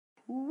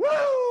Woo!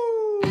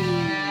 With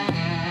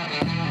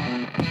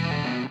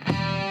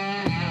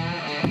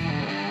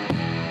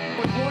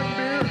 1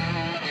 beer,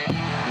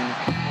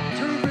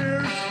 2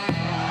 beers,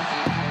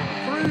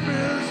 3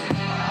 beers,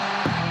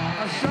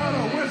 a shot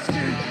of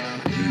whiskey.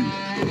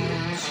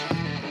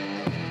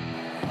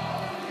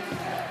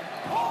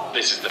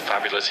 This is the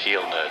Fabulous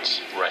Heel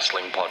Nerds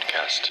Wrestling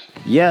Podcast.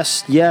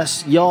 Yes,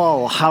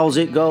 y'all. How's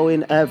it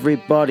going,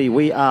 everybody?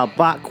 We are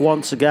back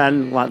once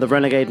again, like the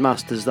renegade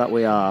masters that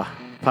we are.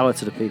 Power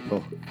to the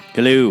people.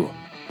 Hello.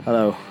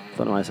 Hello.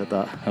 Don't know why I said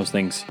that. How's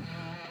things?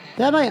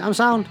 Yeah, mate, I'm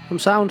sound.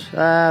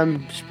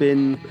 Just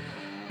been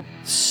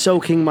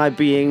soaking my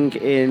being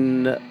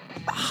in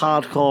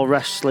hardcore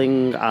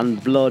wrestling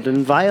and blood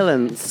and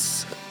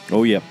violence.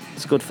 Oh, yeah.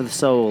 It's good for the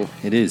soul.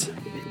 It is.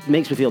 It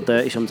makes me feel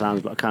dirty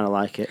sometimes, but I kind of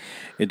like it.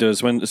 It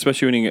does,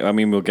 especially when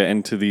you, we'll get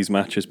into these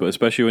matches, but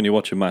especially when you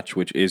watch a match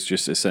which is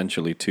just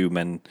essentially two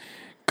men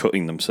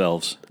cutting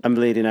themselves. I'm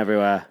bleeding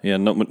everywhere. Yeah,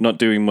 not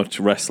doing much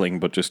wrestling,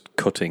 but just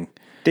cutting.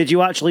 Did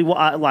you actually, gave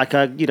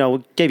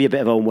you a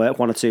bit of homework,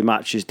 1 or 2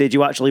 matches. Did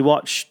you actually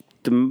watch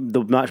the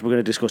match we're going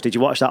to discuss? Did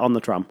you watch that on the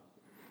tram?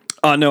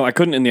 Oh, no, I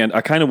couldn't in the end. I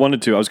kind of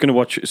wanted to. I was going to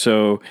watch,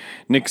 so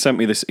Nick sent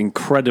me this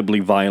incredibly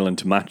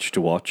violent match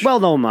to watch.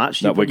 Well-known match.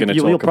 That we're going to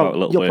talk about a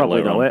little bit later. You'll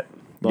probably know it.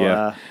 But,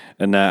 yeah.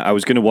 And I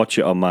was going to watch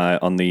it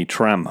on the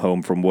tram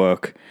home from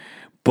work.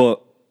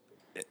 But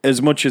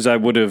as much as I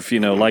would have,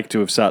 liked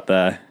to have sat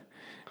there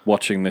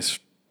watching this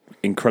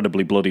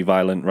incredibly bloody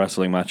violent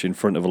wrestling match in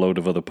front of a load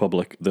of other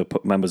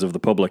members of the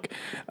public,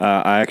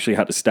 I actually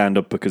had to stand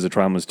up because the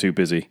tram was too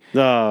busy.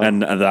 Oh.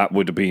 And that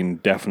would have been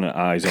definite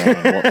eyes on.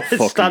 What the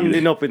fuck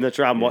standing up in the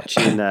tram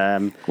watching.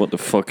 What the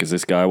fuck is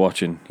this guy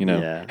watching?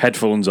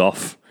 Headphones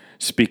off.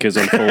 Speakers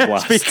on full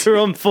blast. Speaker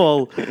on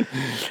full.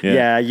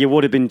 Yeah, you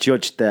would have been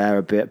judged there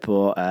a bit,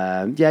 but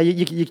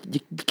you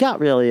can't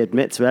really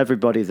admit to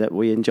everybody that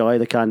we enjoy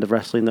the kind of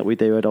wrestling that we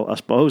do, I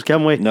suppose,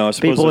 can we? No, I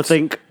suppose people would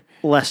think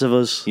less of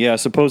us. Yeah, I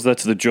suppose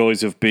that's the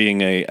joys of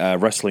being a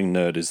wrestling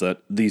nerd, is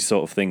that these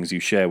sort of things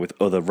you share with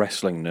other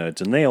wrestling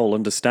nerds, and they all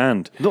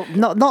understand.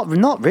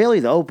 Not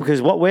really, though,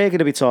 because what we're going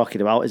to be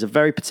talking about is a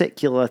very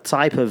particular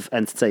type of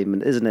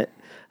entertainment, isn't it?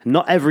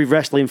 Not every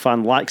wrestling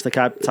fan likes the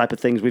type of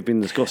things we've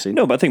been discussing.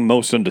 No, but I think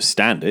most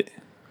understand it.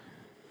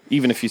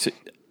 Even if you say...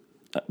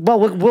 Well,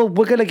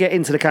 we're going to get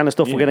into the kind of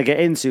stuff we're going to get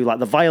into. Like,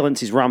 the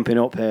violence is ramping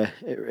up here.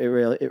 It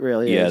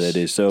really is. Yeah, it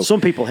is. So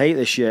some people hate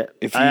this shit.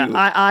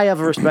 I have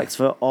a respect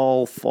for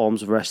all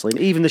forms of wrestling,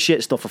 even the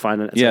shit stuff I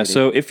find entertaining. Yeah,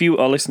 so if you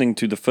are listening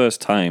for the first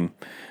time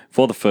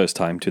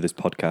to this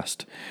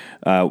podcast,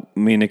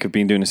 me and Nick have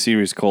been doing a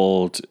series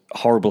called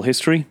Horrible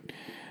History,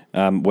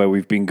 where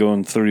we've been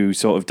going through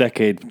sort of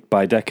decade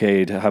by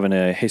decade, having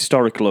a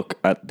historic look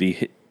at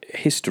the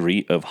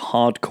history of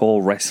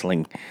hardcore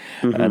wrestling.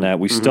 Mm-hmm. And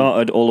we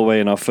started all the way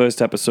in our first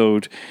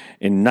episode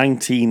in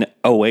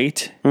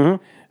 1908.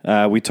 Mm-hmm.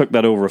 We took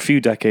that over a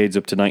few decades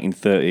up to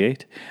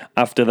 1938.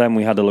 After then,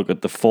 we had a look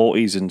at the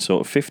 40s and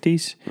sort of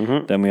 50s.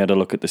 Mm-hmm. Then we had a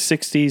look at the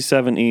 60s,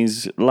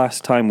 70s.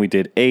 Last time we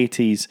did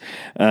 80s.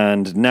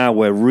 And now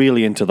we're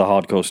really into the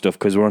hardcore stuff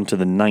because we're onto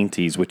the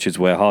 90s, which is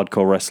where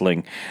hardcore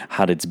wrestling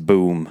had its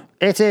boom.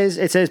 It is.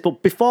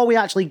 But before we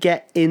actually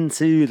get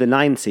into the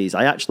 90s,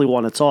 I actually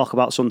want to talk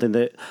about something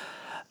that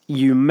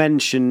you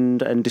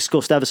mentioned and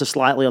discussed ever so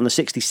slightly on the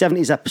 60s,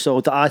 70s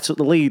episode that I took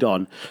the lead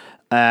on.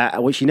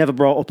 Which you never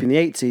brought up in the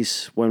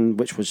 80s,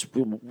 which was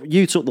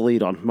you took the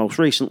lead on most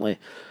recently.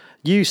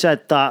 You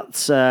said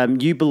that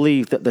you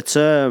believe that the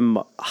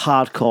term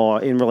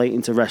hardcore in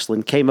relating to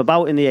wrestling came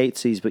about in the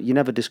 80s, but you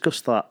never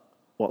discussed that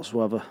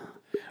whatsoever.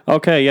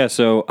 Okay, yeah,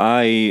 so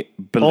I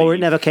believe... Or it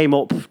never came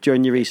up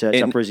during your research,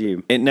 I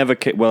presume. It never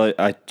came... Well,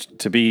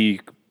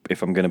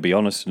 if I'm going to be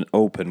honest and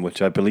open,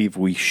 which I believe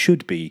we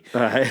should be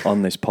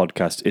on this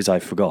podcast, is I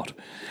forgot.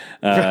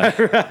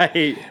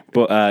 Right.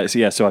 But,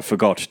 so I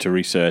forgot to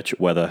research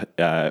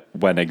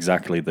when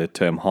exactly the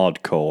term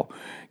hardcore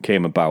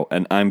came about.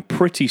 And I'm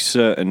pretty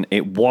certain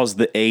it was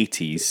the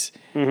 80s.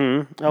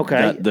 Mm-hmm.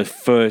 Okay. That the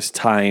first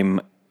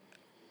time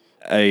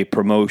a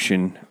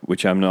promotion,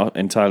 which I'm not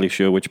entirely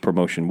sure which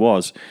promotion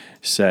was,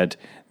 said,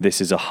 this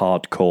is a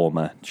hardcore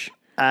match.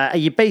 Are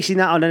you basing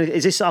that on,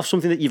 is this off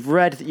something that you've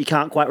read that you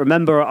can't quite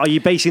remember, or are you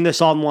basing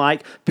this on,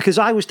 because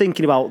I was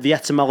thinking about the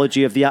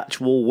etymology of the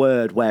actual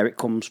word, where it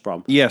comes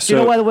from. Yeah, do you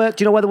know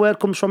where the word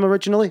comes from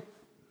originally?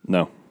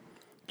 No.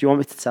 Do you want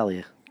me to tell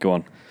you? Go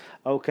on.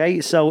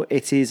 Okay, so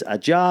it is a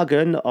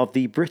jargon of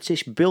the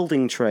British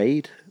building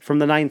trade from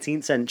the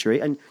 19th century,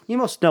 and you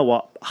must know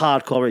what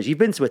hardcore is. You've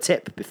been to a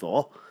tip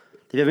before.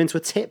 Have you ever been to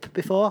a tip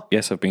before?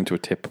 Yes, I've been to a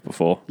tip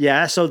before.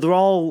 Yeah, so they're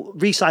all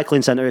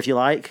recycling centre, if you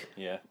like.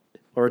 Yeah.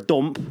 Or a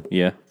dump.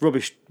 Yeah.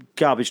 Rubbish,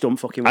 garbage dump,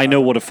 fucking whatever. I know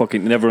what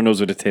everyone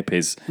knows what a tip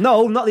is.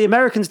 No, not the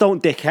Americans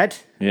don't,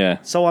 dickhead. Yeah.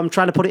 So I'm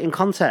trying to put it in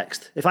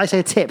context. If I say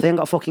a tip, they ain't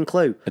got a fucking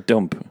clue. A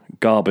dump,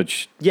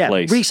 garbage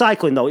place.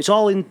 Recycling though, it's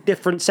all in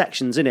different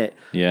sections, innit?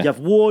 Yeah. You have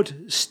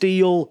wood,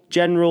 steel,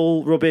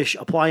 general, rubbish,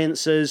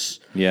 appliances.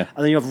 Yeah.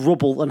 And then you have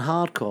rubble and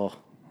hardcore.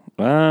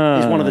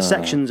 Is one of the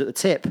sections at the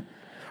tip.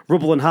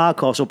 Rubble and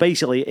hardcore, so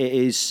basically it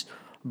is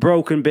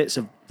broken bits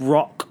of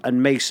rock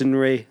and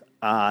masonry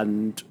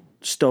and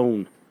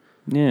stone.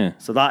 Yeah.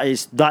 So that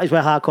is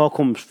where hardcore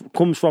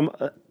comes from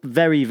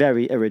very,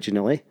 very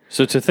originally.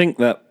 So to think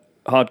that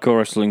hardcore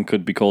wrestling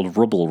could be called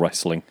rubble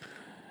wrestling.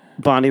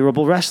 Barney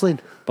Rubble Wrestling.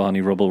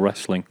 Barney Rubble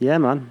Wrestling. Yeah,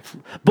 man.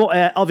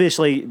 But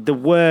obviously, the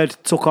word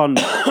took on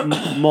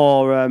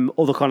more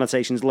other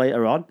connotations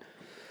later on.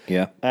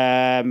 Yeah.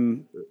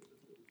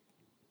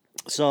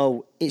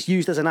 So it's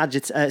used as an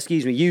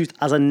used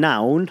as a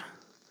noun,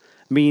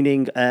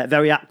 meaning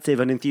very active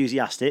and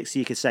enthusiastic. So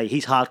you could say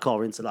he's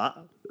hardcore into that.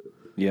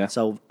 Yeah.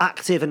 So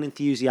active and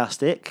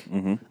enthusiastic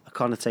are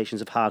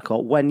connotations of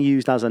hardcore when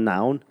used as a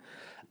noun.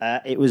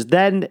 It was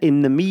then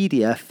in the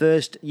media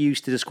first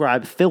used to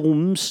describe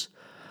films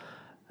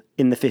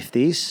in the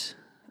 50s.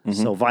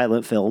 So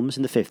violent films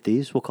in the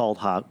 50s were called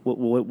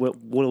would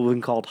have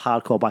been called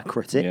hardcore by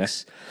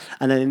critics. Yeah.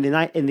 And then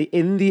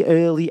in the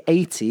early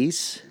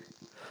 80s,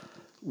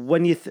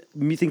 when you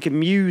think of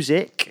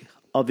music,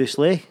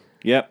 obviously,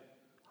 Yep.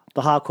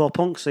 the hardcore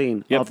punk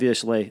scene, Yep.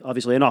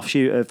 obviously an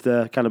offshoot of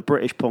the kind of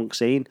British punk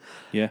scene,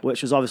 Yeah.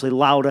 which was obviously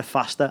louder,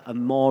 faster,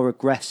 and more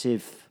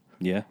aggressive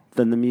Yeah.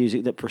 than the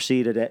music that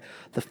preceded it.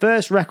 The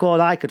first record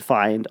I could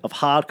find of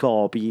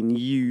hardcore being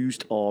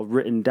used or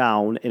written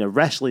down in a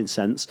wrestling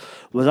sense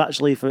was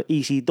actually for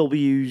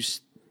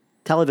ECW's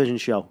television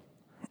show,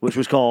 which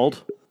was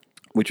called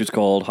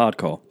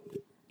Hardcore.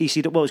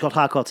 ECW. Well, it was called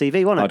Hardcore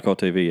TV, wasn't it? Hardcore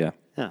TV, yeah.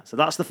 Yeah. So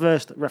that's the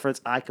first reference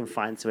I can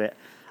find to it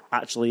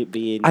actually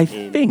being I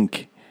in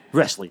think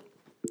wrestling.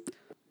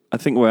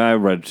 where I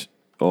read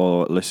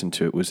or listened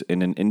to it was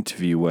in an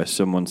interview where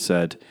someone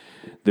said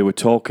they were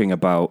talking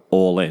about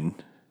All In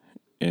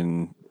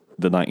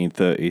the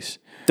 1930s.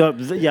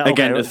 Yeah,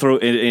 Again,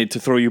 okay. to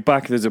throw you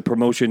back, there's a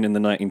promotion in the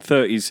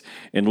 1930s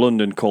in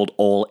London called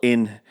All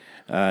In.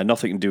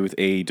 Nothing to do with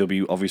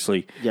AEW,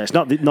 obviously. Yeah, it's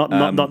not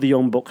the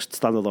Young Bucks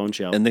standalone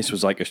show. And this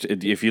was like,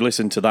 if you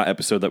listen to that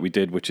episode that we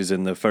did, which is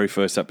in the very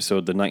first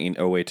episode, the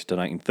 1908 to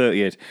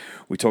 1938,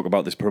 we talk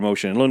about this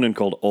promotion in London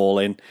called All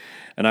In.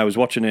 And I was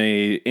watching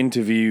an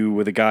interview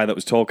with a guy that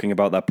was talking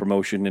about that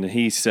promotion, and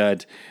he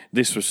said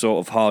this was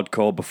sort of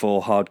hardcore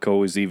before hardcore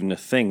was even a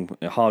thing.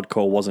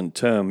 Hardcore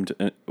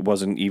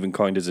wasn't even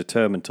coined as a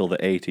term until the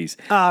 80s.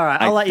 All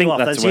right, I'll let you off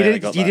then. So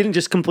you didn't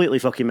just completely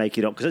fucking make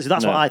it up, because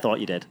that's what I thought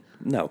you did.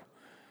 No.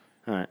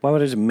 All right. Why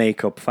would I just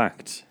make up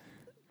facts?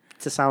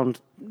 To sound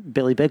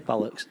Billy Big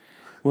Bollocks.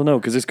 Well, no,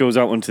 because this goes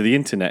out onto the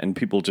internet and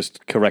people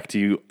just correct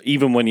you.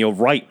 Even when you're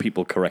right,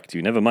 people correct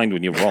you. Never mind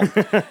when you're wrong.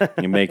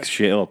 You make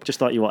shit up. Just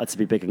thought you wanted to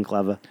be big and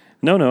clever.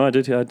 No, I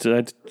did.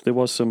 There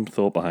was some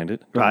thought behind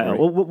it. Right.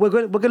 Well, we're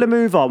going to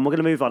move on. We're going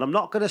to move on. I'm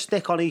not going to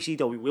stick on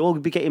ECW. We will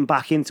be getting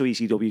back into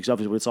ECW because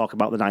obviously we'll talk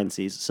about the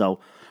 90s. So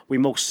we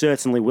most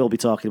certainly will be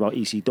talking about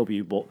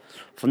ECW. But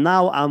for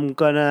now, I'm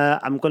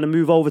gonna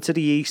move over to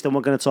the East and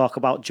we're going to talk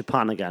about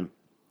Japan again.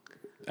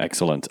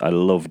 Excellent. I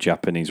love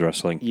Japanese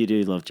wrestling. You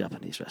do love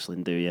Japanese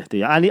wrestling, do you?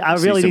 I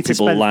really need to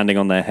people landing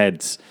on their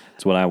heads.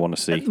 That's what I want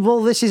to see.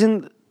 Well, this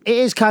isn't. It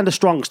is kind of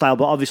strong style,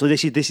 but obviously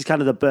this is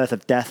kind of the birth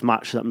of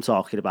deathmatch that I'm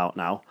talking about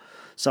now.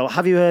 So,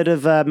 have you heard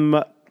of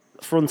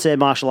Frontier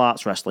Martial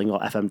Arts Wrestling, or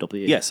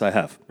FMW? Yes, I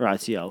have.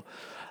 Rightio.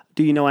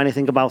 Do you know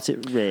anything about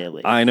it,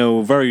 really? I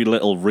know very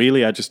little,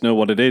 really. I just know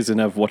what it is,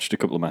 and I've watched a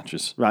couple of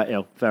matches.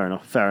 Rightio.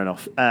 Fair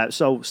enough.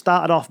 So,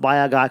 started off by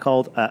a guy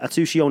called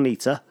Atsushi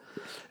Onita,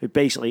 who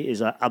basically is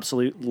an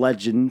absolute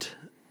legend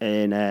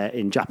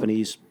in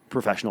Japanese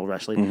professional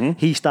wrestling. Mm-hmm.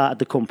 He started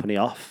the company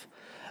off.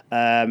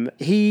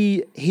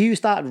 He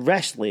started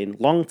wrestling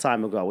a long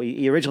time ago.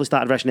 He originally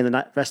started wrestling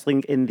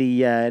in the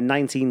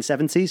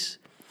 1970s.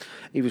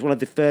 He was one of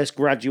the first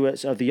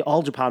graduates of the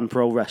All Japan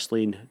Pro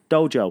Wrestling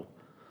Dojo.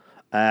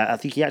 I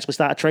think he actually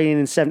started training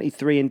in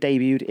 73 and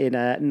debuted in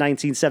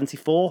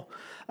 1974.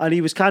 And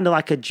he was kind of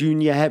like a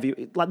junior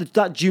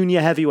that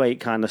junior heavyweight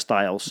kind of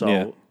style.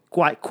 So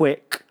quite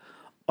quick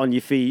on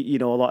your feet, you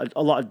know,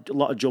 a lot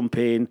of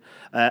jumping,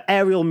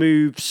 aerial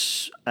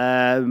moves,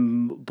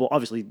 but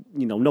obviously,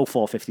 you know, no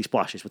 450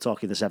 splashes. We're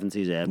talking the 70s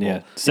here.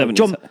 Yeah,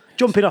 70s.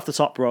 Jumping off the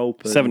top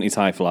rope. 70s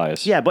high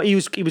flyers. Yeah, but he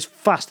was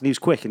fast and he was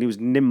quick and he was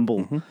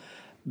nimble,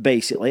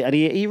 basically. And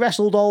he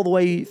wrestled all the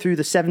way through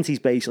the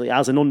 70s, basically,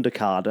 as an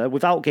undercarder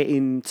without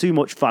getting too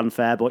much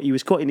fanfare, but he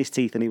was cutting his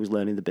teeth and he was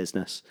learning the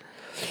business.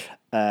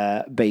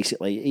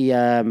 Basically, he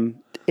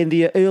in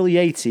the early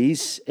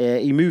 80s,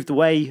 he moved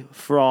away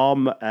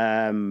from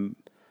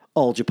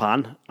All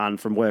Japan and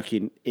from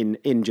working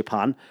in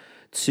Japan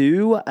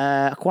to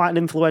quite an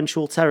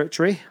influential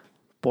territory,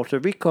 Puerto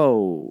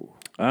Rico.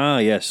 Ah,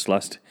 yes.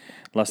 Last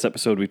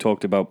episode we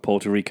talked about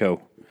Puerto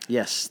Rico.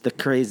 Yes, the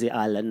crazy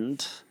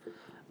island.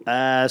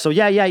 So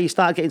he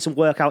started getting some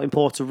work out in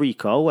Puerto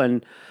Rico,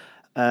 and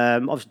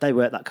obviously they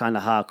weren't that kind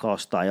of hardcore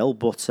style,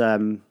 but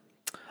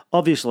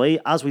obviously,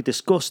 as we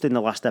discussed in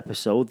the last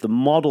episode, the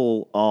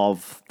model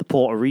of the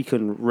Puerto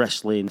Rican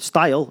wrestling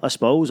style, I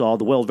suppose, or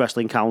the World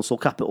Wrestling Council,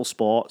 Capital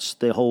Sports,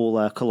 the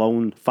whole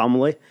Colon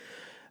family,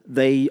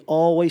 they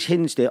always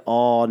hinged it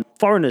on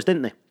foreigners,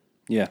 didn't they?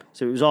 Yeah.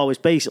 So it was always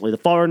basically the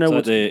foreigner. So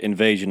the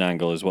invasion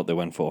angle is what they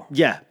went for.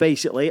 Yeah,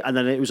 basically. And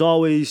then it was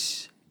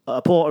always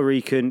a Puerto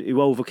Rican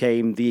who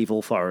overcame the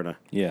evil foreigner.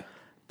 Yeah.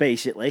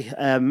 Basically,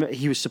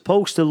 he was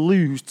supposed to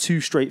lose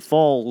 2 straight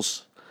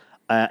falls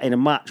in a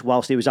match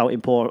whilst he was out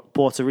in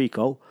Puerto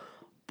Rico,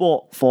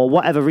 but for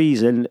whatever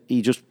reason,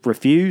 he just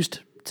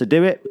refused to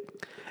do it.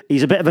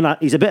 He's a bit of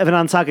an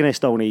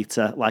antagonist,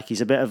 Onita. Like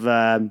he's a bit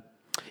of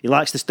he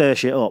likes to stir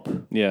shit up.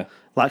 Yeah.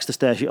 Likes to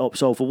stir shit up.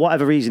 So for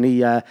whatever reason,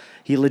 he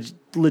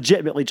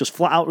legitimately just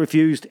flat out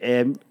refused.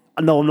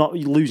 No, I'm not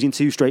losing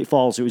 2 straight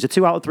falls. It was a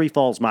 2 out of 3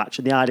 falls match,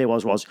 and the idea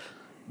was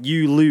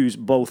you lose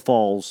both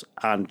falls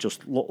and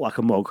just look like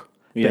a mug.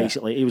 Yeah.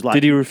 Basically, he was like,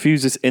 did he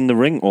refuse this in the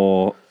ring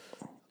or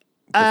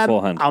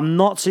beforehand? I'm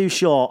not too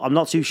sure,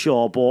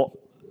 but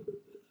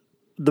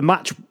the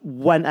match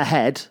went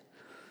ahead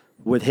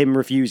with him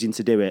refusing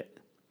to do it.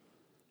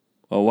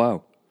 Oh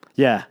wow.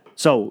 Yeah.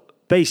 So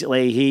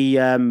basically, he.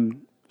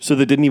 So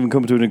they didn't even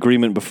come to an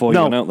agreement before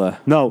you went out there?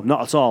 No,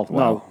 not at all.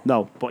 Wow.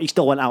 No. But he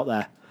still went out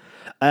there.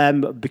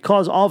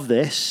 Because of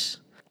this,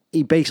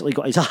 he basically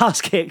got his ass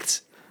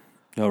kicked.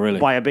 Oh, really?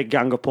 By a big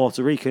gang of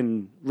Puerto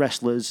Rican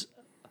wrestlers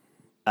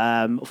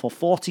for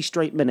 40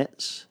 straight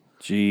minutes.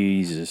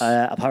 Jesus.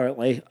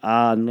 Apparently,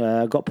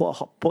 and got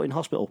put in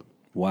hospital.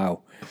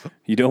 Wow.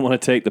 You don't want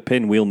to take the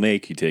pin, we'll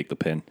make you take the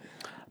pin.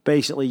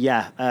 Basically,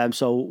 yeah.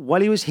 So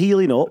while he was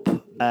healing up,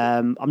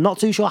 I'm not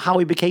too sure how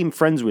he became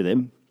friends with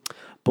him,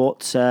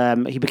 but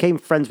he became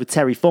friends with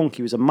Terry Funk.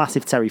 He was a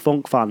massive Terry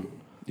Funk fan.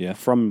 Yeah.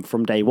 From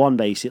day one,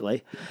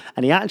 basically.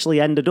 And he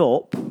actually ended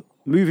up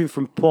moving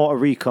from Puerto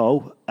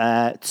Rico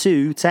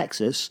to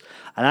Texas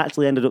and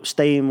actually ended up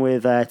staying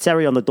with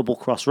Terry on the Double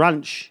Cross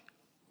Ranch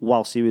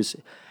whilst he was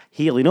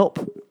healing up,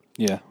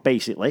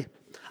 basically.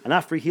 And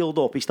after he healed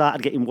up, he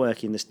started getting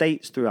work in the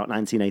States throughout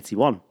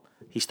 1981.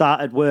 He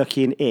started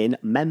working in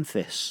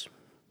Memphis.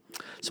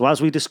 So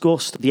as we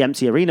discussed, the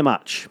empty arena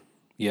match.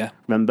 Yeah.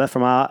 Remember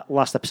from our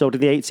last episode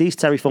in the 80s,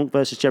 Terry Funk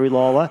versus Jerry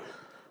Lawler?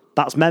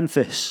 That's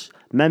Memphis.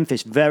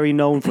 Memphis, very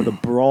known for the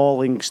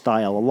brawling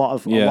style. A lot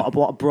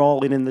of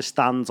brawling in the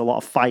stands, a lot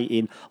of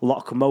fighting, a lot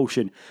of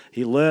commotion.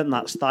 He learned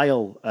that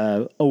style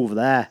over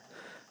there,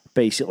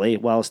 basically,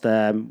 whilst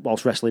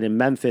wrestling in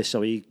Memphis.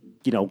 So he,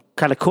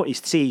 kind of cut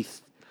his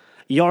teeth.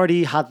 He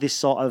already had this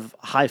sort of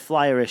high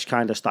flyerish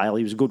kind of style.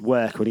 He was a good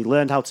worker, and he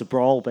learned how to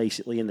brawl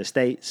basically in the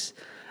States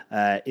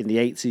in the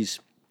 80s.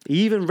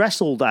 He even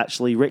wrestled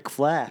actually Ric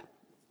Flair.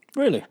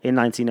 Really? In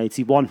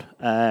 1981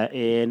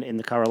 in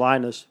the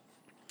Carolinas.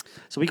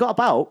 So we got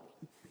about.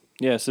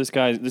 Yeah, so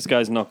this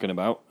guy's knocking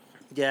about.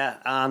 Yeah,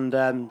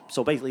 and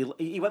so basically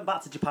he went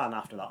back to Japan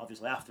after that,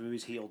 obviously, after he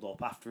was healed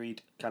up, after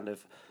he'd kind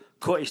of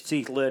cut his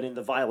teeth learning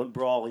the violent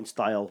brawling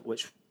style,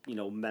 which,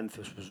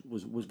 Memphis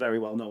was very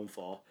well known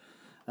for.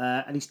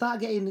 And he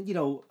started getting,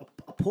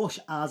 a push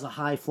as a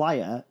high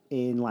flyer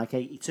in like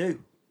 82.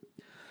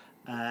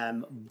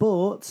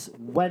 But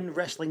when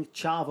wrestling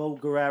Chavo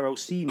Guerrero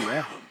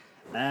Sr.,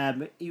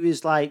 he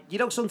was like,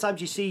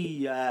 sometimes you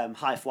see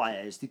high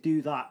flyers, they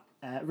do that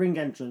ring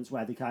entrance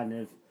where they kind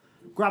of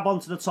grab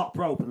onto the top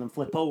rope and then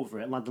flip over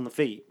it and land on the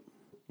feet.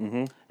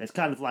 Mm-hmm. It's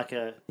kind of like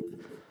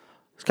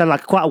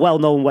quite a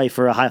well-known way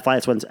for a high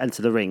flyer to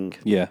enter the ring.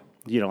 Yeah.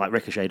 Like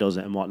Ricochet does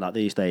it and whatnot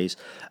these days.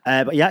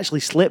 But he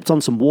actually slipped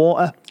on some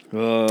water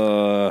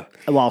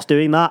whilst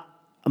doing that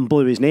and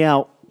blew his knee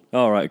out.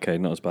 Oh, right, okay,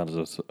 not as bad as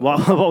us.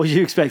 What were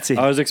you expecting?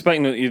 I was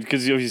expecting that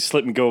because he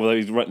slipped and go over there,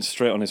 he's right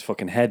straight on his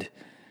fucking head.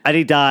 And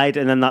he died,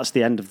 and then that's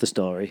the end of the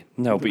story.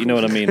 No, but you know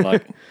what I mean,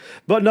 like.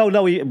 But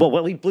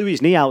he blew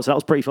his knee out, so that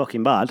was pretty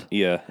fucking bad.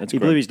 Yeah, he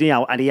blew his knee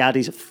out, and he had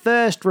his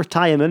first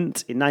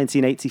retirement in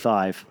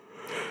 1985.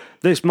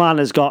 This man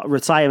has got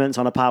retirements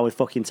on a par with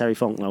fucking Terry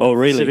Funk now. Oh,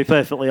 really? To be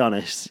perfectly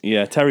honest.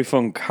 Yeah, Terry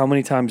Funk. How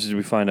many times did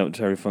we find out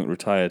Terry Funk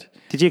retired?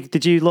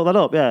 Did you look that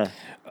up? Yeah.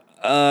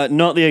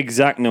 Not the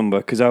exact number,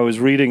 because I was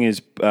reading his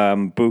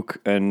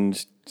book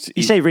and.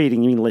 You say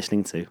reading, you mean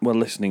listening to? Well,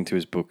 listening to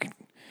his book,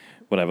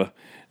 whatever.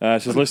 So I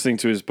was listening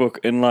to his book,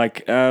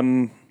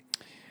 and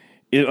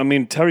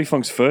Terry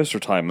Funk's first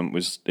retirement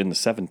was in the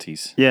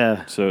 70s.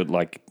 Yeah. So,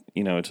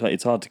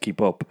 it's hard to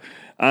keep up.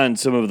 And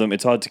some of them,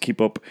 it's hard to keep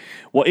up.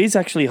 What is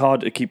actually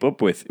hard to keep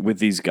up with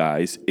these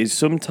guys is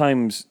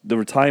sometimes the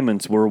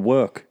retirements were a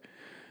work.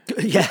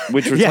 Yeah.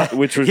 Which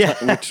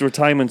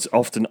retirements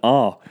often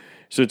are.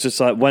 So it's just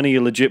like, when are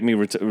you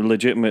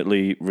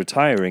legitimately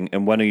retiring,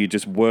 and when are you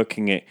just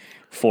working it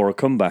for a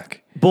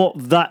comeback? But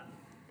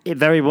it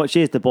very much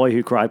is the boy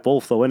who cried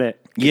wolf, though, isn't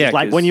it? Yeah.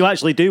 Like, when you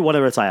actually do want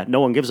to retire, no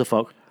one gives a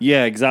fuck.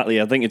 Yeah,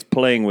 exactly. I think it's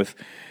playing with...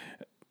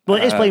 Well,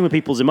 it is playing with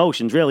people's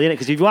emotions, really, isn't it?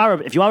 Because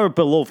if you are a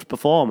beloved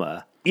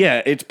performer...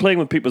 Yeah, it's playing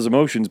with people's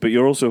emotions, but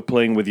you're also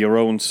playing with your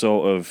own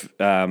sort of,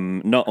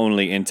 not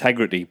only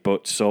integrity,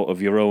 but sort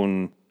of your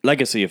own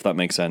legacy, if that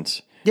makes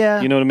sense.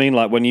 Yeah. You know what I mean?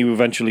 Like, when you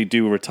eventually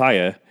do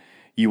retire,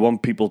 you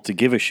want people to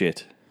give a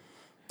shit.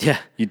 Yeah.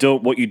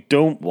 What you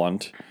don't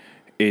want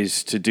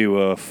is to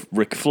do a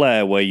Ric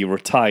Flair where you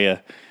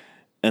retire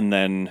and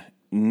then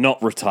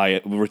not retire,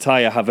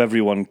 have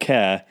everyone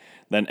care,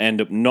 then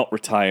end up not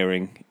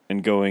retiring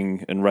and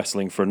going and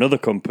wrestling for another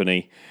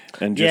company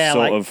and just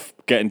of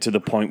getting to the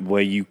point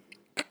where you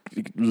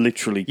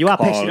literally You are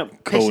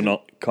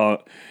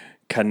pissing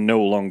can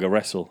no longer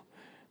wrestle.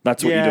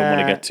 That's what you don't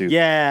want to get to.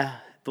 Yeah,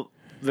 but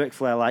Ric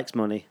Flair likes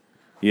money.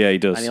 Yeah, he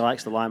does. And he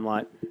likes the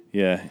limelight.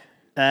 Yeah.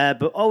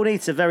 But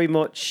Onita very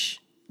much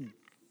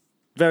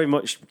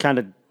kind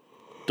of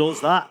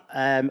does that.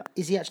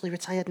 Is he actually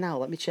retired now?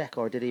 Let me check.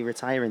 Or did he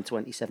retire in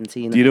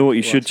 2017? Do you know what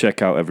you should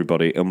check out,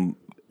 everybody?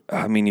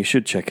 I mean, you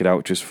should check it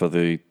out just for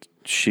the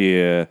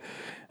sheer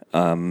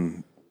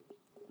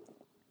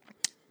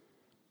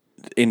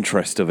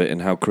interest of it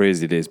and how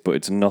crazy it is, but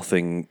it's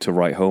nothing to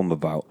write home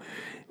about,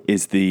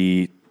 is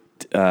the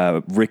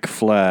Ric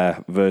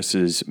Flair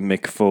versus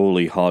Mick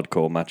Foley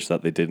hardcore match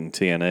that they did in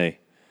TNA.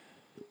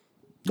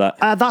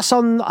 That's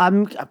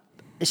on.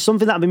 It's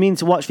something that I've been meaning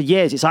to watch for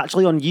years. It's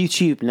actually on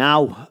YouTube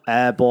now,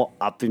 but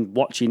I've been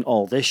watching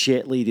all this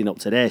shit leading up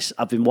to this.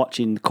 I've been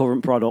watching the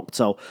current product,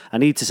 so I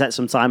need to set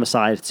some time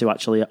aside to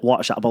actually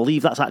watch that. I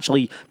believe that's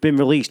actually been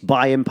released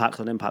by Impact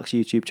on Impact's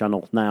YouTube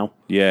channel now.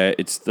 Yeah,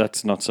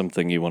 that's not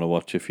something you want to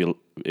watch if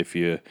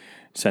you're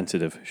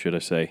sensitive, should I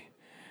say?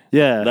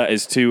 Yeah, that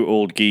is two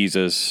old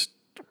geezers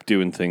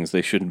doing things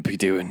they shouldn't be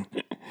doing,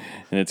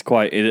 and it's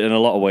in a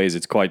lot of ways,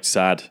 it's quite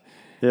sad.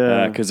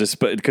 Yeah,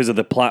 because of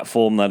the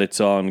platform that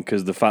it's on,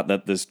 because the fact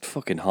that there's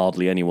fucking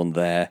hardly anyone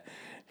there.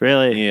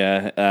 Really?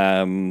 Yeah.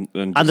 And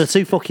the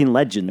two fucking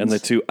legends. And the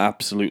two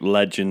absolute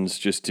legends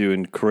just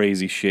doing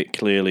crazy shit,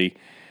 clearly,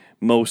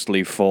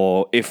 mostly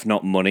for, if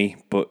not money,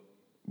 but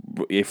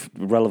if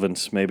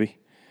relevance, maybe.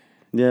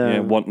 Yeah.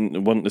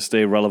 Wanting to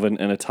stay relevant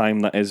in a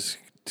time that is,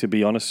 to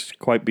be honest,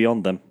 quite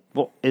beyond them.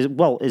 Is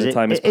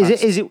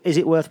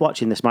it worth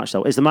watching this match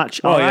though? Is the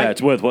match? Oh right? Yeah,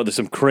 it's worth. There's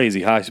some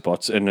crazy high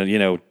spots, and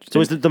So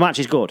is the match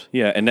is good?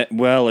 Yeah, and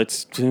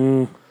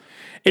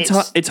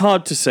it's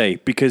hard to say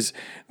because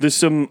there's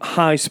some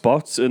high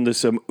spots and there's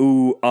some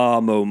ooh ah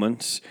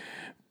moments,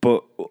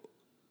 but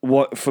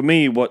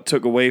what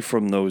took away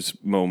from those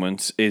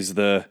moments is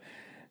they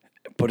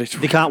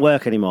can't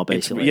work anymore.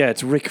 Basically,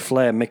 it's Ric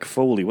Flair, Mick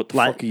Foley. What the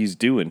fuck are you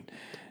doing?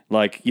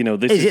 This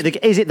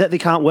is it that they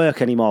can't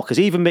work anymore? Because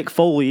even Mick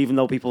Foley, even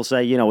though people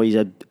say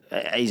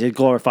he's a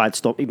glorified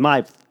stuff, he's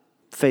my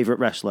favourite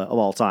wrestler of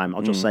all time.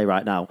 I'll just say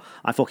right now,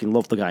 I fucking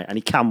love the guy, and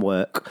he can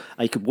work.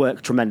 And he could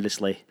work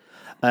tremendously.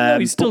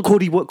 He's still.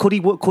 Could he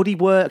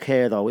work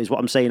here though? Is what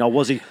I'm saying, or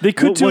was he? They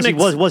could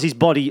was his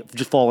body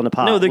just falling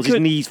apart? No, his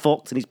knees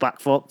fucked and his back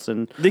fucked,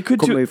 and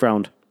couldn't move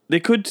around. They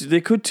could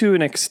to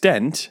an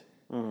extent,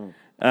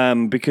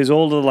 because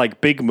all the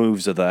big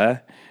moves are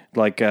there.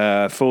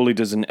 Foley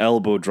does an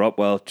elbow drop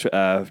while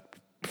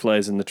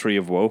Flair's in the Tree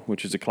of Woe,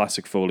 which is a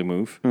classic Foley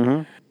move.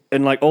 Mm-hmm.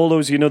 And all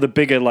those, the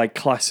bigger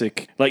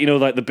classic,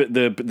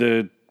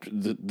 the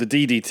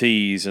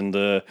DDTs and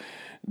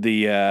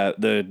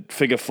the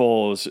figure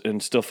fours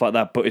and stuff like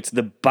that. But it's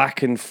the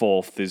back and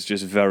forth is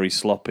just very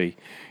sloppy.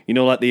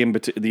 The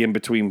in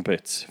between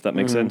bits, if that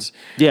makes sense.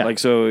 Yeah.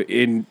 So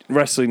in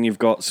wrestling, you've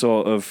got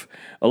sort of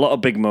a lot of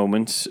big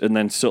moments and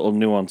then subtle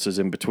nuances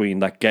in between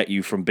that get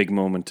you from big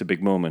moment to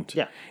big moment.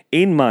 Yeah.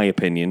 In my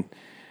opinion,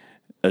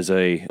 as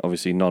a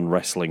obviously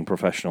non-wrestling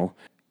professional,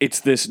 it's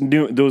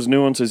those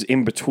nuances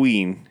in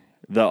between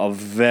that are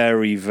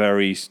very,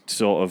 very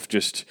sort of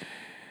just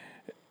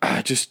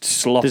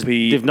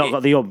sloppy. They've not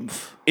got the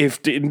oomph.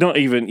 Not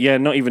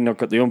even not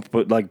got the oomph,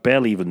 but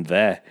barely even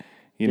there.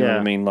 You know what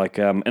I mean?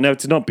 And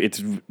it's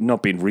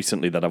not been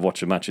recently that I've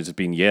watched a match. It's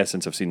been years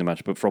since I've seen the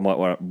match. But from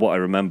what I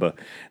remember,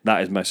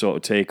 that is my sort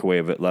of takeaway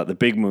of it. The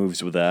big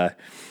moves were there,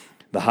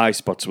 the high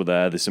spots were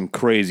there. There's some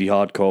crazy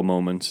hardcore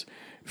moments.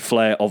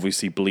 Flair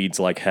obviously bleeds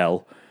like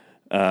hell.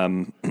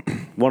 One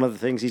of the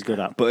things he's good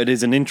at, but it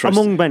is an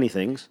interesting, among many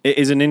things. It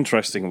is an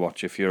interesting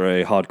watch if you're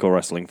a hardcore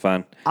wrestling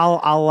fan.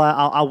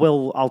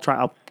 I'll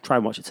try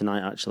and watch it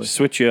tonight. Actually,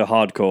 switch your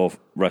hardcore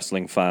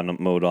wrestling fan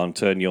mode on.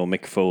 Turn your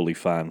Mick Foley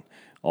fan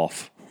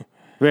off.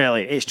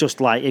 Really, it's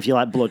just if you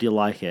like blood, you'll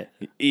like it.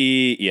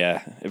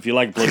 Yeah, if you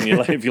like blood,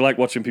 if you like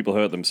watching people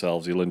hurt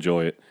themselves, you'll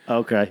enjoy it.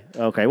 Okay.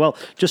 Well,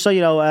 just so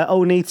you know,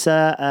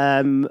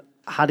 Onita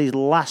had his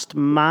last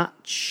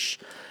match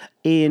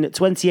in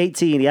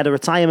 2018. He had a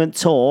retirement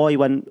tour. He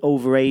went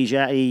over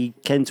Asia. He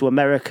came to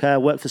America,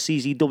 worked for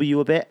CZW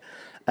a bit.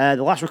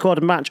 The last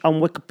recorded match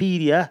on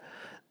Wikipedia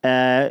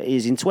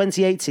is in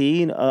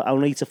 2018.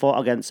 Onita fought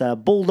against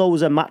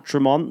Bulldozer Matt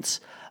Tremont,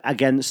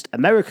 against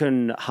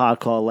American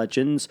hardcore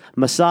legends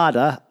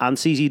Masada and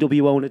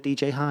CZW owner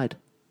DJ Hyde.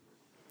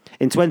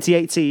 In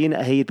 2018,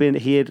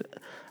 he had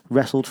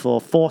wrestled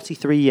for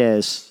 43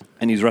 years.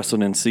 And he's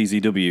wrestling in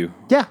CZW.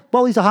 Yeah,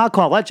 well, he's a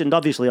hardcore legend,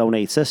 obviously,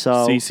 Onita,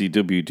 so...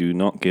 CZW do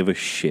not give a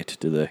shit,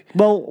 do they?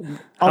 Well,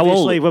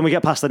 obviously, when we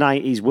get past the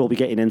 90s, we'll be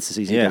getting into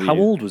CZW. Yeah, how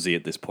old was he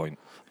at this point?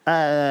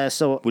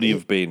 Would he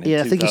have been?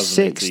 Yeah, I think he's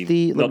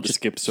 60. Not to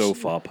skip so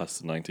far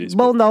past the 90s.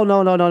 Well, no.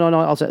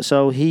 I'll say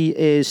so. He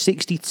is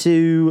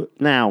 62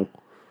 now.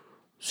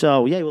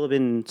 So yeah, he will have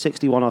been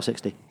 61 or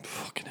 60.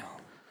 Fucking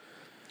hell.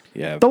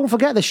 Yeah. Don't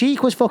forget, the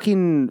Sheik was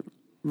fucking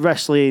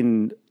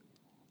wrestling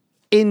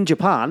in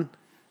Japan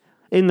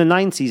in the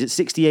 90s at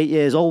 68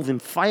 years old in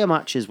fire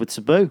matches with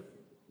Sabu.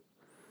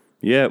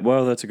 Yeah,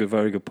 well, that's a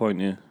very good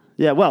point. Yeah.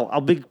 Yeah, well, I'll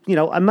be,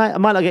 I might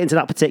not get into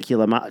that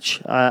particular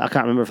match. I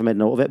can't remember if I made a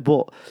note of it,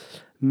 but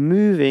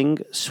moving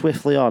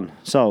swiftly on.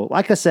 So,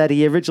 like I said,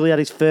 he originally had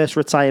his first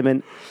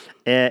retirement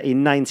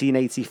in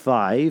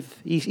 1985.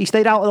 He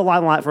stayed out of the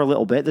limelight for a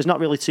little bit. There's not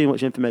really too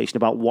much information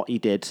about what he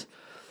did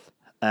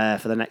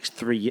for the next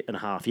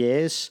 3.5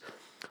 years,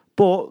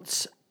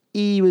 but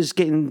he was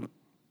getting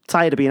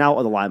tired of being out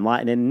of the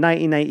limelight, and in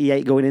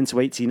 1988, going into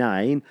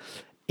 89,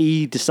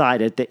 he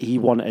decided that he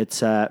wanted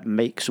to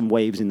make some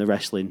waves in the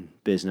wrestling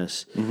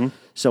business. Mm-hmm.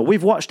 So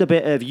we've watched a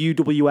bit of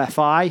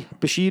UWFI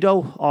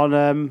Bushido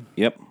on.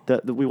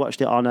 That we watched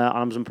it on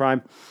Amazon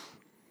Prime.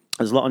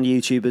 There's a lot on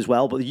YouTube as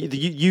well, but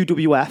the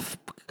UWF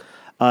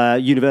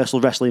Universal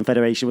Wrestling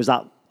Federation was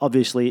that.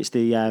 Obviously, it's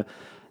the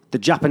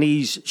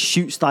Japanese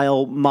shoot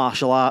style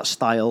martial arts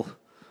style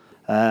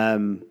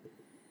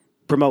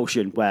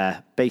promotion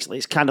where basically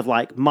it's kind of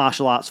like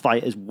martial arts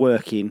fighters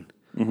working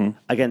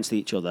against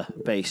each other,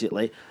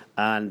 basically.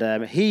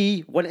 And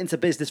he went into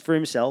business for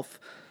himself,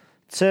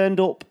 turned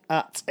up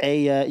at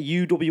a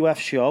UWF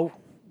show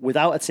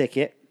without a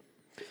ticket,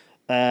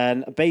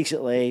 and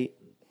basically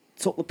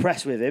took the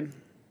press with him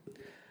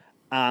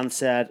and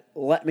said,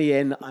 "Let me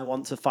in, I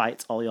want to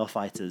fight all your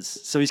fighters."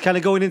 So he's kind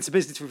of going into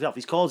business for himself.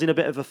 He's causing a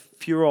bit of a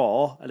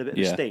furore and a bit of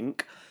a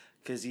stink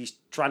because he's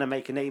trying to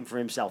make a name for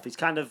himself. He's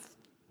kind of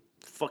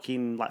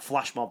fucking like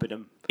flash mobbing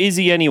him. Is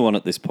he anyone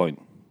at this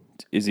point?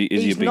 Is he?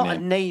 He's a big not name? a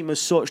name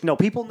as such. No,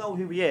 people know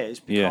who he is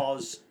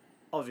because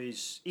of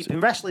his. He's been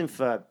wrestling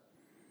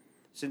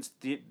since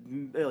the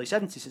early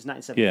 70s, since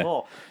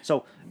 1974. Yeah.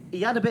 So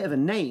he had a bit of a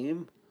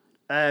name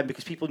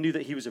because people knew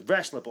that he was a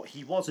wrestler, but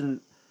he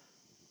wasn't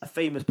a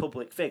famous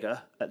public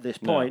figure at this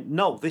point.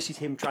 No, this is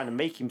him trying to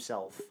make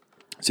himself.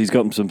 So he's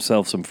got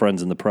himself some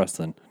friends in the press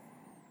then.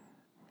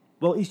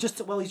 Well, he's just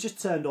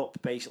turned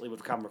up basically with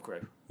a camera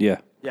crew. Yeah.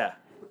 Yeah.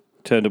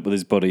 Turned up with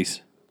his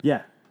buddies.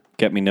 Yeah.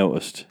 Get me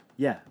noticed.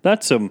 Yeah.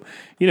 That's some,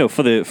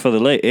 for the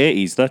late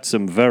 80s, that's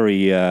some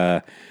very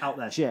out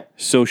there shit.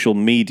 social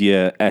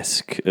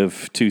media-esque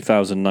of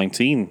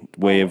 2019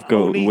 way of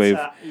going.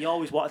 He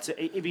always wanted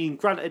to. I mean,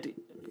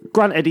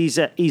 granted, he's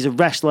a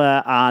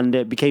wrestler and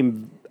it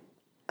became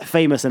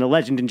famous and a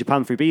legend in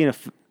Japan through being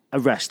a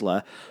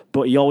wrestler,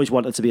 but he always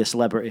wanted to be a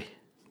celebrity.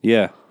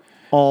 Yeah.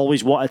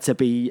 Always wanted to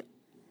be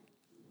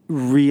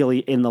really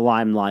in the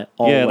limelight.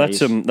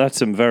 Always. Yeah, that's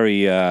some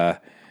very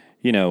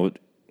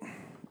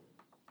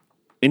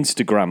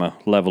Instagrammer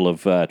level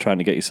of trying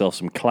to get yourself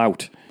some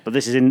clout. But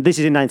this is in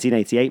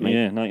 1988, mate.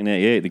 Yeah,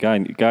 1988.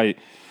 The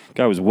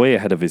guy was way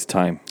ahead of his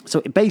time.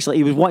 So basically,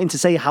 he was wanting to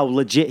say how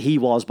legit he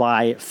was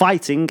by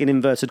fighting in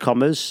inverted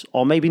commas,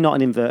 or maybe not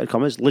in inverted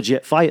commas,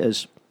 legit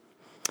fighters.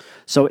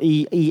 So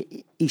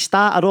he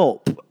started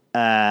up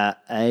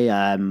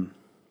I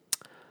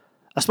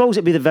suppose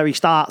it'd be the very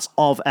start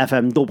of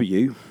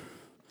FMW.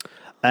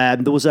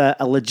 There was a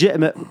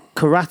legitimate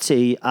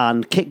karate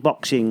and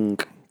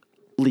kickboxing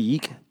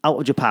league out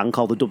of Japan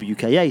called the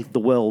WKA, the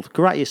World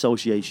Karate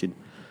Association,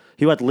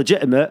 who had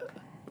legitimate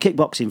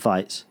kickboxing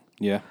fights.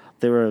 Yeah,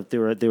 they were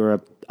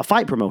a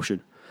fight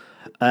promotion,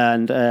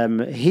 and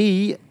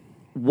he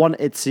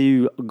wanted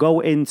to go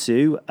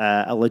into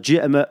a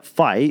legitimate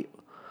fight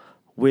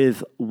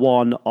with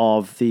one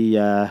of the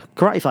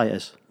karate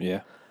fighters.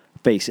 Yeah,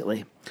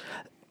 basically.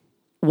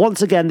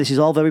 Once again, this is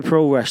all very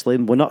pro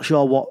wrestling. We're not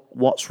sure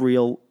what's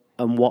real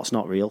and what's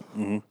not real,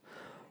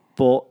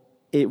 but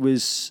it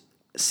was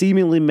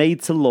seemingly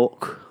made to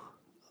look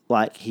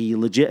like he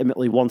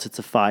legitimately wanted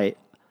to fight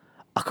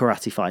a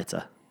karate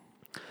fighter.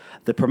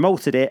 They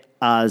promoted it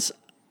as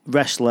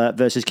wrestler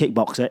versus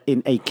kickboxer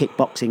in a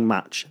kickboxing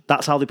match.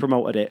 That's how they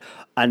promoted it.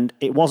 And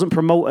it wasn't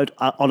promoted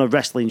on a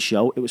wrestling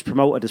show. It was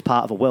promoted as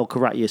part of a World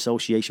Karate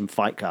Association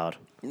fight card.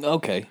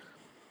 Okay.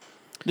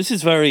 This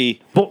is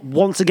very... But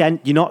once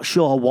again, you're not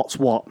sure what's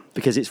what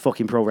because it's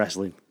fucking pro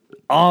wrestling.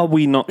 Are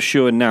we not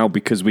sure now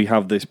because we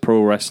have this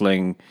pro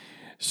wrestling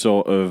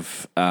sort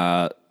of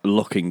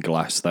looking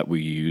glass that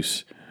we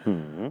use?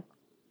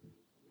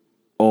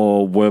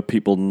 Or were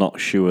people not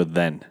sure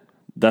then?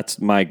 That's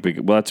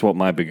what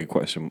my bigger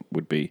question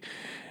would be.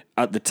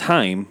 At the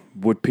time,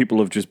 would people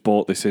have just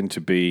bought this in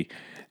to be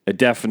a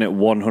definite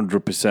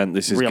 100%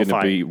 this is going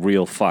to be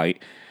real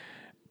fight?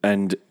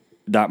 And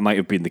that might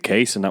have been the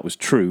case, and that was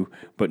true.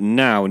 But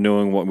now,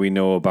 knowing what we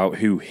know about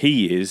who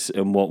he is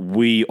and what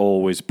we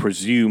always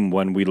presume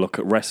when we look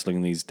at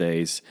wrestling these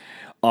days,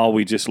 are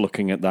we just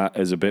looking at that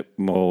as a bit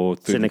more...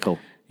 cynical?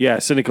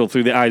 Cynical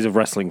through the eyes of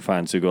wrestling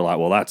fans who go like,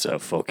 well, that's a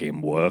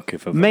fucking work.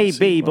 If I've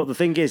maybe, but the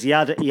thing is, he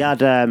had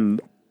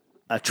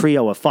a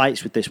trio of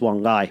fights with this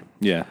one guy.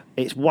 Yeah.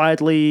 It's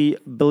widely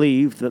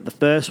believed that the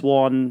first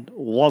one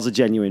was a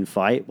genuine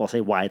fight. Well, I say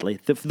widely.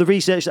 For the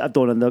research that I've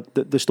done and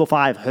the stuff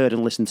I've heard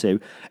and listened to,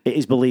 it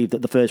is believed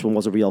that the first one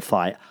was a real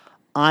fight.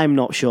 I'm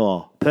not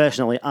sure.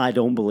 Personally, I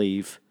don't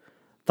believe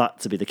that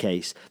to be the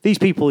case. These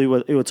people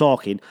who are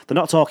talking, they're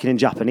not talking in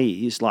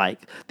Japanese.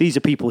 Like, these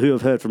are people who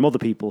have heard from other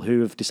people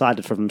who have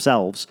decided for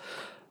themselves.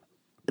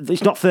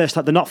 it's not first.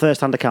 They're not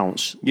first-hand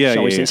accounts. Yeah,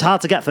 so yeah, it's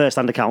hard to get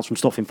first-hand accounts from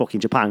stuff in fucking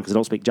Japan because I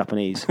don't speak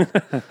Japanese.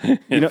 Fair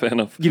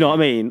enough. You know what I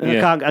mean?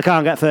 Yeah. I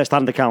can't get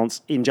first-hand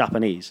accounts in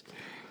Japanese.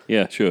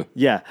 Yeah, sure.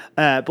 Yeah,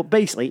 but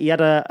basically, he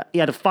had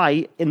a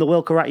fight in the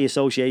World Karate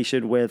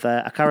Association with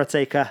a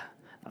karateka.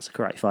 That's a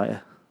karate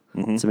fighter.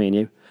 To me and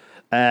you,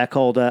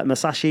 called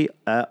Masashi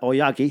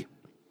Oyagi.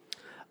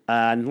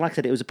 And like I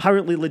said, it was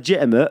apparently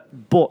legitimate,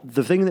 but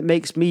the thing that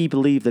makes me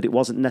believe that it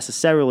wasn't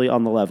necessarily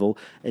on the level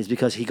is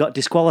because he got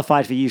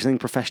disqualified for using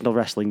professional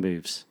wrestling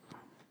moves.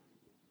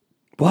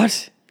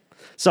 What?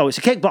 So it's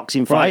a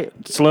kickboxing fight.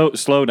 Right.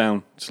 Slow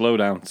down.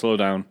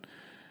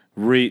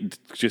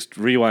 Just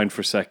rewind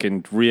for a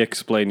second.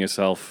 Re-explain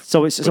yourself.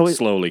 But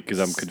slowly, because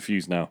I'm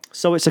confused now.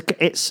 So it's a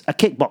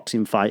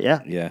kickboxing fight,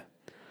 yeah? Yeah.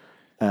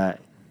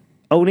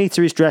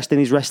 Onita is dressed in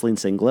his wrestling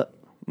singlet,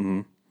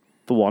 for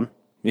one.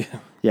 Yeah.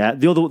 Yeah,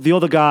 the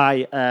other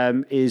guy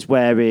is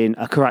wearing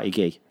a karate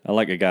gi. I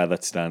like a guy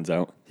that stands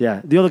out.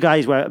 Yeah, the other guy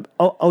is wearing...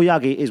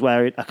 Oyagi is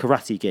wearing a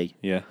karate gi.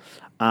 Yeah.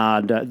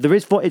 And there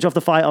is footage of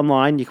the fight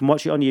online. You can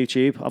watch it on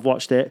YouTube. I've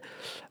watched it.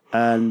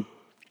 And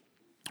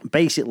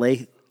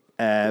basically,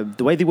 the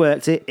way they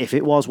worked it, if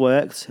it was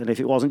worked and if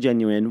it wasn't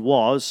genuine,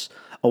 was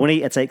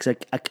Onita takes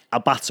a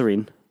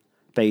battering,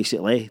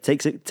 basically.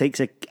 Takes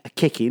a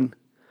kicking.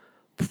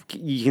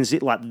 You can see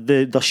like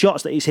the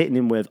shots that he's hitting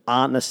him with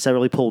aren't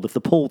necessarily pulled. If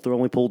they're pulled, they're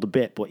only pulled a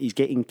bit, but he's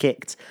getting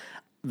kicked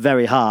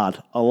very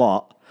hard, a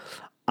lot.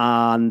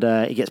 And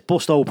he gets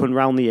bust open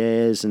around the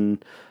ears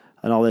and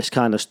all this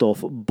kind of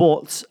stuff.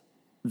 But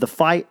the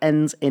fight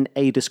ends in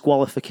a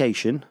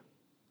disqualification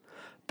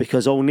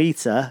because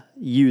Onita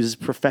uses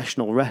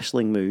professional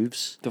wrestling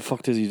moves. The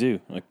fuck does he do?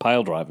 Like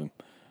pile drive him?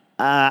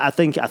 I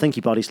think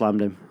he body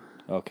slammed him.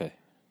 Okay.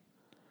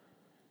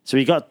 So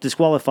he got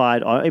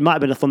disqualified, or it might have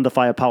been a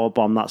Thunderfire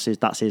Powerbomb. That's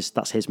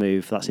his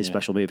move. That's his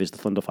special move, is the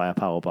Thunderfire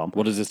Powerbomb.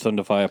 What does this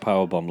Thunderfire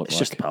Powerbomb look like? It's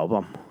just a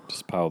powerbomb.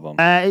 Just a powerbomb.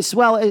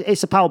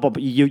 It's a powerbomb,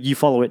 but you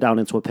follow it down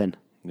into a pin.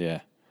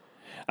 Yeah.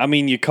 I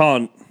mean, you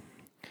can't...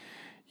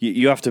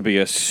 You have to be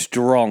a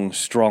strong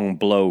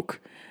bloke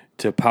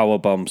to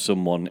powerbomb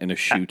someone in a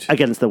shoot.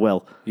 Against their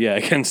will. Yeah,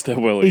 against their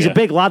will. He's a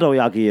big lad,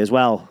 Oyagi, as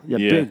well. Yeah.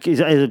 Big, he's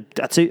a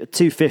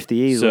 250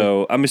 easily.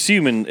 So I'm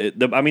assuming,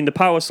 the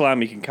power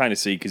slam you can kind of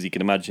see because you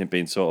can imagine it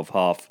being sort of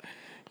half,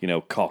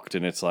 cocked,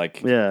 and it's like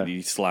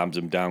he slams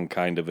him down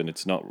kind of, and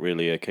it's not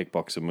really a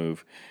kickboxer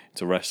move.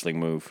 It's a wrestling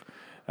move.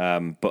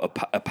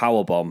 But a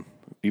power bomb,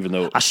 even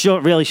though I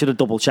really should have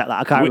double checked that.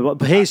 I can't remember.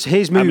 But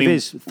his move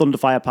is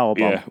Thunderfire Powerbomb.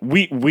 Yeah,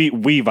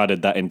 we've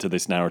added that into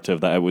this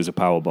narrative that it was a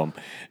power bomb,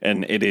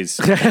 and it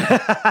is.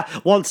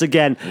 Once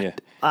again,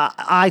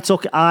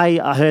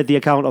 I heard the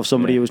account of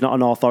somebody who was not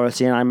an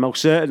authority, and I'm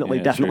most certainly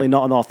definitely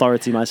not an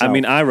authority myself. I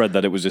mean, I read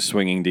that it was a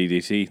swinging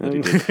DDT that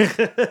he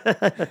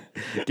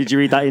did. Did you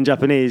read that in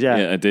Japanese? Yeah,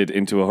 yeah, I did,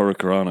 into a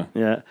hurricanrana.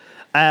 Yeah,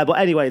 but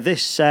anyway,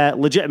 this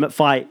legitimate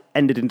fight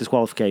ended in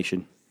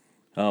disqualification.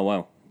 Oh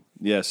wow.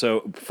 Yeah,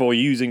 so for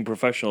using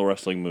professional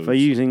wrestling moves.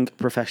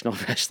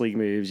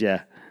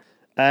 Yeah.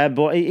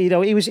 But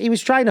he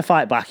was trying to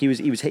fight back. He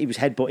was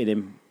headbutting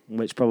him,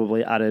 which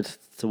probably added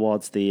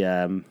towards the.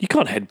 You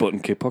can't headbutt in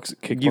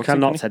kickboxing. You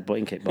cannot headbutt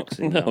in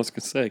kickboxing. No, I was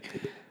going to say,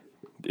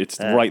 it's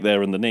right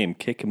there in the name,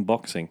 kick and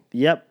boxing.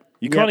 Yep.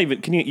 You can't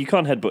even you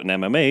can't headbutt in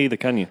MMA either,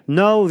 can you?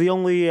 No, the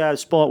only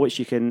sport which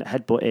you can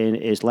headbutt in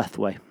is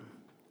Lethwei.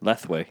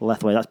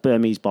 Lethwei, that's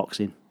Burmese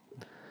boxing.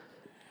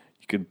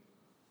 You could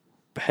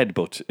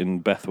headbutt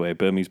in Bethway,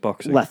 Burmese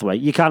boxing.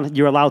 Lethwei,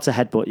 you're allowed to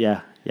headbutt.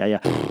 Yeah.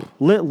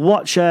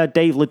 Watch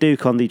Dave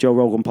LeDuc on the Joe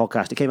Rogan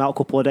podcast. It came out a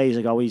couple of days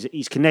ago.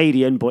 He's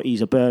Canadian, but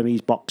he's a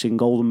Burmese boxing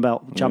golden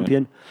belt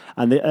champion.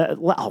 And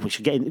we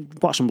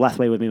should watch some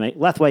Lethwei with me, mate.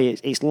 Lethwei,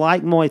 it's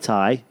like Muay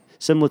Thai,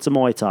 similar to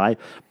Muay Thai,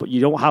 but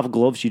you don't have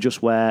gloves. You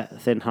just wear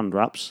thin hand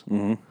wraps,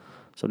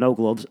 so no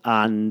gloves,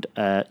 and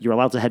you're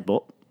allowed to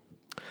headbutt.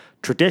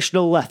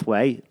 Traditional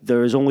Lethwei,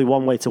 there is only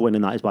one way to win,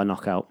 and that is by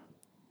knockout.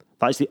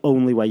 That is the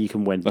only way you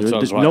can win. That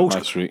sounds right up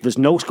my street. There's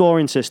no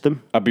scoring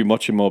system. I've been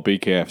watching more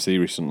BKFC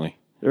recently.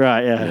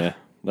 Right, yeah. Yeah,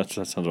 that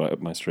sounds right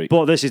up my street.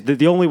 But this is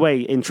the only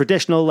way, in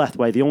traditional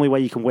Lethwei, the only way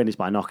you can win is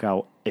by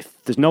knockout.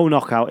 If there's no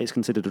knockout, it's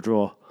considered a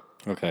draw.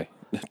 Okay.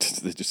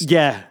 They just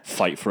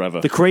fight forever.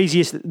 The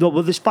craziest...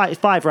 Well, there's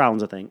 5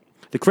 rounds, I think.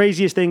 The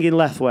craziest thing in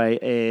Lethwei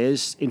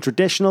is, in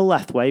traditional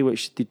Lethwei,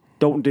 which they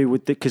don't do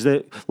with... Because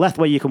the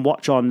Lethwei you can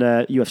watch on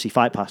UFC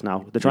Fight Pass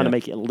now. They're trying to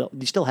make it a little...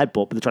 They still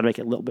headbutt, but they're trying to make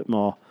it a little bit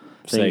more...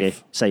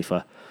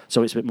 safer,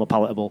 so it's a bit more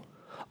palatable.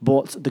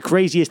 But the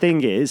craziest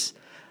thing is,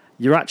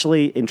 you're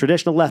actually in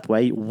traditional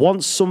Lethwei.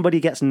 Once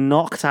somebody gets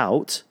knocked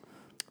out,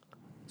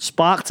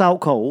 sparked out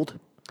cold,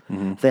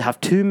 they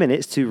have 2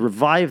 minutes to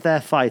revive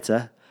their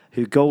fighter,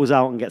 who goes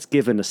out and gets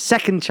given a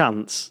second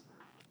chance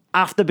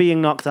after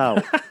being knocked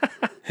out.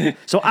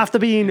 So after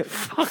being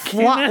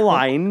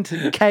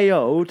flatlined,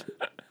 KO'd,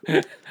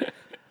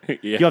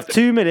 you have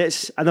 2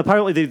 minutes, and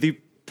apparently they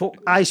put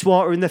ice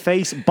water in their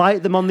face,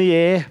 bite them on the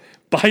ear.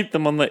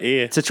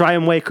 To try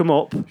and wake them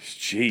up.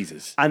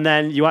 Jesus. And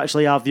then you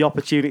actually have the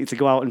opportunity to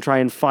go out and try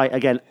and fight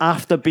again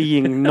after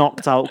being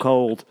knocked out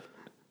cold.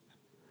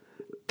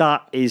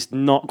 That is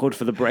not good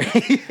for the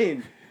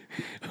brain.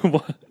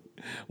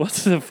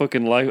 What's the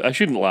fucking life? I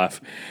shouldn't laugh.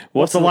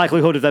 What's the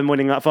likelihood of them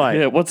winning that fight?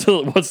 Yeah, what's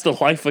the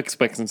life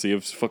expectancy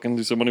of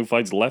fucking someone who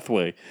fights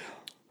Lethway?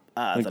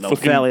 I don't know,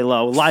 fairly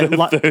low.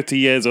 30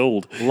 years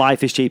old.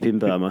 Life is cheap in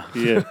Burma.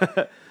 Yeah.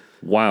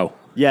 Wow.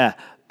 Yeah.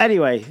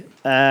 Anyway,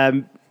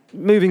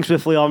 moving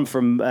swiftly on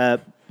from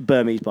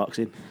Burmese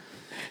boxing.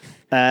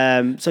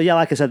 So yeah,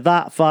 like I said,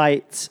 that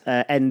fight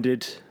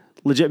ended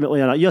legitimately.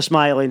 You're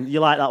smiling.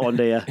 You like that one,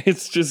 do you?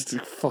 It's just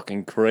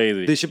fucking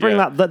crazy. They should bring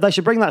that. They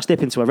should bring that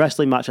stip into a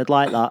wrestling match. I'd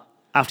like that.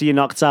 After you're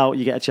knocked out,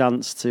 you get a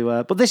chance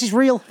to. But this is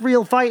real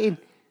fighting.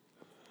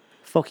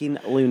 Fucking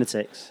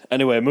lunatics.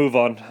 Anyway, move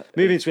on.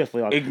 Moving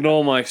swiftly on.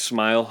 Ignore my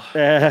smile.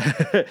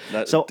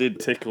 That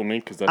did tickle me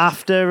because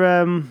after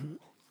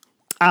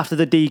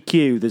the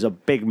DQ, there's a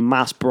big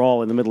mass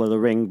brawl in the middle of the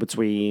ring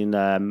between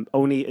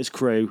Onita's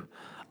crew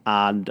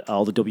and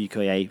all the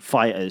WKA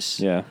fighters.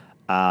 Yeah.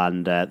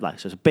 And so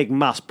it's a big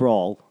mass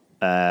brawl.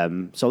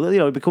 So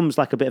it becomes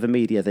like a bit of a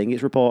media thing.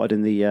 It's reported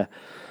in the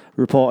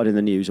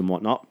news and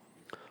whatnot.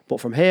 But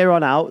from here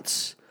on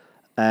out,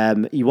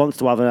 he wants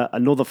to have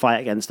another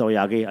fight against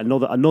Oyagi,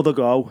 another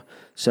go.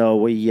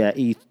 So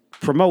he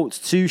promotes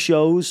 2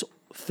 shows.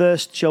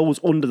 First show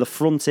was under the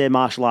Frontier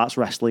Martial Arts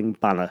Wrestling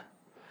banner.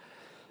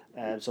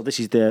 So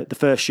this is the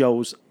first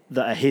shows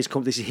that are his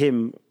company. This is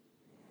him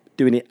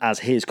doing it as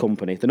his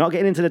company. They're not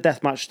getting into the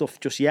deathmatch stuff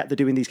just yet. They're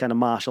doing these kind of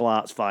martial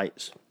arts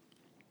fights.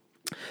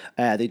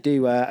 They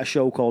do a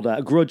show called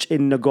Grudge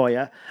in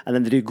Nagoya, and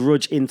then they do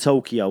Grudge in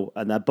Tokyo,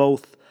 and they're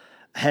both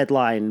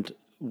headlined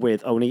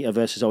with Onita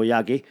versus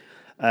Oyagi.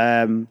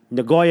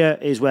 Nagoya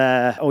is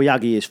where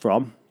Oyagi is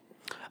from,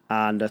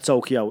 and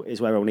Tokyo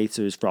is where Onita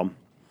is from.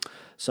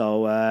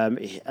 So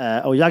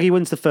Oyagi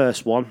wins the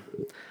first one,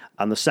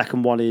 and the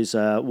second one is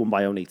won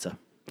by Onita.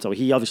 So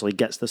he obviously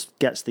gets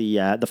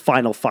the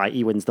final fight.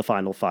 He wins the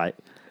final fight.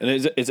 And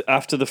it's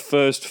after the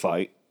first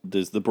fight,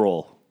 there's the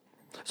brawl.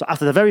 So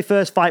after the very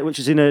first fight, which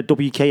is in a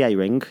WKA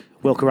ring,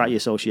 World Karate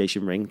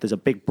Association ring, there's a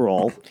big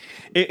brawl.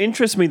 It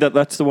interests me that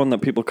that's the one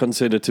that people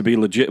consider to be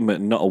legitimate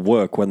and not a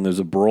work when there's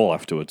a brawl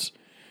afterwards.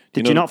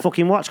 Did you not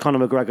fucking watch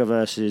Conor McGregor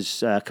versus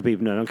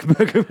Khabib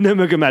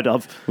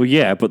Nurmagomedov? Well,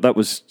 yeah, but that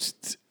was...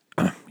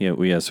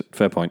 yes,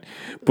 fair point.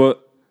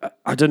 But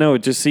I don't know,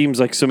 it just seems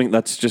like something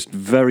that's just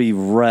very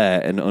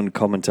rare and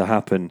uncommon to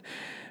happen.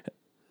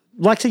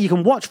 Like I said, you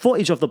can watch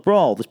footage of the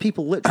brawl. There's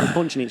people literally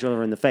punching each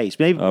other in the face.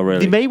 Maybe, really?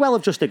 They may well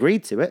have just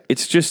agreed to it.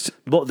 It's just...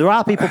 But there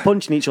are people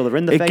punching each other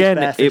in the face,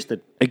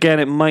 barefisted.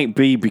 Again, it might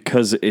be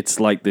because it's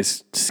like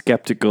this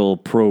skeptical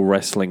pro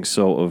wrestling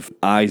sort of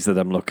eyes that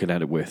I'm looking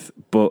at it with.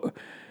 But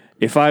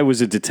if I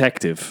was a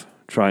detective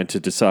trying to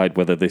decide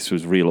whether this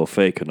was real or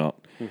fake or not,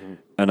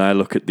 and I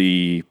look at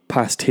the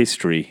past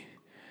history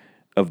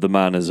of the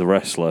man as a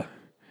wrestler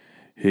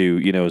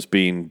who, has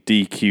been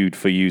DQ'd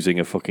for using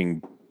a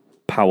fucking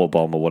power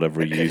bomb or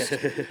whatever he used,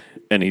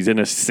 and he's in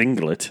a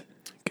singlet.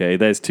 Okay,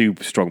 there's 2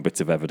 strong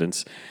bits of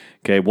evidence.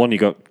 Okay, 1, you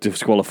got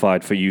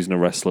disqualified for using a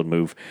wrestling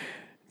move.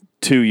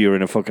 2, you're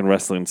in a fucking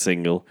wrestling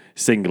singlet.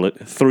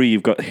 3,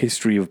 you've got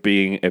history of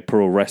being a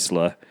pro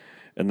wrestler.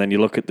 And then you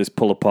look at this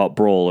pull-apart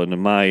brawl, and in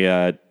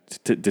my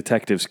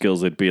detective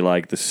skills, it'd be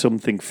like, there's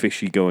something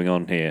fishy going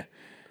on here.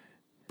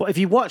 But if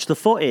you watch the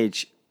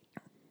footage,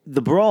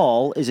 the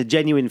brawl is a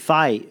genuine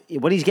fight.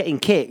 When he's getting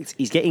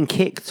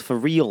kicked for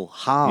real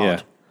hard.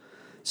 Yeah.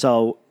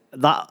 So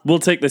that... We'll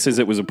take this as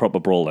it was a proper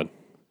brawl then.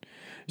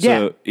 Yeah,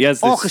 so he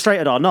has this...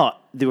 orchestrated or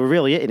not, they were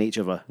really hitting each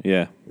other.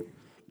 Yeah.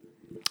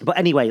 But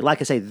anyway,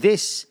 like I say,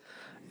 this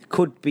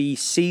could be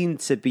seen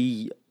to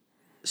be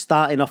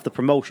starting off the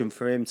promotion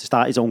for him to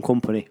start his own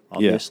company,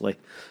 obviously.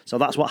 Yeah. So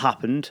that's what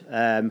happened.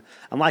 And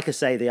like I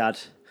say, they had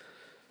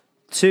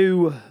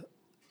 2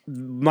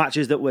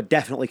 matches that were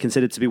definitely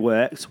considered to be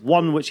worked.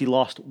 One which he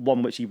lost,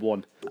 one which he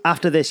won.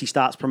 After this, he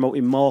starts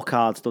promoting more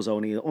cards, does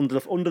only under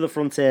the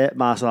Frontier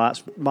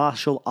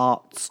Martial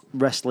Arts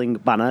Wrestling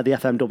banner, the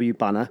FMW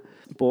banner.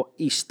 But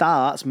he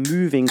starts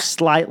moving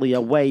slightly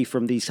away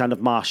from these kind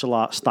of martial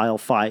arts style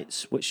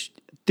fights, which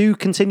do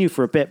continue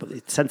for a bit, but they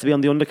tend to be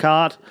on the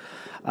undercard.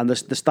 And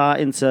they're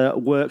starting to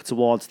work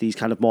towards these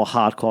kind of more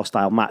hardcore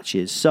style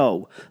matches.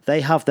 So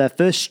they have their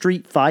first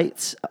street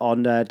fight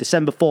on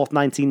December 4th,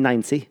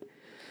 1990.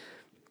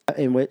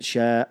 In which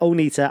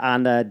Onita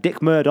and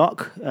Dick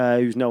Murdoch,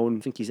 who's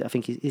known,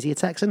 is he a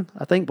Texan?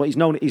 I think, but he's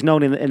known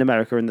in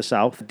America in the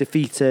South,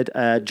 defeated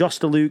Josh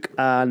DeLuke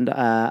and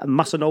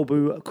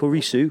Masanobu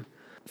Kurisu.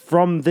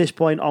 From this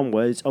point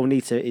onwards,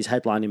 Onita is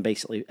headlining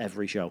basically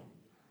every show.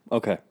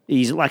 Okay,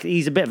 he's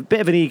a bit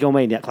of an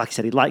egomaniac. Like I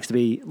said, he likes to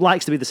be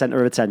the center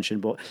of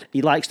attention, but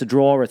he likes to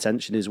draw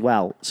attention as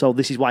well. So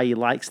this is why he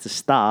likes to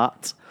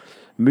start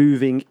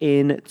moving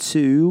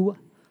into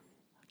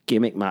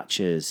gimmick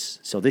matches.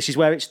 So this is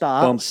where it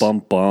starts. Bum,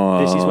 bum,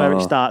 bum. This is where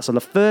it starts. And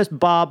the first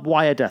barbed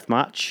wire death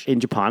match in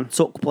Japan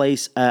took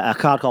place a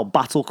card called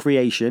Battle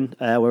Creation,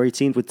 where he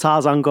teamed with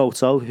Tarzan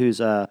Goto,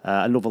 who's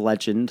another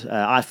legend.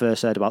 I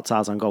first heard about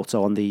Tarzan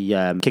Goto on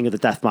the King of the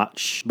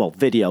Deathmatch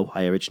video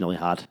I originally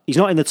had. He's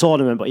not in the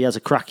tournament, but he has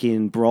a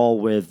cracking brawl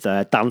with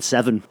Dan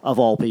Severn, of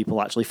all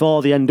people, actually,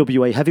 for the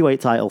NWA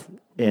heavyweight title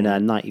in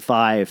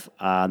 95,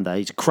 and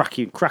he's a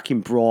cracking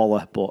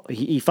brawler, but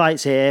he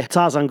fights here.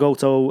 Tarzan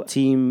Goto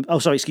team,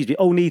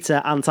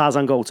 Onita and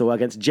Tarzan Goto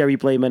against Jerry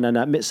Blayman and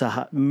I'm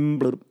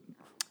going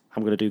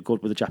to do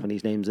good with the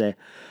Japanese names there.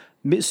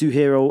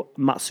 Mitsuhiro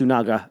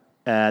Matsunaga.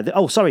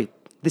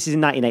 This is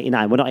in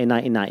 1989. We're not in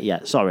 1990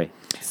 yet. Sorry.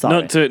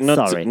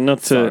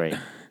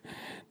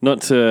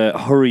 Not to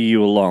hurry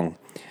you along.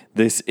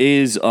 This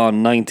is our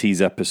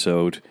 90s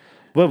episode.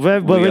 We're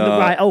in the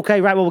right.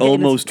 Okay, right. Well, we're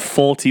almost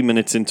 40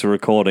 minutes into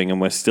recording,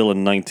 and we're still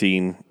in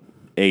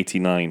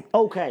 1989.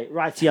 Okay,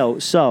 right, yo.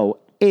 So,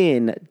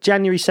 in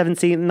January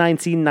 17th,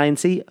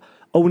 1990,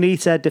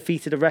 Onita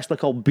defeated a wrestler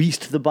called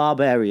Beast the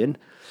Barbarian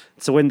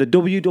to win the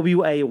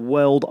WWA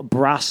World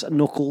Brass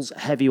Knuckles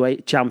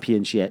Heavyweight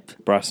Championship.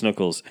 Brass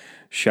Knuckles.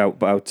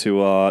 Shout out to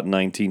our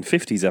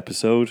 1950s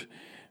episode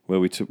where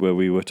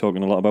we were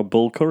talking a lot about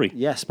Bull Curry.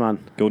 Yes,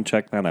 man. Go and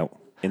check that out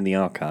in the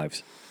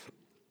archives.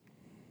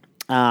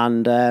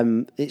 And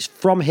it's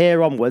from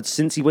here onwards,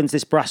 since he wins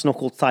this brass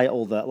knuckle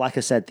title, that, like I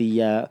said,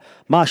 the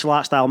martial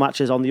arts style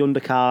matches on the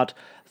undercard,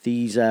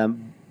 these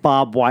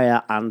barbed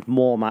wire and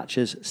more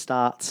matches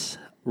starts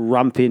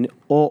ramping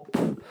up.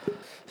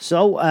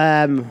 So,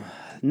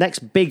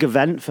 next big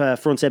event for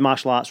Frontier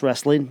Martial Arts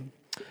Wrestling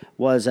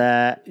was,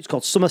 it's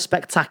called Summer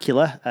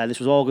Spectacular. This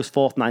was August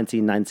 4th,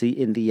 1990,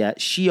 in the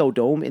Shio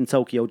Dome in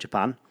Tokyo,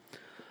 Japan.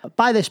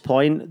 By this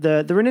point,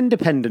 they're an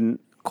independent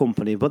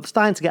company, but they're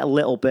starting to get a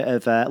little bit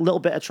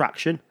of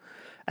traction.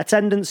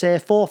 Attendance here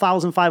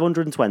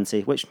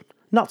 4,520, which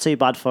not too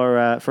bad for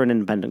an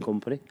independent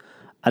company,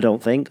 I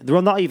don't think. They're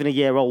not even a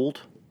year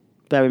old.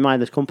 Bear in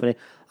mind, this company.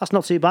 That's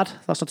not too bad.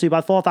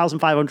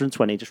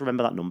 4,520. Just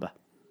remember that number.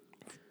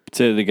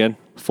 Say it again.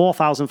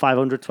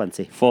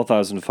 4,520.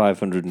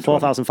 4,520.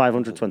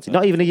 4,520.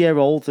 Not even a year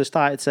old. They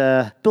started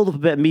to build up a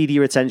bit of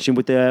media attention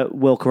with the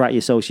World Karate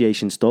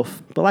Association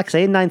stuff. But like I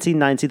say, in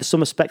 1990, the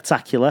Summer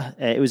Spectacular,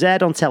 it was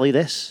aired on telly,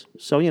 this.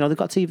 So, they've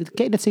got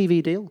getting a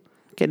TV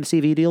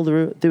deal.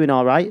 They're doing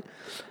all right.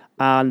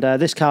 And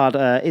this card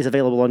is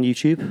available on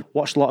YouTube.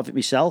 Watched a lot of it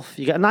myself.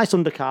 You get a nice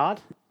undercard.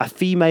 A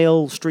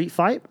female street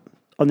fight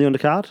on the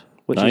undercard,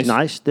 which is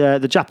nice.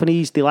 The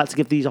Japanese, they like to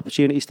give these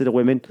opportunities to the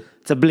women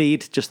to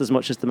bleed just as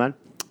much as the men.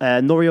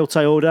 Norio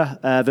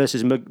Toyoda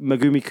versus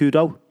Megumi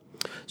Kudo.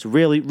 It's a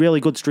really,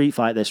 really good street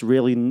fight, this.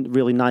 Really,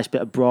 really nice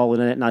bit of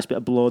brawling in it, nice bit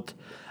of blood.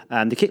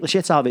 They kick the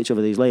shit out of each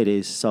other, these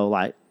ladies. So,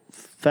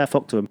 fair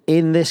fuck to them.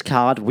 In this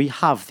card, we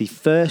have the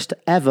first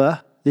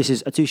ever, this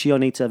is Atsushi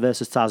Onita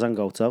versus Tarzan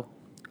Goto.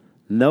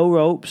 No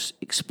ropes,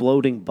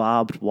 exploding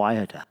barbed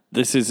wire.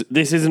 This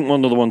isn't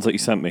one of the ones that you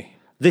sent me.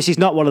 This is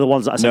not one of the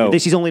ones that I said. No.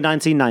 This is only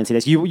 1990.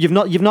 This you've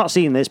not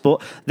seen this,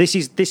 but this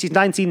is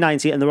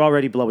 1990, and they're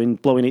already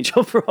blowing each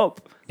other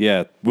up.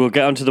 Yeah, we'll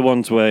get onto the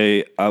ones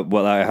where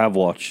I have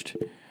watched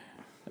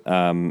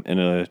in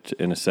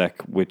a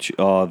sec, which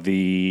are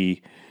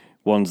the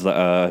ones that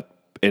are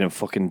in a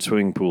fucking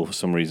swimming pool for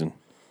some reason.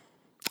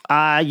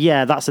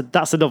 Yeah, that's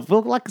enough.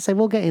 Like I say,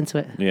 we'll get into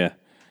it.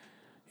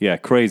 Yeah,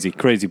 crazy.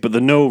 But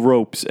the no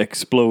ropes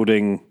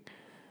exploding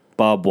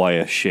barbed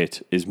wire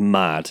shit is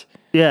mad.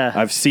 Yeah.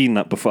 I've seen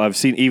that before.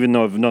 Even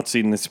though I've not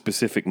seen this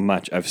specific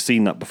match, I've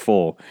seen that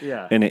before.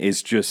 Yeah. And it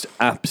is just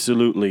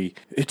absolutely,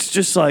 it's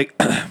just like,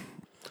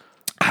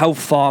 how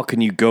far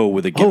can you go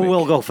with a gimmick?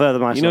 We'll go further,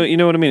 my son. You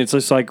know what I mean? It's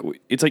just like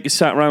you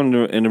sat around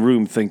in a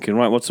room thinking,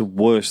 right, what's the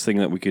worst thing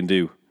that we can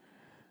do?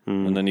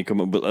 And then you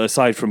come up, but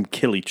aside from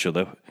kill each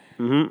other,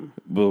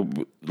 well,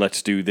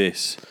 let's do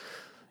this.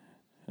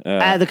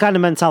 The kind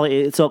of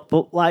mentality it took,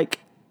 but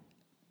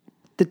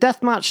the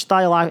deathmatch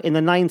style out in the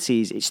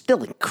 90s, it's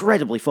still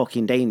incredibly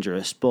fucking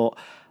dangerous, but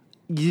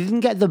you didn't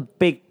get the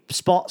big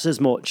spots as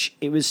much.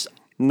 It was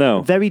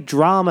very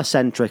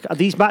drama-centric.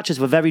 These matches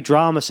were very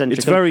drama-centric.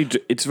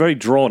 It's very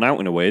drawn out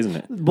in a way, isn't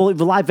it? Well, it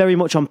relied very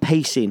much on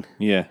pacing.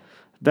 Yeah.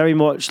 Very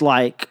much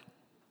like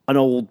an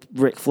old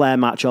Ric Flair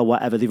match or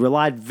whatever. They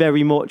relied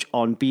very much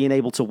on being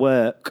able to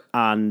work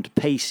and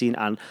pacing,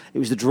 and it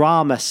was the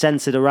drama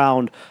centered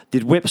around,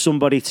 they'd whip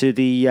somebody to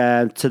the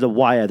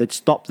wire, they'd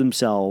stop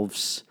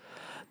themselves.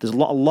 There's a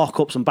lot of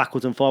lockups and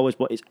backwards and forwards,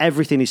 but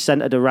everything is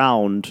centered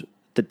around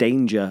the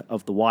danger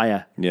of the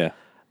wire. Yeah.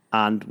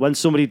 And when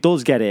somebody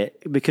does get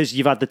it, because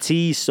you've had the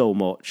tease so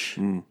much,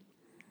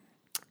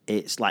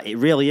 it's it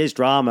really is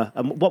drama.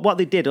 And what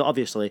they did,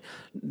 obviously,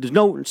 there's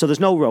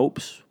no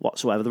ropes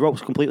whatsoever. The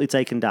ropes are completely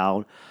taken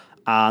down,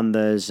 and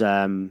there's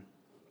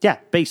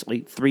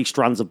basically 3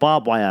 strands of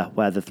barbed wire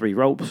where the 3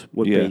 ropes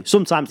would be.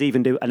 Sometimes they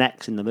even do an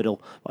X in the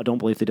middle, but I don't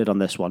believe they did on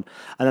this one.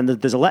 And then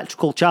there's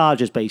electrical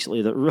charges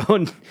basically that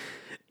run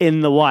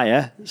in the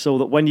wire, so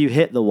that when you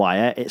hit the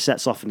wire, it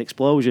sets off an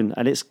explosion.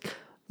 And it's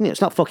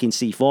it's not fucking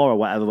C4 or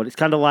whatever, but it's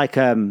kind of like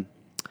a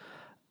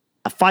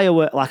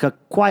firework, like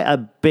quite a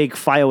big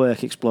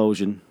firework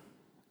explosion.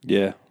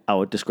 Yeah. I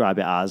would describe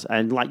it as,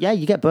 and like, yeah,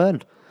 you get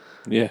burned.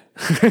 Yeah.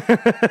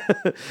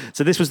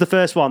 So this was the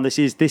first one. This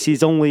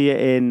is only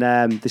in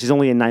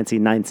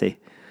 1990.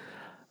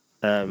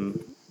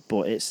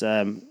 But it's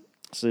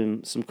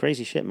some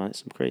crazy shit, man. It's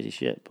some crazy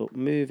shit. But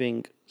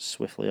moving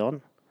swiftly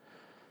on.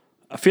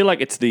 I feel like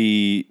it's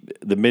the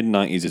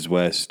mid-90s is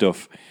where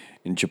stuff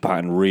in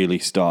Japan really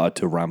started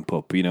to ramp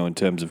up, in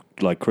terms of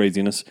like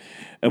craziness.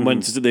 And when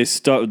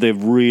they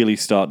really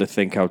start to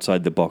think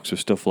outside the box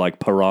with stuff like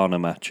Piranha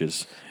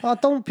matches. Oh,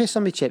 don't piss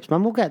on me chips,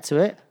 man. We'll get to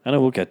it. I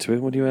know we'll get to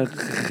it. What do you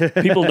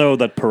People know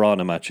that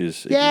Piranha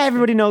matches. Yeah,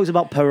 everybody knows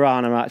about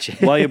Piranha matches.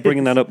 While you're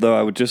bringing that up, though,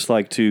 I would just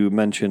like to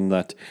mention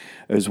that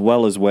as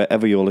well as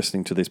wherever you're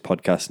listening to this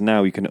podcast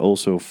now, you can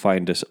also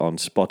find us on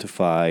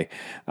Spotify,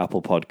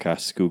 Apple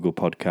Podcasts, Google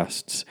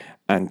Podcasts,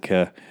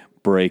 Anchor,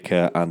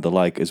 Breaker, and the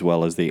like, as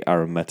well as the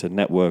Aaron Meta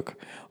Network.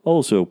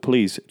 Also,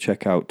 please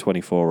check out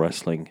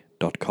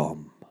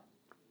 24wrestling.com.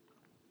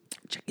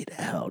 Check it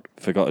out.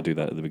 Forgot to do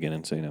that at the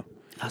beginning, so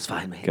That's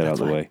fine, mate. get out of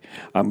the way.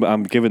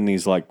 I'm giving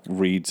these like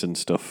reads and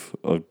stuff,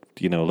 or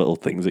little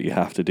things that you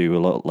have to do a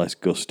lot less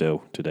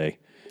gusto today.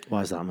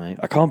 Why is that, mate?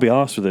 I can't be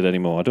arsed with it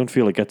anymore. I don't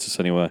feel it gets us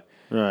anywhere.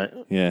 Right.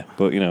 Yeah,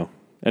 but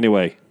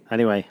anyway.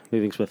 Anyway,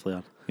 moving swiftly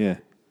on. Yeah.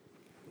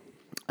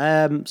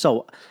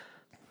 So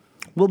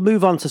we'll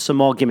move on to some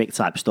more gimmick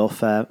type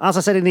stuff. As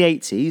I said, in the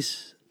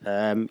 80s,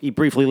 he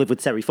briefly lived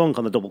with Terry Funk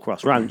on the Double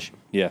Cross Ranch.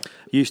 Yeah.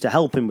 Used to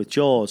help him with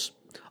chores.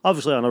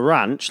 Obviously, on a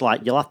ranch,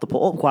 like, you'll have to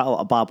put up quite a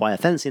lot of barbed wire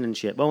fencing and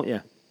shit, won't you?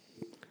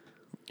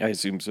 I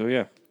assume so,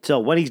 yeah. So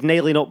when he's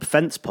nailing up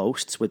fence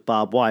posts with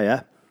barbed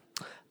wire,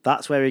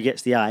 that's where he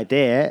gets the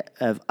idea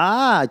of,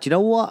 do you know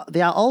what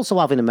they also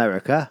have in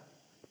America?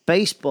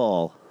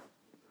 Baseball.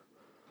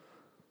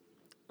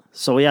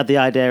 So he had the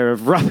idea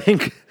of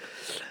wrapping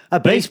a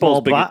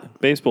baseball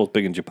bat. Baseball's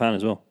big in Japan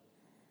as well.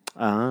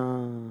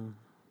 Well,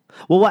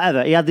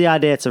 whatever. He had the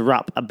idea to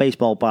wrap a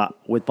baseball bat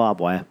with barbed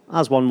wire,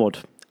 as one would,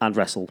 and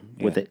wrestle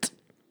with it.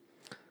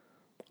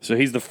 So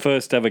he's the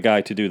first ever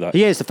guy to do that?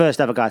 He is the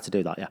first ever guy to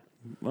do that, yeah.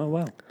 Oh,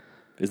 wow.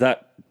 Is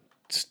that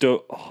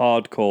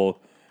hardcore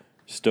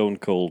stone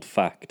cold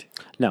fact?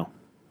 No.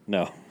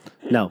 No.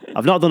 No.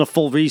 I've not done a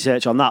full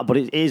research on that, but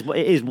it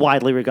is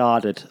widely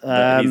regarded.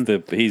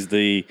 He's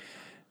the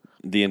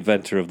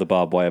inventor of the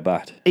barbed wire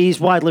bat. He's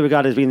widely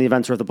regarded as being the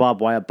inventor of the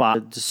barbed wire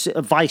bat.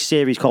 A Vice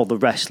series called The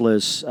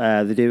Wrestlers,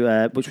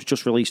 which was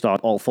just released on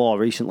All 4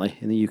 recently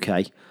in the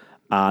UK.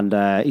 And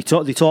he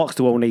talks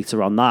to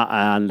Onita on that,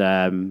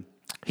 and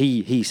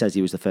he says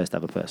he was the first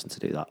ever person to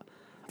do that.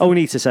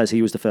 Onita says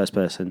he was the first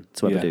person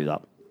to ever do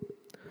that.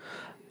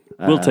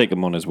 We'll take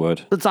him on his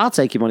word. I'll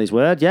take him on his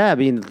word, yeah. I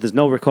mean, there's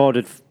no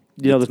recorded...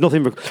 there's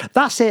nothing...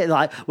 That's it.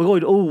 Like, we're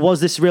going, was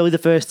this really the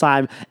first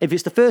time? If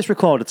it's the first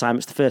recorded time,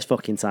 it's the first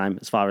fucking time,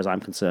 as far as I'm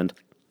concerned.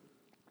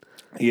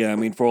 Yeah, I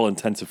mean, for all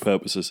intents and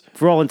purposes.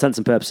 For all intents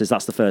and purposes,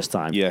 that's the first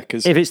time. Yeah,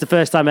 because... If it's the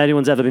first time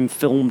anyone's ever been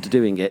filmed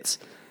doing it,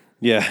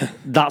 yeah,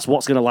 that's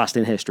what's going to last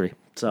in history.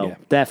 So,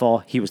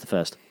 therefore, he was the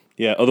first.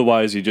 Yeah,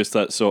 otherwise you're just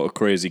that sort of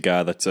crazy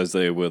guy that says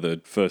they were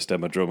the first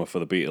ever drummer for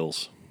the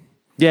Beatles.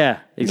 Yeah,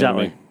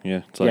 exactly. You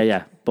know what I mean? Yeah,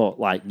 yeah. But,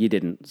 like, you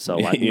didn't. So,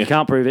 like, you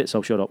can't prove it,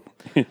 so shut up.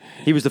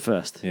 He was the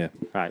first. Yeah.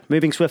 Right,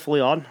 moving swiftly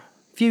on.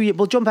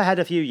 We'll jump ahead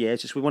a few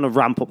years, just we want to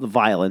ramp up the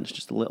violence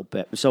just a little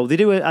bit. So they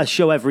do a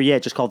show every year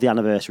just called the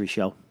Anniversary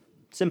Show.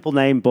 Simple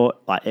name, but,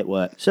 like, it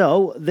works.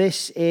 So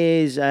this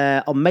is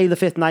on May the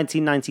 5th,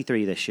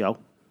 1993, this show.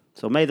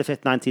 So May the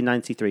 5th,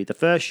 1993. The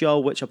first show,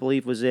 which I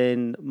believe was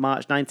in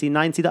March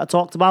 1990 that I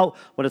talked about,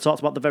 when I talked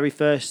about the very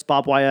first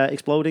barbed wire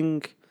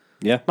exploding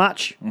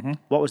match. Mm-hmm.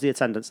 What was the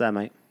attendance there,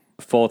 mate?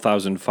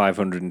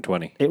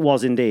 4,520. It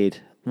was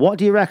indeed. What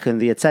do you reckon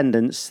the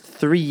attendance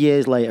 3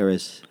 years later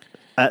is?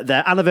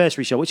 Their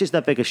anniversary show, which is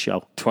their biggest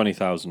show.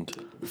 20,000.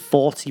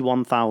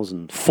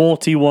 41,000.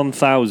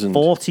 41,000.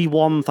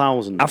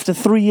 41,000. After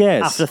 3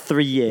 years? After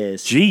 3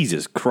 years.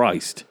 Jesus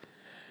Christ.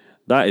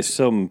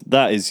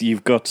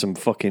 You've got some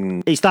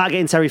fucking... He started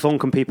getting Terry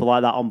Funk and people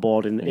like that on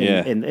board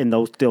in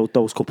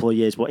those couple of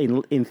years. But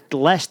in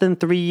less than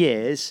 3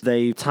 years,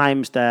 they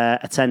times their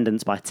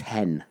attendance by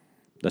 10.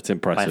 That's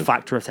impressive. By a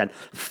factor of 10.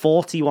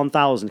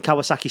 41,000.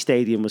 Kawasaki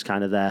Stadium was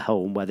kind of their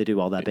home where they do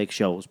all their big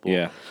shows. But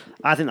yeah.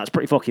 I think that's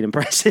pretty fucking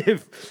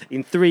impressive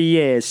in 3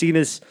 years, seeing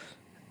as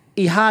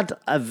he had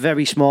a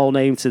very small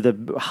name to the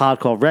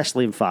hardcore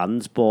wrestling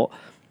fans, but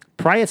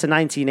prior to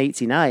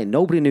 1989,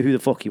 nobody knew who the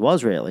fuck he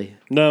was, really.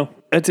 No.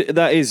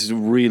 That is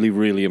really,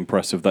 really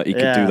impressive that he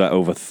could do that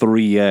over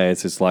 3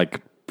 years. It's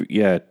like,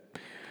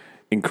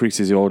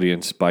 increases the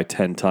audience by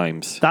 10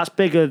 times. That's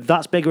bigger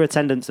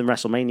attendance than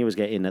WrestleMania was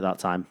getting at that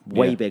time.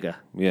 Way bigger.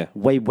 Yeah.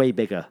 Way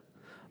bigger.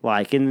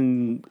 Like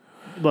in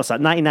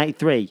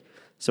 1993.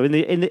 So in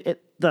the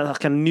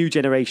kind of new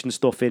generation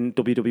stuff in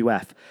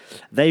WWF,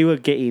 they were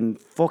getting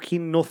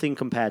fucking nothing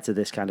compared to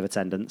this kind of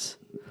attendance.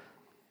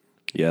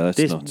 Yeah, that's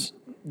nuts.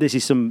 This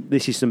is some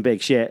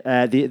big shit.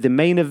 The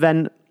main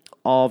event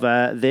of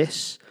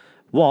this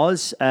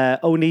was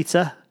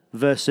Onita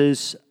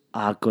versus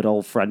our good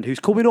old friend, who's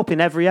coming up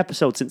in every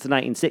episode since the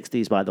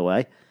 1960s, by the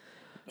way,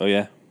 Oh,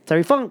 yeah.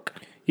 Terry Funk.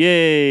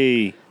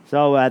 Yay!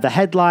 So the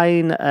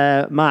headline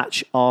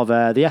match of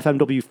the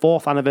FMW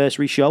 4th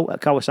anniversary show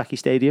at Kawasaki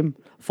Stadium,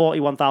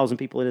 41,000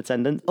 people in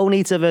attendance.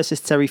 Onita versus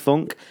Terry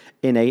Funk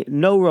in a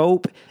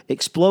no-rope,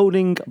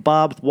 exploding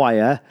barbed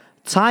wire,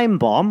 time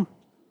bomb,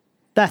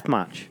 death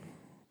match.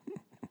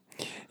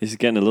 This is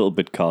getting a little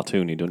bit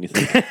cartoony, don't you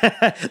think?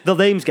 The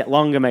names get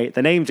longer, mate.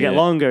 The names get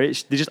longer.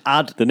 They just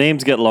add... The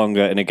names get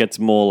longer, and it gets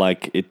more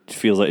like... It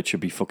feels like it should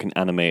be fucking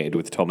animated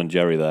with Tom and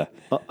Jerry there.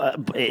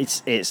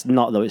 It's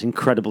not, though. It's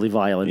incredibly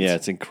violent. Yeah,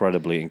 it's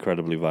incredibly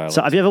violent.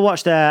 So have you ever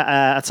watched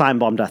a time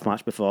bomb death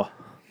match before?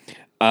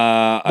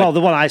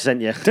 The one I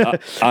sent you.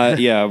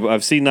 Yeah,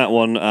 I've seen that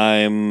one.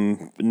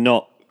 I'm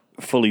not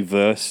fully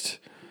versed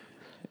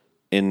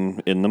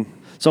in them.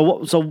 So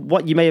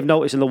what you may have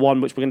noticed in the one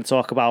which we're going to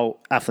talk about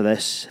after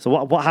this. So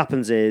what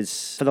happens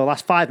is, for the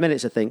last 5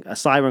 minutes, I think, a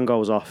siren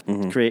goes off,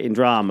 creating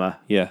drama.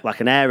 Yeah. Like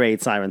an air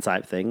raid siren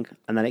type thing.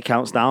 And then it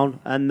counts down.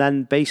 And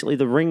then basically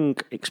the ring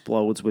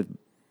explodes with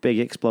big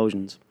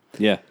explosions.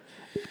 Yeah.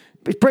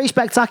 It's pretty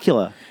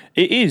spectacular.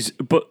 It is,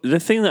 but the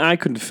thing that I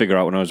couldn't figure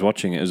out when I was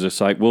watching it is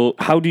just like, well,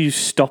 how do you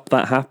stop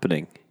that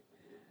happening?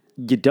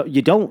 You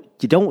don't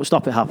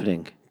stop it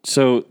happening.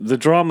 So the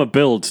drama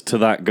builds to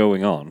that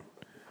going on.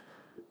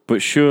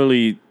 But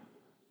surely,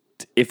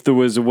 if there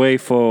was a way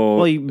for...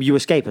 Well, you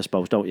escape, I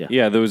suppose, don't you?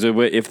 Yeah, there was a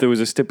way. If there was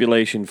a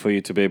stipulation for you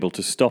to be able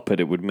to stop it,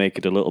 it would make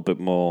it a little bit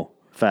more...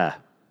 Fair.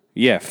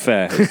 Yeah,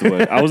 fair is the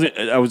word.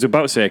 I was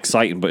about to say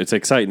exciting, but it's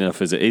exciting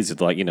enough as it is. It's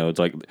like, it's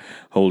like,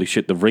 holy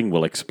shit, the ring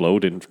will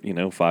explode in,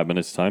 5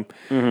 minutes' time.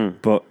 Mm-hmm.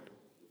 But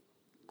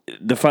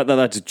the fact that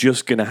that's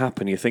just going to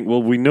happen, you think,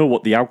 well, we know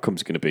what the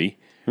outcome's going to be.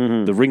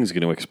 Mm-hmm. The ring's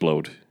going to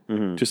explode.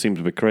 Mm-hmm. Just seems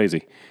a bit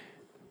crazy.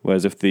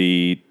 Whereas if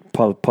the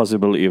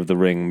possibility of the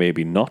ring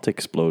maybe not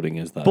exploding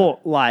is that.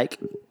 But,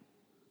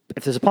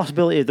 if there's a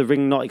possibility of the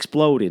ring not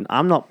exploding,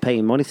 I'm not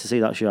paying money to see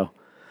that show.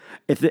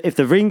 If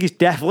the ring is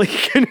definitely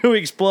going to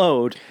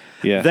explode,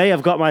 they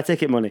have got my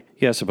ticket money.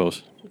 Yeah, I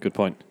suppose. Good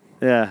point.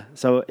 Yeah,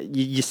 so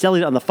you're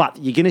selling it on the fact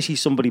that you're going to see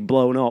somebody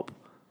blown up.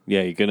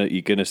 Yeah,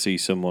 you're gonna see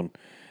someone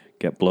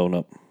get blown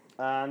up.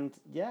 And,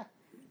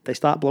 they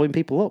start blowing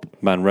people up.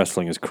 Man,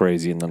 wrestling is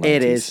crazy in the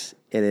 90s.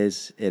 It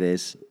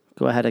is.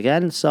 Go ahead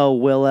again. So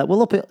we'll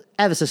up it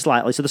ever so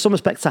slightly. So the Summer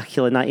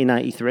Spectacular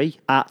 1993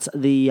 at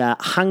the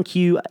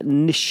Hankyu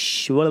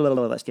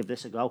let's give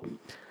this a go.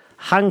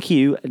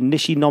 Hankyu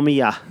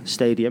Nishinomiya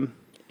Stadium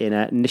in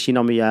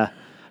Nishinomiya,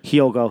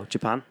 Hyogo,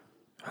 Japan.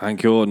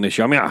 Hankyu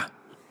Nishinomiya.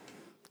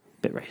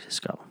 Bit racist,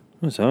 Scott.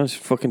 It's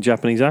fucking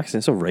Japanese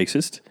accent. So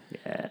racist.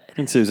 Yeah. I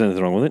didn't say there's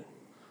anything wrong with it.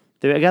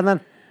 Do it again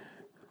then.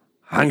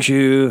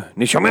 Hankyu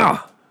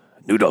Nishinomiya.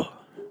 Noodle.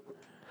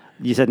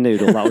 You said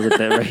noodle. That was a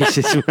bit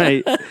racist,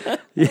 mate.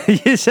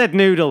 You said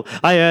noodle.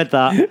 I heard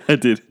that. I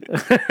did.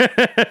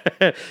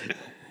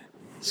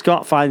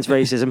 Scott finds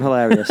racism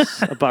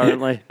hilarious,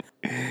 apparently.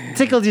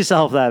 Tickled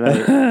yourself there,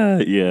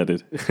 mate. Yeah, I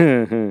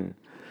did.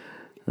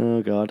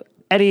 Oh, God.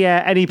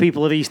 Any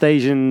people of East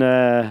Asian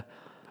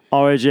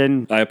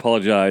origin? I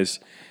apologise.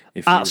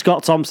 At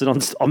Scott Thompson on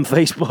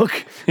Facebook.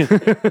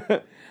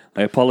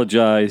 I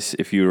apologise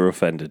if you were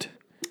offended.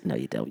 No,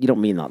 you don't. You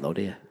don't mean that, though,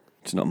 do you?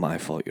 It's not my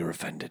fault you're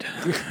offended.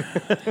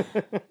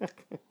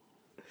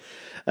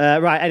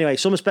 Right, anyway,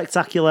 Summer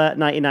Spectacular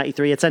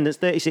 1993, attendance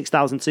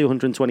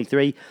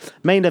 36,223.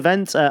 Main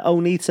event,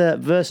 Onita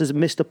versus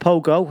Mr.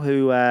 Pogo,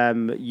 who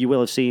you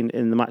will have seen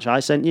in the match I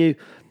sent you,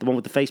 the one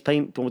with the face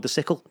paint, the one with the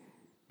sickle.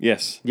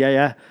 Yes.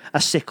 Yeah,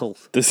 a sickle.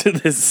 There's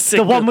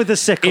sickle the one with the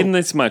sickle. in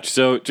this match,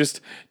 so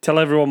just tell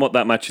everyone what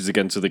that match is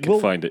again so they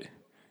can find it.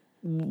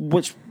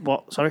 What,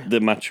 sorry? The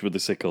match with the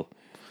sickle.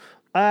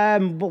 We're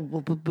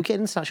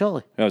getting into that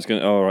shortly. I was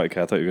going to... Oh, right,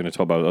 okay, I thought you were going to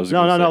talk about it.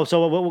 No.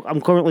 So I'm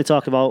currently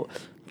talking about...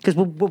 Because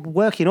we're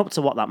working up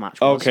to what that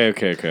match was.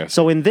 Okay.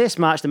 So in this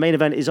match, the main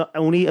event is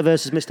Onita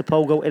versus Mr.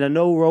 Pogo in a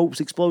no-ropes,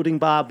 exploding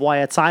barbed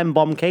wire, time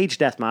bomb cage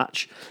death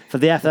match for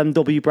the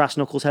FMW Brass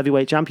Knuckles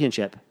Heavyweight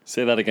Championship.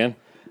 Say that again.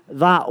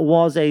 That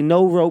was a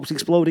no-ropes,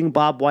 exploding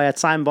barbed wire,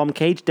 time bomb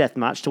cage death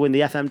match to win the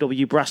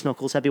FMW Brass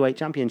Knuckles Heavyweight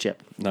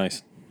Championship.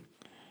 Nice.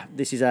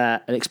 This is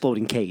an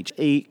exploding cage.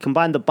 He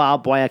combined the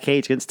barbed wire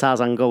cage against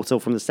Tarzan Goto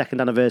from the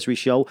second anniversary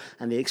show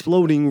and the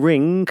exploding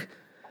ring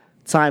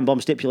time bomb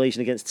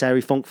stipulation against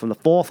Terry Funk from the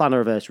fourth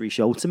anniversary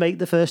show to make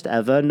the first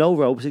ever no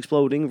ropes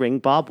exploding ring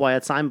barbed wire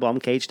time bomb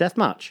cage death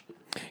match.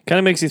 Kind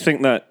of makes you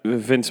think that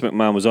Vince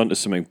McMahon was onto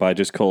something by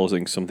just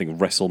calling something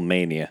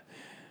WrestleMania.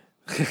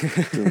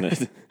 Doesn't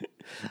it?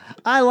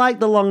 I like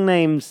the long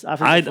names.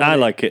 I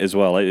like it as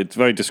well. It's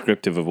very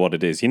descriptive of what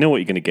it is. You know what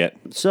you're going to get.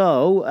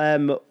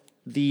 So,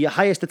 the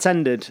highest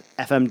attended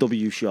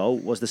FMW show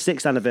was the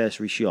 6th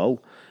anniversary show,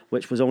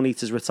 which was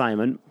Onita's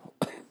retirement,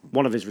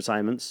 one of his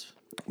retirements.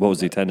 What was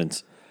the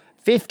attendance?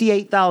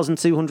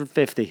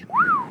 58,250.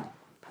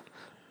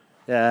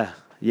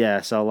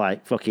 Yeah, so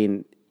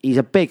fucking, he's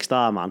a big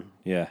star, man.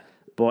 Yeah.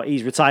 But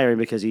he's retiring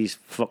because he's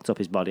fucked up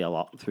his body a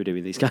lot through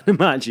doing these kind of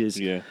matches.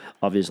 Yeah.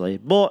 Obviously.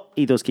 But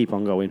he does keep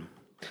on going.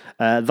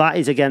 That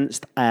is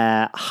against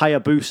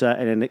Hayabusa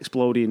in an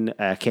exploding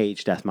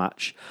cage death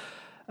match.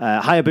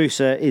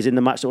 Hayabusa is in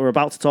the match that we're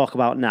about to talk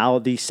about now,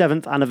 the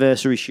 7th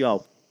anniversary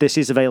show. This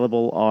is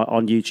available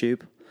on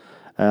YouTube.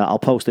 I'll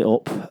post it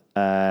up,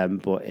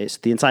 but it's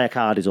the entire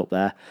card is up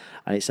there,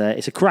 and it's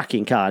a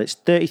cracking card. It's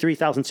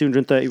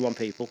 33,231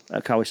 people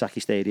at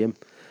Kawasaki Stadium,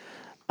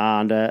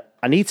 and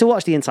I need to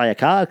watch the entire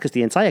card because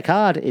the entire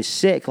card is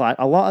sick. Like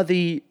a lot of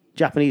the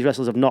Japanese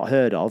wrestlers I've not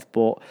heard of,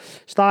 but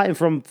starting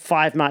from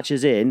 5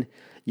 matches in,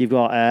 you've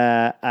got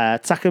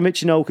Taka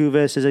Michinoku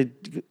versus a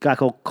guy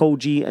called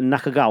Koji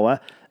Nakagawa.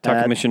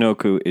 Taka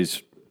Michinoku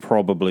is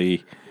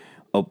probably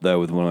up there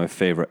with one of my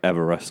favourite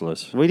ever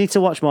wrestlers. We need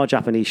to watch more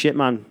Japanese shit,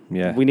 man.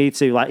 Yeah. We need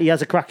to. Like, he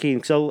has a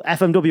cracking... So,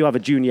 FMW have a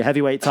junior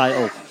heavyweight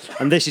title,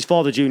 and this is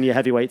for the junior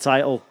heavyweight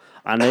title,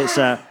 and it's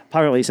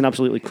apparently it's an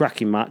absolutely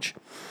cracking match.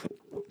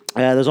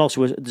 There's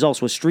also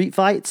a street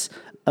fight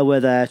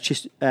with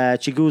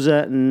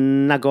Chigusa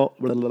Nago...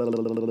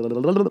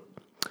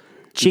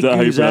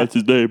 Chigusa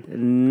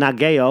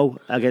Nagao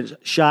against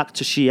Shark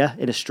Toshiya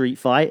in a street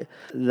fight.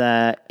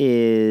 There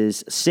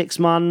is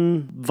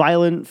 6-man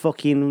violent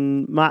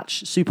fucking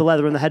match. Super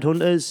Leather and the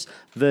Headhunters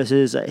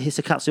versus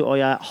Hisakatsu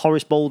Oya,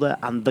 Horace Boulder,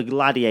 and the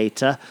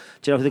Gladiator.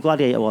 Do you know who the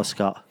Gladiator was,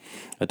 Scott?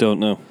 I don't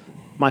know.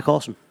 Mike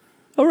Awesome.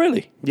 Oh,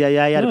 really? Yeah,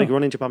 he had a big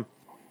run in Japan.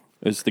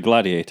 As the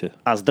Gladiator?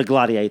 As the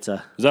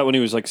Gladiator. Is that when he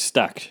was, like,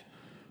 stacked?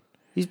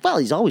 He's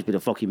always been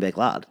a fucking big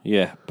lad.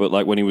 Yeah, but,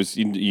 like, when he was,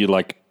 you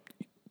like...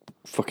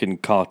 fucking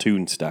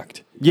cartoon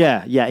stacked.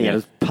 Yeah.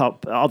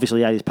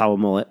 Obviously, he had his power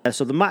mullet.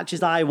 So the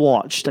matches that I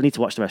watched, I need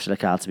to watch the rest of the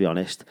card, to be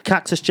honest.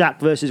 Cactus Jack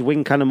versus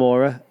Wing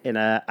Kanamura in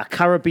a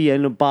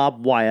Caribbean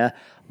barbed wire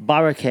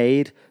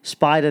barricade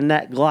spider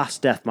net glass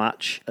death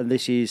match, and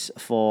this is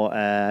for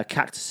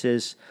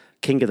Cactus's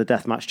King of the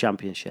Deathmatch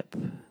Championship.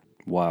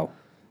 Wow.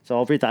 So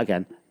I'll read that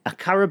again. A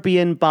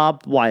Caribbean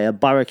barbed wire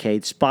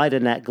barricade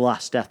spider net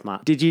glass death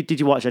match. Did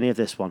you watch any of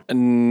this one?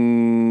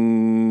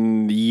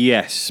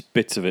 Yes,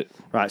 bits of it.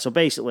 Right, so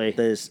basically,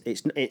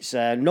 it's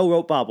no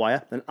rope barbed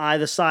wire, and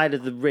either side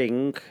of the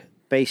ring,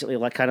 basically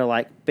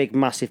like big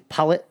massive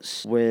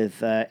pallets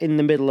with in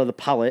the middle of the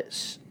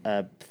pallets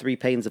 3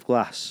 panes of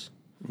glass,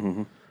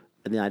 and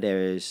the idea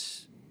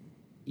is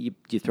you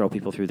throw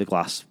people through the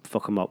glass,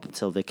 fuck them up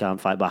until they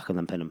can't fight back, and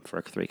then pin them for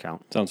a 3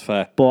 count. Sounds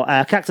fair. But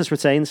Cactus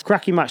retains.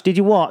 Cracking match. Did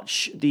you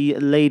watch the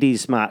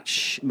ladies'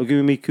 match?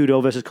 Megumi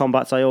Kudo versus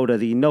Combat Toyota,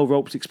 the no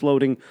ropes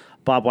exploding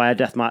barbed wire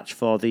death match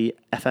for the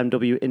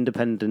FMW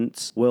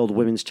Independence World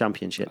Women's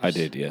Championships. I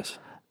did, yes.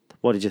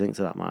 What did you think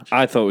to that match?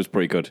 I thought it was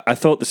pretty good. I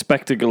thought the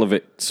spectacle of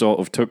it sort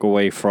of took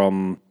away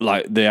from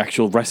like the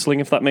actual wrestling,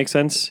 if that makes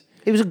sense.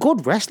 It was a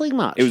good wrestling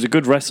match. It was a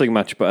good wrestling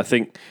match, but I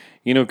think,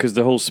 because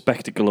the whole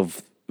spectacle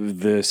of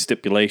the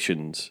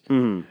stipulations,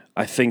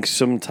 I think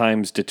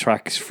sometimes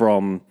detracts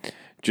from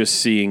just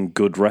seeing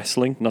good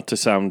wrestling. Not to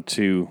sound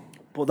too...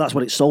 But that's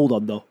what it's sold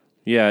on, though.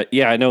 Yeah,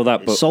 I know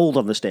that, but... It's sold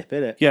on the stip,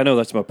 isn't it? Yeah, no,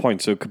 that's my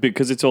point. So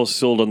because it's all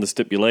sold on the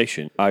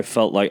stipulation, I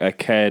felt like I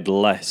cared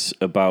less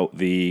about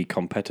the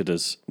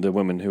competitors, the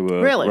women who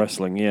were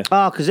wrestling. Yeah.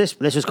 Oh, because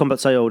this was Combat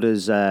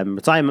Toyota's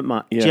retirement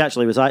match. Yeah.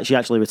 She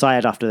actually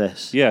retired after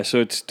this. Yeah,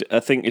 so I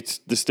think it's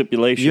the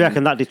stipulation. You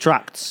reckon that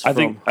detracts? I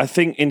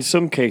think in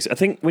some case,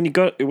 when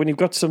you've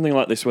got something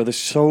like this where there's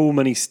so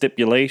many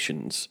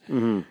stipulations,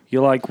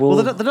 you're like, well,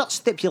 they're not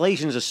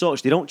stipulations as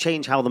such. They don't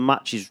change how the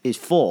match is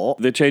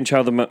fought. They change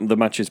how the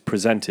match is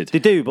presented. They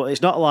do, but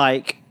it's not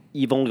like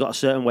you've only got a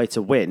certain way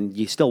to win.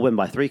 You still win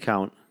by 3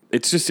 count.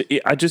 It's just,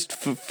 I just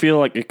feel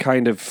like it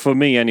kind of, for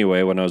me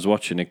anyway, when I was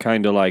watching, it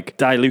kind of like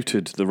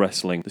diluted the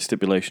wrestling, the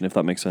stipulation, if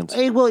that makes sense.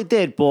 Well, it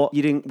did, but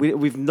you didn't.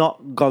 We've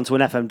not gone to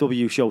an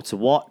FMW show to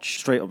watch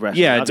straight up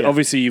wrestling. Yeah,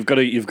 obviously you've got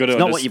to. It's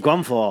not what you've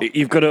gone for.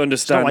 You've got to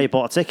understand. It's not why you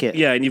bought a ticket.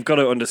 Yeah, and you've got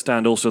to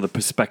understand also the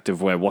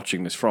perspective we're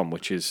watching this from,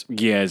 which is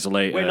years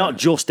later. We're not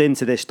just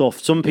into this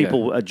stuff. Some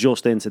people are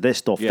just into this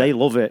stuff. Yeah. They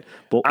love it,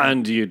 but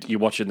you're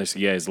watching this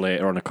years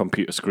later on a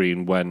computer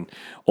screen when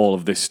all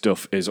of this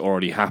stuff is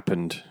already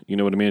happened. You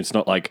know what I mean? It's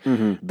not like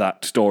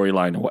that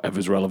storyline or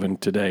whatever's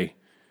relevant today.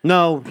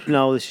 No,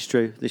 this is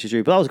true.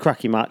 But that was a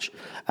cracking match.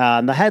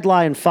 The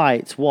headline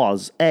fight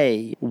was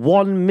a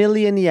 1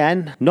 million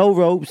yen, no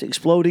ropes,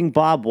 exploding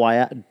barbed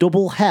wire,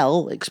 double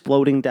hell,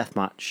 exploding death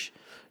match.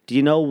 Do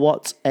you know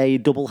what a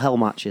double hell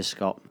match is,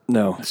 Scott?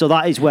 No. So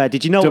that is where,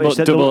 did you know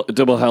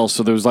double hell,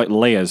 so there was like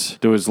layers.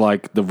 There was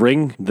like the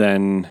ring,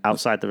 then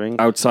outside the ring,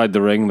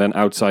 then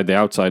outside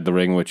the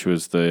ring, which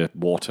was the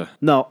water.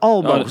 No,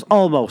 almost.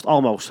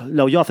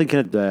 No, you're thinking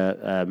of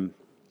the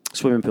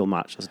swimming pool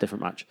match. That's a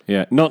different match.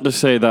 Yeah, not to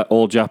say that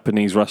all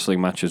Japanese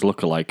wrestling matches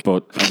look alike,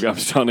 but I'm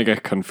starting to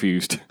get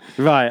confused.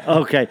 Right,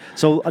 okay.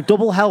 So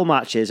double hell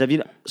matches, they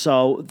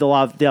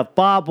have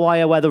barbed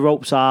wire where the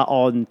ropes are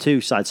on 2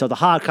 sides. So the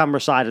hard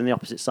camera side and the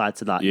opposite side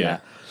to that.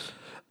 Yeah.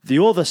 The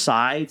other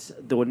side,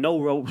 there were no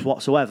ropes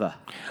whatsoever.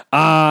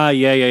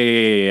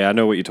 Yeah. I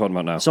know what you're talking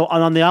about now. So,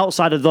 and on the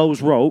outside of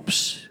those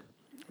ropes,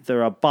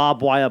 There are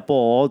barbed wire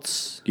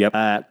boards. Yep.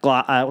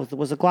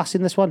 Was there glass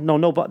in this one?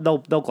 No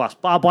glass.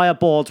 Barbed wire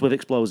boards with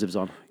explosives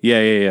on.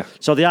 Yeah.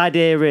 So the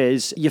idea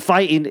is you're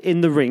fighting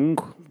in the ring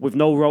with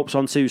no ropes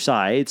on two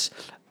sides,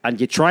 and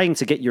you're trying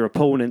to get your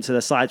opponent to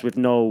the sides with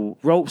no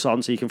ropes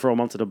on, so you can throw them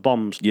onto the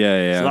bombs.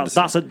 Yeah.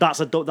 So that's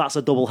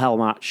a double hell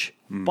match.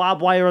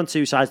 Barbed wire on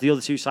two sides, the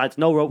other two sides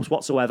no ropes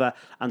whatsoever,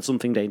 and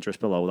something dangerous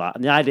below that.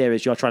 And the idea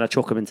is you're trying to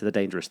chuck them into the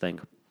dangerous thing.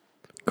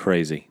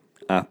 Crazy.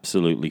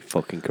 Absolutely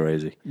fucking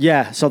crazy.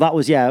 Yeah, so that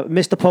was,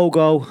 Mr.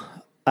 Pogo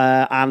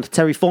and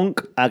Terry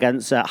Funk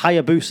against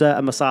Hayabusa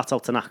and Masato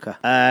Tanaka.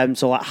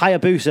 So like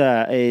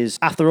Hayabusa is,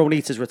 after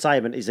Onita's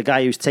retirement, is the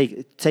guy who's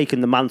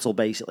taken the mantle,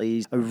 basically.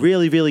 He's a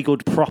really, really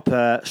good,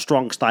 proper,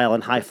 strong style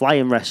and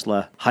high-flying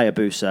wrestler,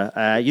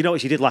 Hayabusa. You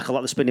notice he did like a lot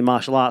of the spinning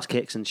martial arts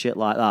kicks and shit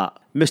like that.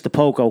 Mr.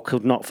 Pogo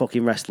could not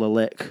fucking wrestle a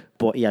lick,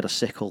 but he had a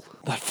sickle.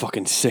 That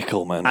fucking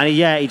sickle, man. And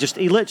he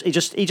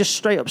just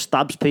straight up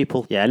stabs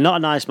people. Yeah, not a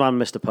nice man,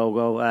 Mr.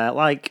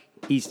 Pogo.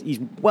 He's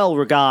well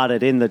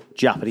regarded in the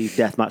Japanese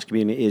deathmatch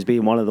community as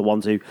being one of the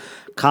ones who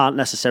can't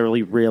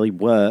necessarily really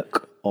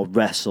work or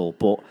wrestle,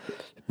 but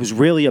was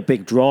really a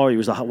big draw. He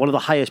was one of the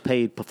highest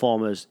paid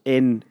performers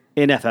in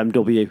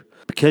FMW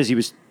because he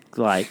was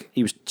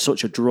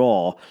such a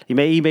draw. He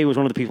was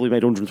one of the people who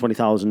made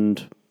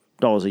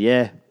 $120,000 a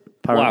year.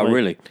 Apparently. Wow,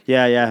 really?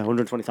 Yeah,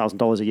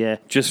 $120,000 a year.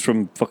 Just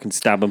from fucking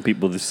stabbing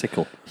people with a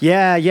sickle.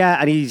 Yeah,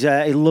 and he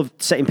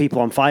loved setting people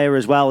on fire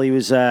as well. He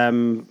was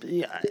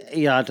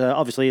he had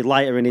obviously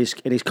lighter in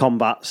his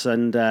combats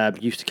and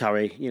used to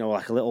carry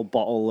like a little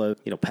bottle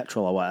of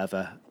petrol or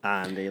whatever,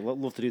 and he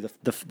loved to do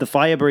the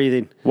fire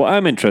breathing. What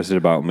I'm interested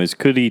about him is,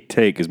 could he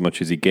take as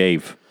much as he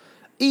gave?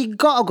 He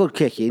got a good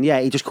kick in.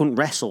 Yeah, he just couldn't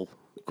wrestle.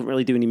 Couldn't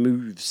really do any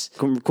moves.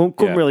 Couldn't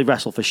really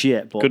wrestle for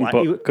shit. But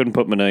couldn't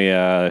put him in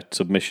a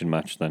submission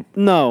match then.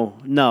 No,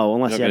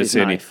 unless he had his see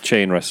knife. any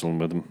chain wrestling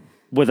with him.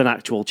 With an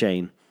actual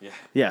chain.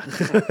 Yeah.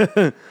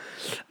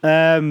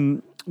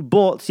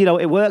 But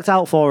it worked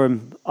out for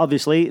him.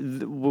 Obviously,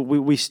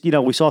 we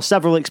saw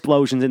several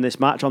explosions in this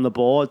match on the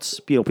boards.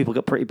 People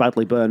got pretty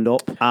badly burned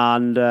up.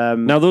 And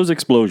now those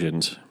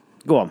explosions,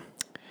 go on.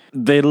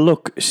 They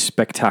look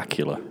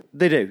spectacular.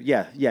 They do,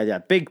 yeah.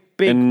 Big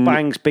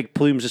bangs, big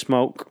plumes of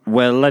smoke.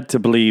 We're led to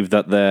believe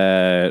that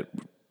they're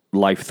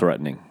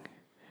life-threatening.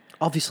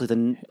 Obviously.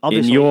 In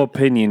your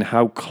opinion,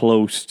 how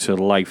close to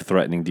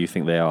life-threatening do you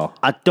think they are?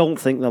 I don't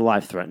think they're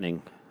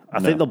life-threatening. I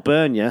think they'll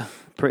burn you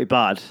pretty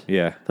bad.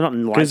 Yeah. They're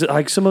not because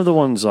like some of the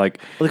ones like...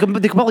 Well,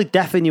 they can probably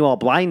deafen you or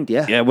blind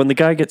you. Yeah, when the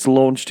guy gets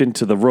launched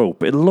into the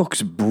rope, it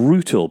looks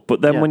brutal.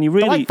 But then when you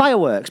really... They're like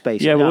fireworks,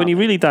 basically. Yeah, but when you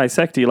really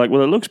dissect it, you're like,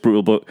 well, it looks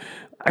brutal, but...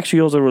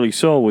 Actually, all I really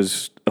saw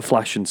was a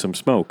flash and some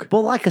smoke. But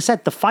like I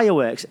said, the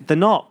fireworks, they're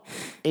not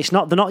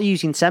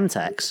using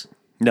Semtex.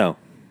 No.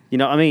 You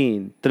know what I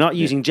mean? They're not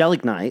using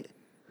Gelignite.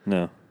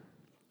 No.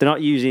 They're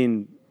not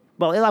using...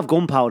 Well, it'll have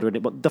gunpowder in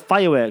it, but the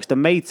fireworks, they're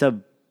made to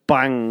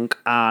bang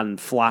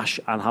and flash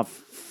and have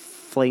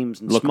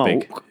flames and look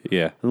smoke. Big.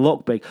 Yeah. And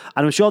look big.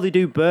 And I'm sure they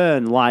do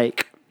burn,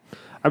 like...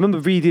 I remember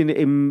reading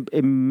in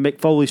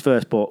Mick Foley's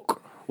first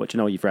book, which I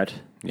know you've read.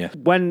 Yeah.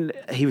 When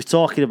he was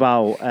talking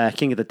about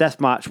King of the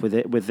Deathmatch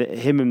with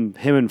him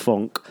and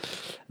Funk,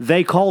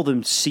 they called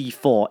them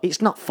C4.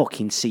 It's not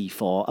fucking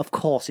C4. Of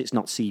course it's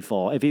not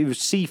C4. If it was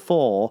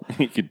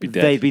C4, you'd be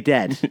dead. They'd be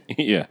dead.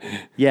 Yeah.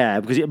 Yeah,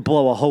 because it'd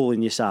blow a hole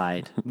in your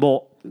side.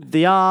 But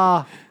they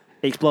are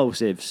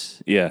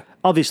explosives. Yeah.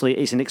 Obviously,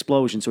 it's an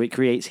explosion, so it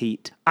creates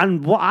heat.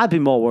 And what I've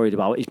been more worried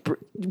about is,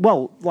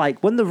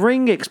 like when the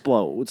ring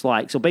explodes,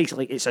 so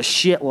basically it's a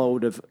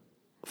shitload of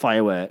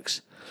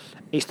fireworks.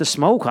 It's the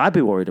smoke I'd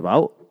be worried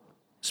about.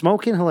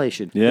 Smoke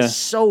inhalation. Yeah. There's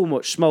so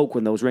much smoke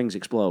when those rings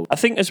explode. I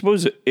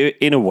suppose,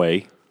 in a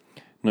way,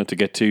 not to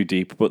get too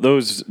deep, but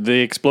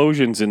the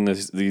explosions in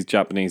these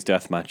Japanese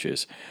death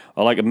matches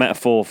are like a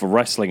metaphor for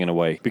wrestling in a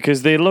way.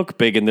 Because they look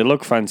big and they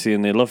look fancy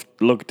and they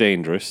look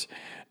dangerous.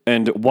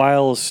 And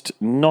whilst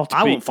not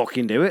I won't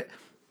fucking do it.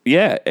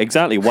 Yeah,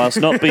 exactly. Whilst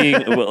not being,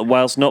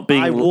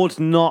 I would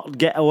not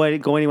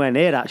go anywhere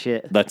near that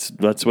shit.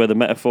 That's where the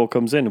metaphor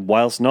comes in.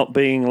 Whilst not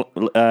being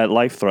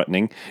life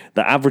threatening,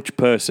 the average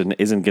person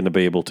isn't going to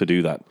be able to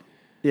do that.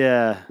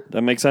 Yeah,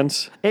 that makes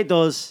sense. It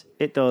does.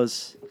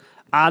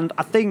 And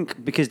I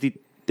think because they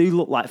do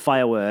look like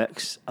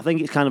fireworks, I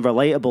think it's kind of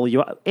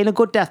relatable. In a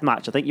good death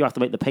match, I think you have to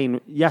make the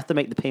pain. You have to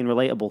make the pain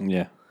relatable.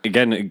 Yeah.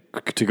 Again,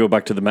 to go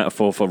back to the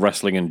metaphor for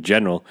wrestling in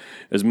general,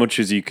 as much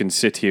as you can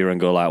sit here and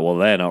go like, "Well,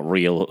 they're not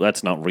real.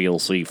 That's not real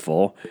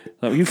C4."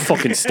 Like, you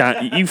fucking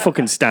stand. You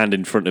fucking stand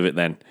in front of it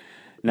then.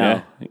 No,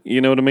 yeah? You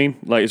know what I mean?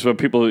 Like it's where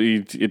people.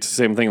 It's the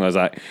same thing. Like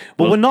that.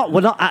 But we're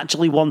not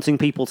actually wanting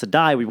people to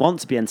die. We want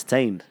to be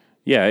entertained.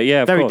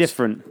 Yeah. Very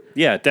different.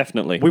 Yeah,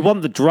 definitely. We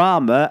want the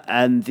drama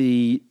and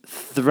the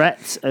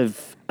threat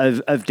of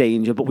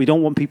danger, but we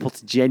don't want people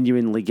to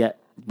genuinely get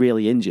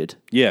really injured.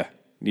 Yeah,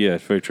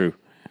 very true.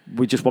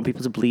 We just want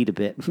people to bleed a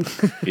bit.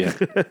 Yeah.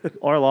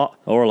 Or a lot.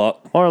 Or a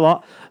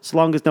lot. As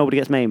long as nobody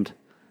gets maimed.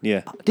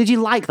 Yeah. Did you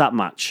like that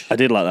match? I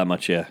did like that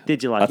match, yeah.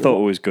 Did you like it? I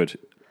thought it was good.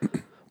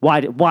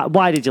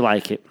 Why did you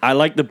like it? I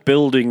like the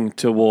building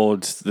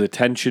towards the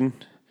tension.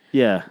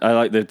 Yeah. I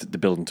like the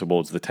building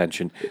towards the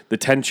tension. The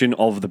tension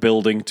of the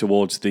building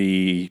towards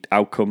the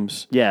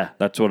outcomes. Yeah.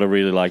 That's what I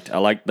really liked. I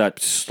like that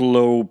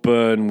slow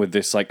burn with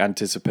this like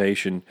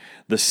anticipation.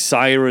 The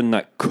siren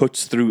that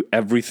cuts through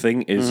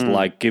everything is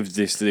like gives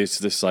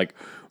this like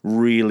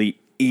really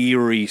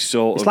eerie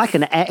sort It's of... like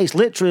it's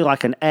literally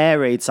like an air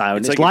raid siren.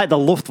 It's like the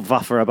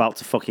Luftwaffe are about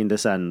to fucking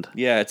descend.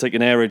 Yeah, it's like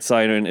an air raid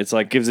siren. It's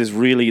like gives this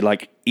really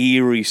like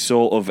eerie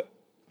sort of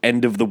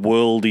end of the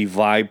worldy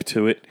vibe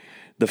to it.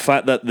 The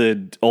fact that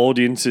the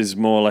audience is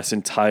more or less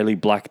entirely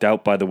blacked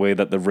out by the way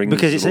that the ring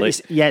is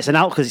lit. It's in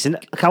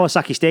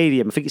Kawasaki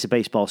Stadium. I think it's a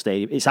baseball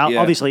stadium. It's out.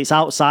 Yeah. Obviously, it's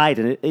outside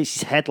and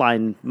it's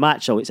headline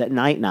match, so it's at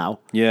night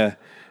now. Yeah,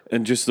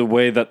 and just the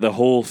way that the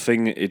whole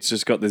thing, it's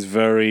just got this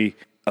very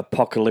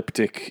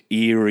apocalyptic,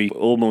 eerie,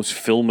 almost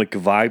filmic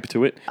vibe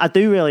to it. I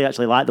do really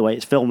actually like the way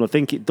it's filmed. I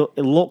think it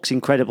looks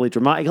incredibly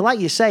dramatic. Like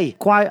you say,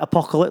 quite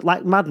apocalyptic,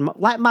 like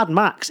Mad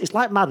Max. It's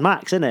like Mad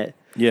Max, isn't it?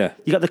 Yeah.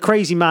 You got the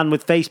crazy man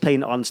with face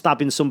paint on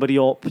stabbing somebody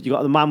up. You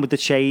got the man with the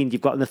chain.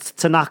 You've got the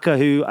Tanaka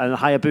and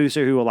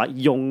Hayabusa who are like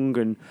young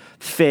and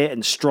fit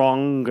and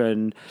strong,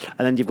 and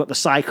then you've got the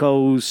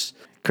psychos.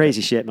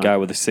 Crazy shit, man. Guy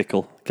with a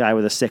sickle.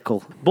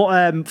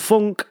 But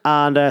Funk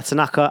and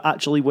Tanaka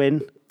actually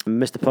win.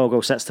 Mr.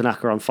 Pogo sets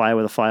Tanaka on fire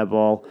with a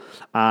fireball,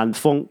 and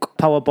Funk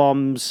power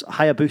bombs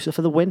Hayabusa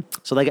for the win.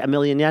 So they get 1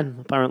 million yen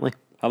apparently.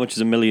 How much is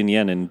 1 million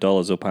yen in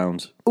dollars or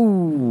pounds?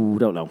 Ooh,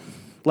 don't know.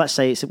 Let's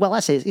say it's got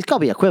to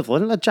be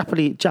equivalent.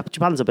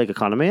 Japan's a big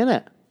economy, isn't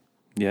it?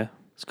 Yeah.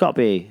 It's got to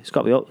be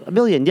 1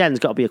 million yen's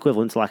got to be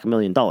equivalent to like $1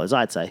 million,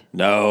 I'd say.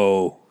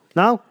 No.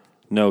 No?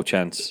 No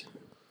chance.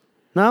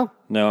 No?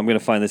 No, I'm going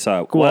to find this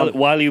out.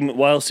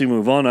 Whilst you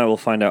move on, I will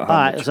find out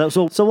how much.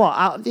 So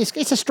what?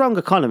 It's a strong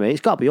economy.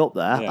 It's got to be up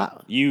there. Yeah.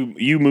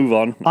 You move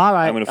on. All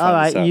right. I'm going to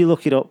find this out. You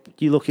look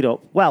it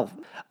up. Well,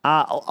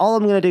 all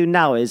I'm going to do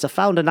now is I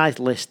found a nice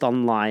list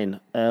online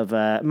of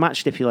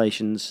match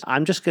stipulations.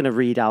 I'm just going to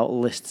read out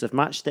lists of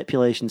match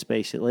stipulations,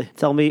 basically.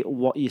 Tell me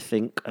what you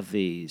think of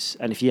these,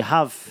 and if you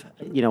have,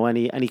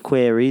 any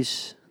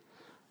queries,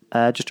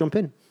 just jump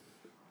in.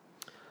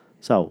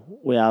 So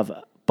we have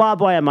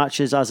barbed wire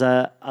matches as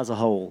a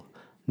whole.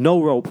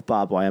 No rope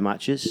barbed wire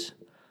matches.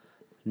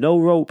 No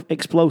rope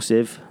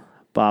explosive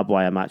barbed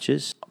wire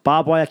matches.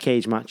 Barbed wire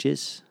cage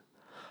matches.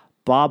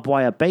 Barbed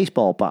wire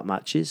baseball bat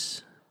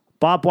matches.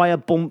 Barbed wire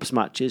bumps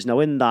matches.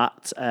 Now, in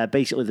that,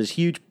 basically, there's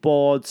huge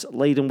boards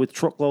laden with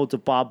truckloads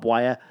of barbed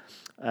wire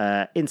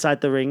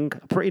inside the ring.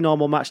 A pretty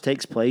normal match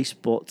takes place,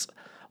 but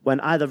when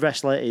either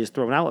wrestler is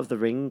thrown out of the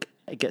ring,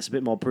 it gets a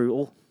bit more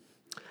brutal.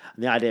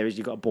 And the idea is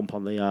you've got a bump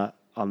on the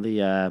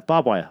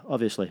barbed wire,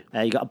 obviously.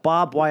 You got a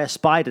barbed wire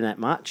spider net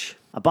match.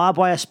 A barbed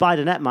wire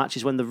spider net match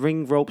is when the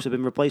ring ropes have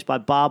been replaced by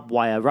barbed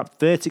wire wrapped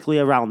vertically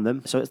around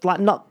them. So it's like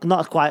not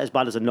quite as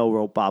bad as a no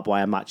rope barbed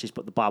wire matches,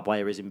 but the barbed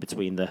wire is in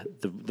between the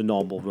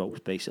normal ropes,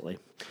 basically.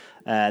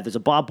 There's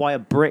a barbed wire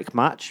brick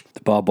match.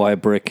 The barbed wire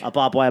brick. A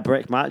barbed wire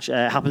brick match.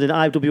 Happened in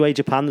IWA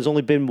Japan. There's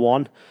only been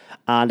one,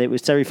 and it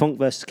was Terry Funk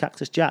versus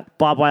Cactus Jack.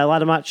 Barbed wire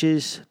ladder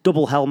matches,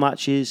 double hell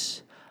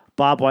matches,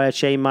 barbed wire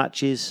chain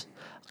matches,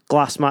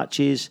 glass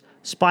matches,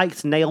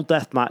 spiked nail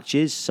death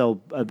matches,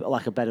 so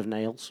like a bed of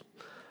nails.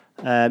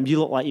 You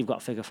look like you've got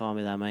a figure for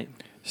me there, mate.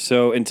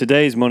 So in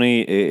today's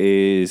money, it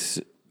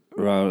is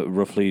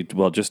roughly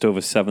just over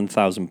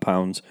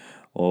 £7,000,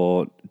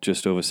 or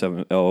just over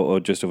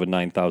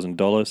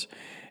 $9,000.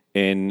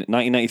 In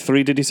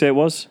 1993, did you say it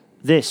was?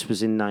 This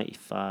was in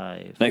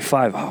 95.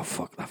 95. Oh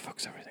fuck, that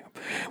fucks everything up.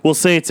 We'll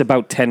say it's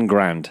about 10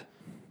 grand.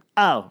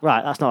 Oh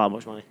right, that's not that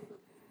much money.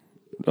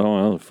 Oh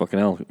well, fucking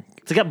hell.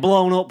 To get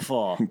blown up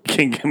for?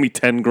 Can give me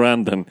 10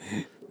 grand then.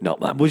 Not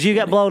that much. Would you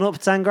get blown up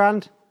for 10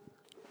 grand?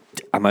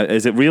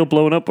 Is it real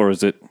blown up or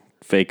is it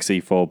fake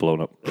C4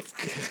 blown up?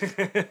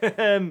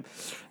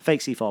 Fake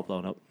C4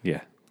 blown up.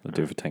 Yeah, I'll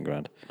do it for 10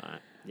 grand. Right.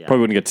 Yeah.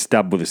 Probably wouldn't get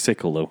stabbed with a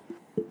sickle though.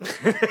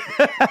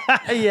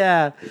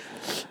 Yeah.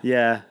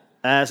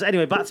 So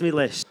anyway, back to my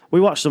list.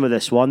 We watched some of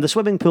this one. The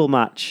swimming pool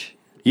match.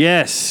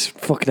 Yes.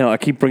 Fucking hell, I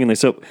keep bringing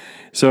this up.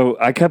 So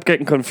I kept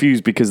getting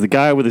confused because the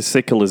guy with the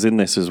sickle is in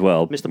this as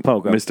well. Mr.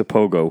 Pogo. Mr.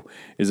 Pogo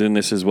is in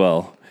this as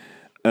well.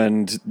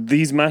 And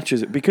these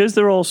matches, because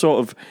they're all sort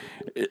of...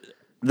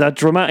 That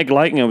dramatic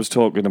lighting I was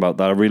talking about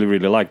that I really,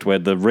 really liked, where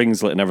the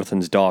ring's lit and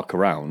everything's dark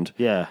around.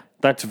 Yeah.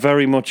 That's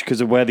very much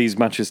because of where these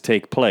matches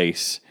take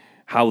place,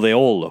 how they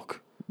all look,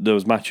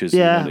 those matches.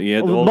 Yeah.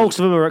 Most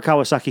of them are at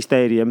Kawasaki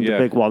Stadium, the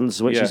big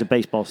ones, which is a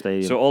baseball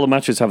stadium. So all the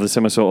matches have the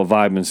similar sort of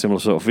vibe and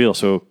similar sort of feel.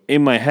 So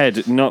in my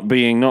head, not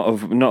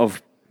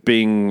of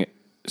being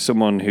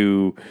someone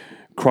who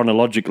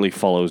chronologically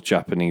follows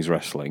Japanese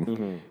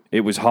wrestling,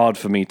 it was hard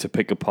for me to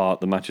pick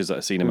apart the matches that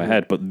I've seen in my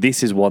head, but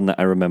this is one that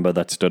I remember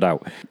that stood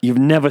out. You've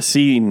never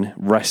seen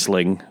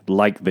wrestling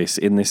like this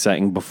in this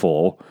setting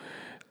before.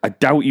 I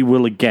doubt you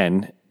will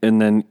again.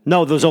 And then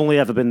no, there's only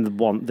ever been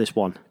this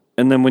one.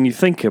 And then when you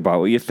think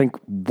about it, you think,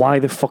 why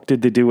the fuck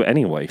did they do it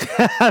anyway?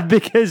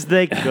 Because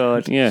they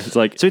could. Yeah, it's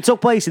like... So it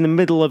took place in the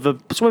middle of a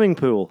swimming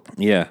pool.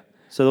 Yeah.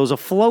 So there was a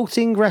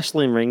floating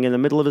wrestling ring in the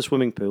middle of a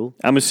swimming pool.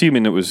 I'm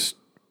assuming it was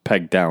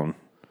pegged down.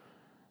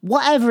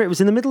 Whatever, it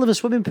was in the middle of a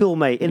swimming pool,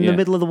 mate, in the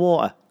middle of the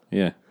water.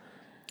 Yeah.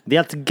 They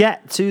had to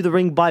get to the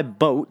ring by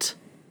boat.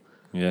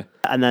 Yeah.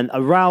 And then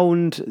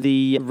around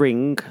the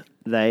ring,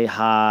 they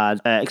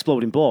had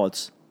exploding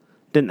boards,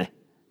 didn't they?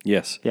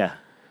 Yes. Yeah.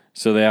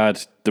 So they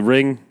had the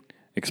ring,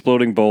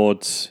 exploding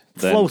boards,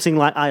 then, Floating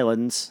like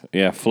islands.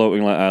 yeah,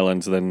 floating like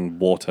islands, then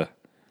water.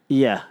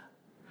 Yeah.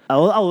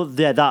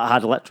 Yeah, that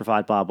had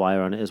electrified barbed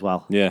wire on it as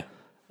well. Yeah.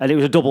 And it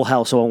was a double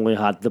hell, so only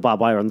had the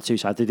barbed wire on the two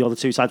sides. The other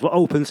two sides were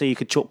open, so you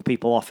could chuck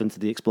people off into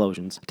the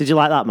explosions. Did you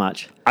like that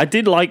match? I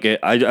did like it.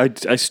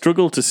 I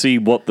struggled to see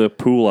what the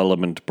pool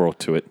element brought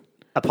to it.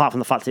 Apart from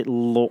the fact it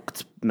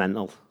looked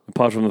mental.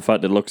 Apart from the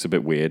fact it looks a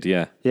bit weird,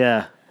 yeah.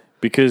 Yeah.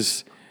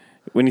 Because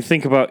when you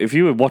think about, if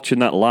you were watching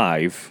that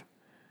live,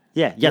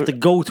 Yeah, you had to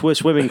go to a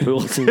swimming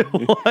pool to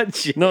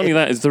watch it. not only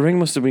that, is the ring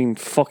must have been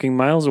fucking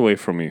miles away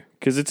from you.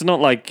 Because it's not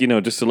like,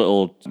 just a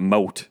little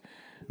moat,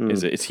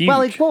 is it? It's huge.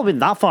 Well, it won't have been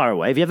that far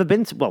away. Have you ever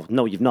been to... Well,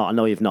 no, you've not. I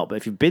know you've not. But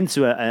if you've been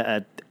to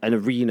an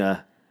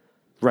arena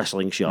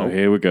wrestling show,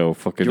 Here we go.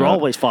 Fucking you're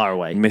always far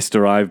away.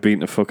 Mr. I've been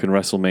to fucking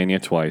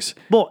WrestleMania twice.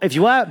 But if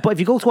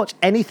you go to watch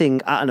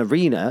anything at an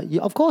arena,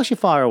 of course you're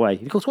far away.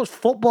 If you go to watch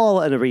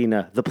football at an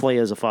arena, the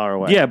players are far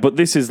away. Yeah, but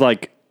this is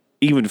like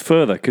even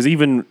further, because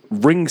even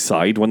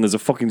ringside, when there's a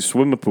fucking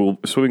swimming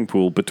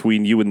pool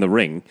between you and the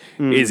ring,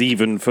 is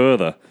even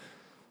further.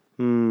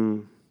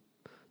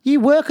 You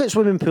work at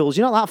swimming pools.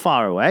 You're not that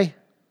far away.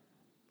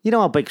 You know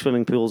how big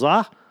swimming pools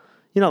are.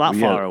 You're not that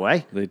far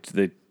away.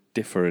 They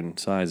differ in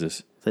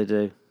sizes. They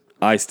do.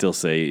 I still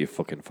say you're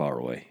fucking far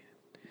away.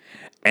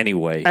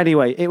 Anyway,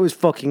 It was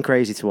fucking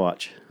crazy to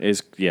watch.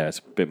 it's a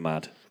bit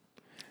mad.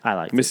 I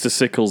liked it. Mr.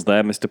 Sickles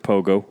there, Mr.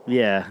 Pogo.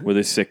 Yeah. With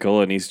his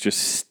sickle, and he's just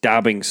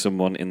stabbing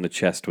someone in the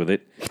chest with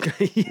it.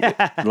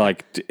 Yeah.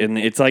 And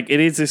it's like, it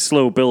is a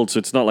slow build, so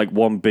it's not like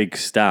one big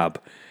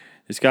stab.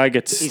 This guy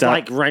gets stabbed. He's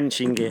like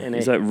wrenching it in it.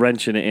 He's like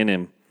wrenching it in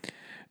him.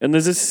 And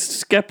there's this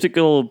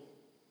skeptical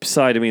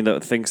side of me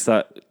that thinks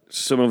that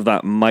some of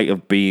that might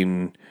have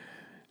been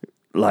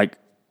like,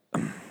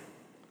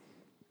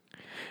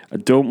 I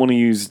don't want to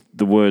use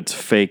the words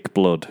fake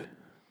blood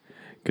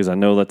because I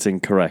know that's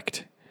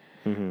incorrect.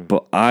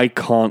 But I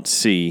can't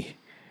see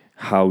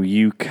how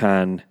you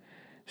can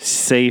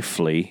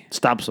safely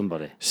Stab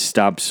somebody.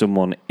 stab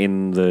someone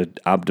in the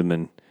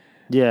abdomen.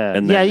 Yeah.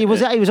 And then- he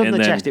was on and the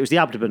then- chest. It was the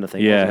abdomen, I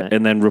think, Yeah, wasn't it?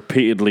 and then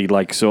repeatedly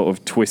like sort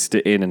of twist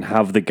it in and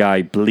have the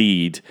guy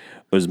bleed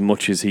as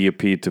much as he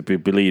appeared to be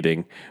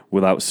bleeding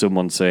without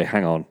someone say,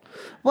 hang on.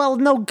 Well,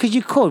 no, because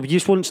you could. You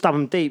just wouldn't stab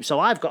him deep. So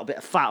I've got a bit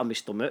of fat on my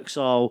stomach.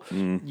 So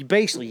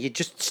you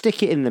just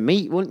stick it in the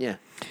meat, wouldn't you?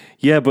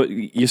 Yeah, but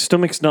your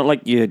stomach's not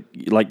like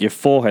your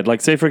forehead.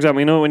 Like, say, for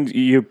example, when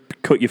you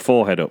cut your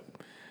forehead up,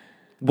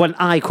 When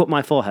I cut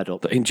my forehead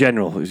up. in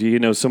general,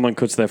 someone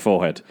cuts their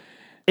forehead.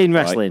 In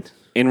wrestling. Right?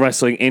 In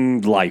wrestling,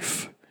 in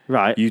life.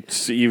 Right.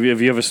 Have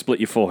you ever split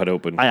your forehead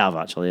open? I have,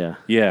 actually, yeah.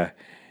 Yeah.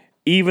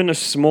 Even a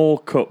small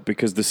cut,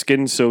 because the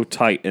skin's so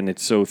tight and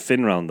it's so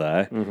thin around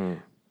there,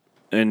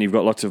 and you've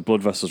got lots of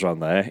blood vessels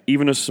around there,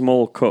 even a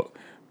small cut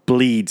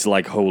bleeds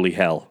like holy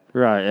hell.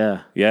 Right,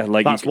 yeah. Yeah,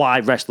 like That's why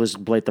wrestlers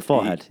bleed the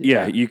forehead.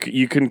 Yeah, you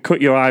can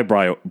cut your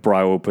eyebrow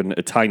open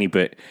a tiny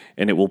bit,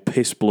 and it will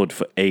piss blood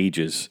for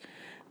ages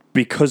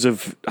because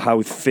of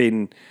how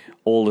thin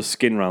all the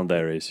skin around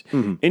there is.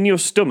 In your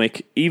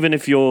stomach, even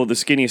if you're the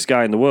skinniest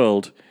guy in the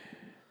world,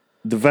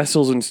 the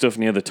vessels and stuff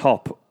near the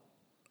top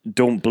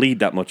don't bleed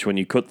that much when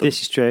you cut them.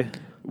 This is true.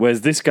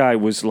 Whereas this guy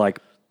was like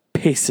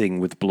pissing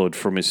with blood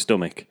from his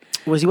stomach.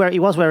 He was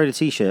wearing a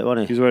t-shirt,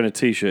 wasn't He he? was wearing a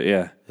t-shirt,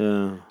 yeah.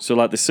 Yeah. So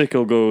like the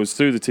sickle goes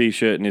through the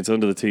t-shirt and it's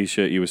under the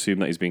t-shirt. You assume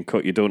that he's been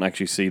cut. You don't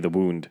actually see the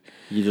wound.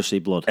 You just see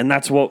blood. And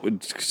that's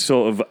what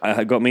sort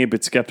of got me a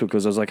bit skeptical,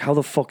 because I was like, how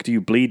the fuck do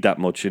you bleed that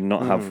much and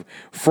not have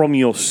from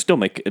your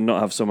stomach and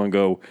not have someone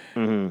go,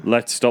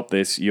 let's stop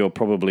this. You're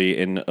probably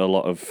in a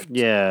lot of...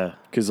 Yeah.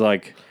 Because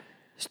like...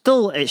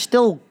 It's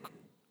still,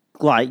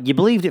 like, you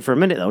believed it for a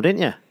minute, though,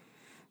 didn't you?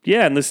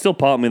 Yeah, and there's still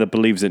part of me that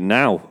believes it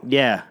now.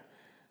 Yeah.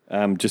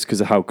 Just because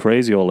of how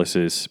crazy all this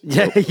is.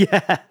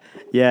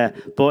 Yeah.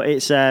 But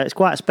it's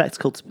quite a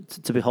spectacle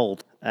to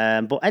behold.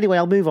 But anyway,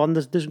 I'll move on.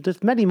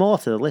 There's many more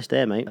to the list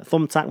here, mate.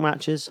 Thumbtack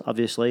matches,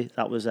 obviously.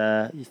 That was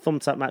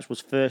thumbtack match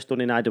was first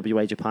done in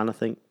IWA Japan, I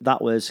think.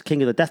 That was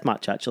King of the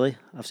Deathmatch, actually.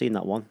 I've seen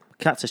that one.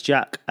 Cactus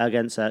Jack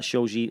against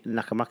Shoji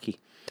Nakamaki.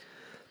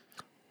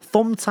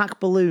 Thumbtack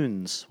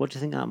balloons. What do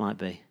you think that might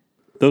be?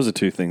 Those are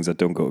two things that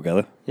don't go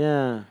together.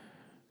 Yeah.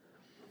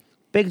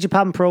 Big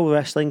Japan Pro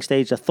Wrestling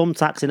staged a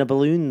thumbtacks in a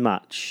balloon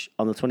match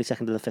on the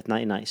 22nd of the 5th,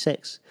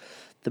 1996.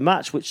 The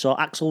match, which saw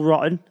Axel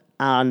Rotten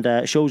and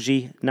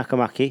Shoji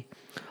Nakamaki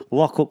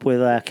lock up with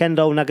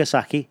Kendo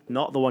Nagasaki,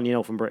 not the one you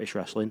know from British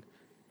wrestling,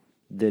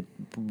 the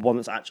one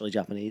that's actually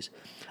Japanese,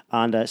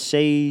 and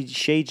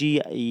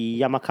Seiji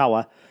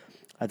Yamakawa.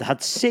 They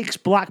had 6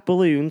 black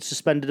balloons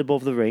suspended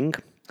above the ring.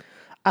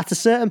 At a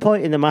certain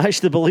point in the match,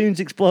 the balloons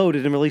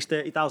exploded and released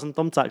 30,000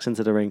 thumbtacks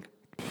into the ring.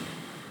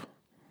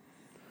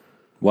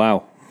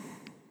 Wow.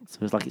 So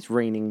it's like it's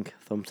raining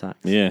thumbtacks.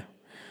 Yeah.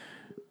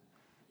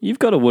 You've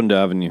got to wonder,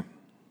 haven't you?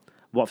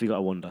 What have you got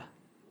to wonder?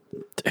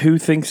 Who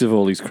thinks of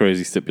all these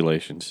crazy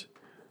stipulations?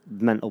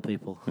 Mental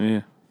people.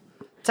 Yeah.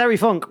 Terry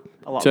Funk.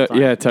 A lot of the time.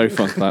 Yeah, Terry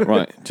Funk, that,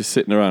 right. Just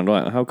sitting around,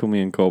 right, how can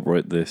we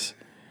incorporate this?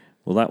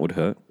 Well, that would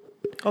hurt.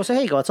 Oh, so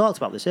here you go. I talked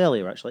about this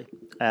earlier, actually.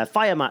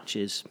 Fire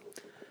matches.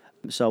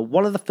 So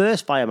one of the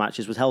first fire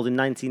matches was held in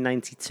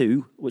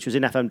 1992, which was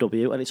in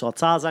FMW, and it saw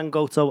Tarzan,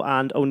 Goto,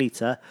 and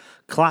Onita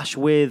clash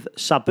with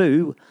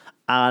Sabu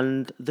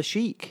and the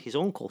Sheik, his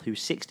uncle,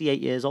 who's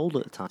 68 years old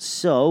at the time.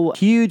 So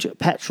huge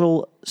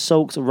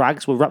petrol-soaked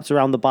rags were wrapped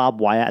around the barbed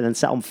wire and then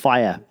set on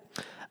fire.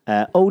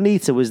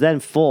 Onita was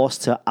then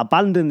forced to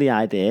abandon the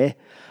idea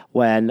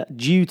when,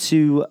 due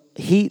to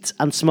heat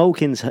and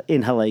smoke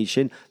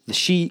inhalation, the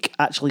Sheik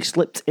actually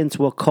slipped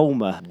into a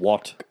coma.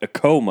 What? A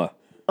coma?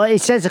 Well,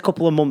 it says a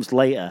couple of months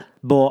later,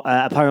 but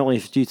apparently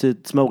due to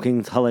smoke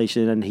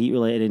inhalation and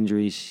heat-related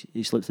injuries,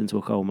 he slipped into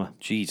a coma.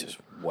 Jesus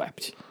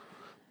wept.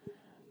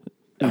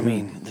 I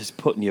mean, there's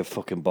putting your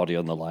fucking body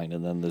on the line,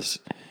 and then there's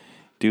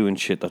doing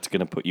shit that's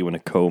going to put you in a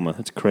coma.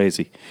 That's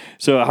crazy.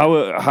 So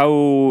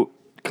how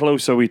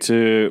close are we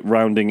to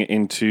rounding it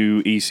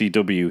into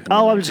ECW?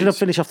 Oh, I'm just going to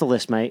finish off the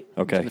list, mate. Okay.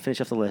 I'm just going to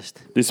finish off the list.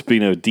 This has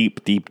been a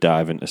deep, deep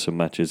dive into some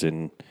matches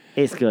in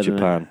It's good,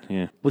 Japan. Isn't it?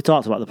 Yeah, We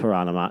talked about the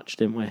Piranha match,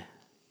 didn't we?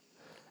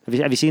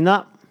 Have you seen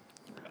that?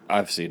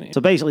 I've seen it.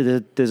 So basically,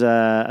 there's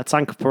a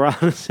tank of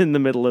piranhas in the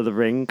middle of the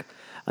ring,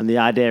 and the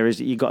idea is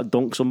that you've got to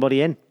dunk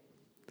somebody in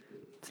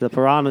to the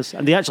piranhas.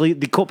 And they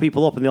cut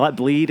people up and they like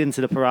bleed into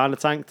the piranha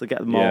tank to get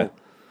them all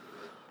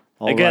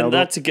Again, riled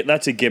up.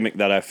 that's a gimmick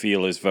that I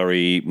feel is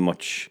very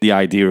much the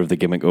idea of the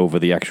gimmick over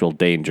the actual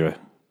danger.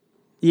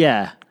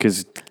 Yeah.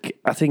 Because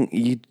I think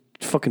you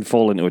fucking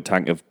fall into a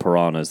tank of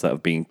piranhas that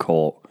have been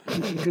caught.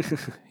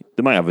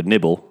 They might have a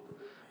nibble,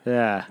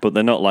 Yeah. but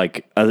they're not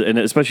like, and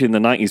especially in the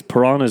 90s,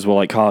 piranhas were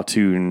like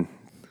cartoon,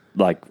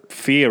 like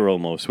fear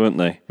almost, weren't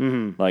they?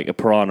 Mm-hmm. Like a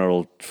piranha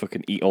will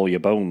fucking eat all your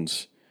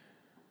bones.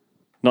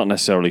 Not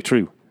necessarily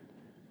true.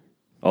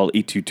 I'll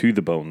eat you to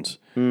the bones.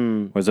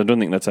 Whereas I don't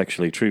think that's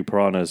actually true.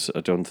 Piranhas,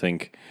 I don't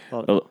think,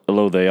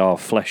 although they are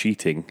flesh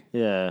eating,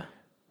 Yeah.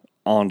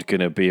 aren't going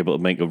to be able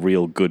to make a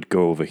real good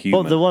go of a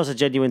human. But there was a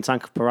genuine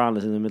tank of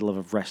piranhas in the middle of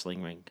a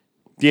wrestling ring.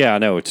 Yeah, I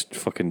know, it's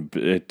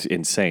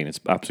insane. It's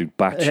absolute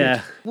batshit.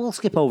 Yeah. We'll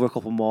skip over a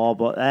couple more,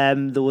 but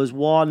there was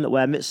one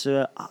where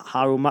Mitsuharu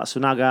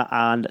Matsunaga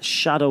and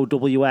Shadow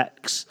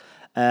WX,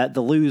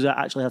 the loser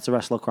actually had to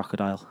wrestle a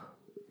crocodile.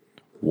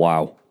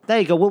 Wow. There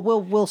you go.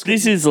 We'll skip.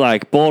 This is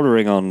like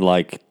bordering on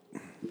like...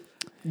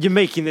 You're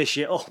making this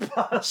shit up.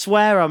 I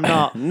swear I'm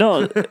not.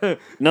 Not that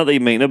you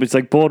make it up, it's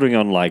like bordering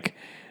on like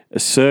a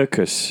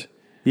circus,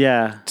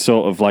 Yeah.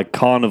 sort of like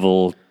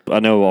carnival. I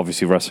know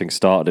obviously wrestling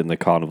started in the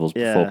carnivals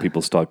before Yeah.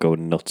 people start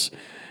going nuts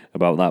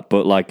about that,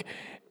 but like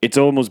it's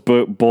almost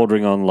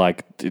bordering on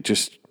like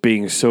just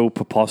being so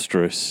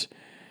preposterous.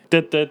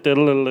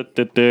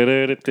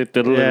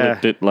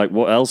 Like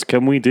what else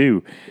can we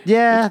do?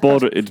 Yeah.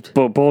 It's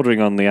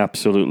bordering on the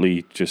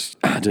absolutely just,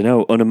 I don't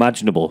know,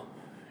 unimaginable.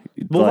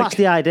 Well, Like- that's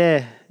the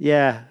idea.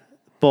 Yeah.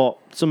 But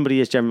somebody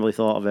has generally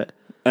thought of it.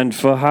 And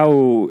for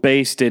how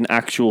based in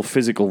actual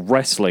physical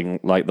wrestling,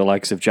 like the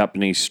likes of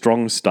Japanese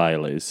strong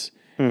style is,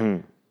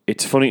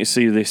 it's funny to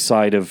see this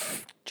side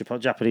of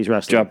Japanese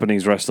wrestling.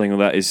 Japanese wrestling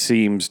that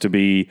seems to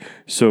be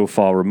so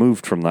far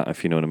removed from that,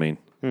 if you know what I mean.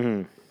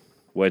 Mm-hmm.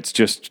 Where it's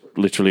just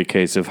literally a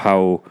case of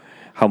how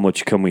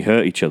much can we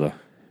hurt each other.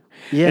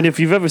 Yeah. And if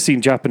you've ever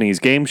seen Japanese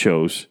game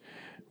shows,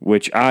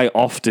 which I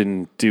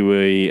often do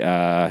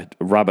a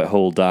rabbit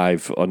hole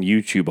dive on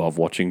YouTube of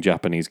watching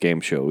Japanese game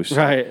shows,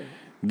 Right.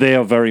 they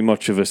are very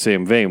much of the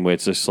same vein where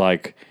it's just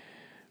like,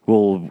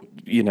 well,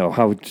 you know,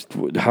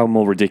 how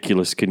more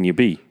ridiculous can you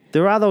be?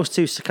 There are those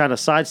two kind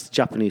of sides to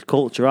Japanese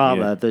culture, aren't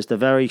Yeah. there? There's the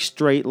very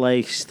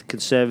straight-laced,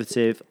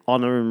 conservative,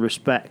 honour and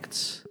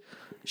respect,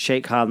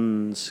 shake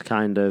hands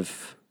kind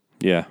of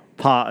Yeah.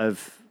 part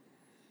of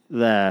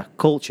their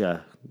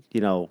culture,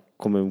 you know,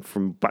 coming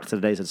from back to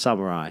the days of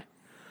samurai.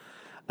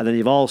 And then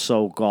you've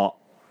also got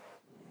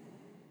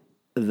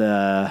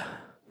the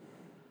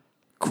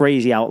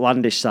crazy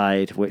outlandish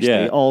side, which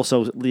Yeah. they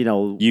also, you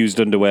know, Used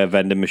underwear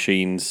vending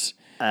machines,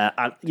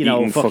 you know,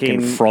 eating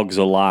fucking frogs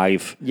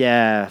alive.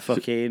 yeah,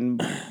 fucking,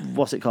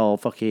 what's it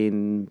called?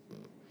 Fucking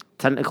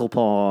tentacle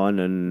porn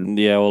and,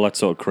 Yeah, all that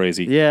sort of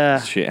crazy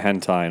shit,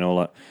 hentai and all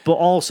that. but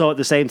also at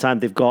the same time,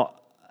 they've got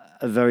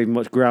a very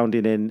much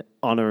grounding in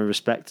honour and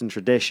respect and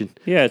tradition.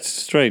 Yeah, it's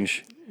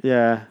strange.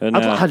 Yeah. And,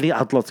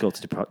 I'd love to go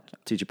to Japan.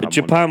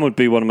 Japan would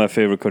be one of my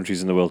favourite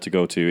countries in the world to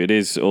go to. It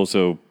is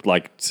also,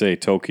 like, say,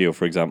 Tokyo,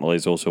 for example,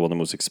 is also one of the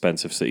most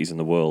expensive cities in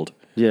the world.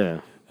 Yeah.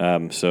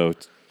 So,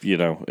 you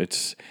know,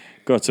 it's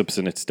got its ups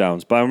and its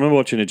downs. But I remember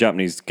watching a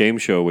Japanese game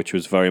show, which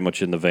was very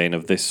much in the vein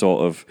of this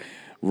sort of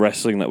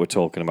wrestling that we're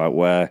talking about,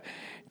 where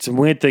it's a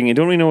weird thing. You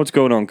don't really know what's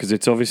going on because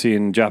it's obviously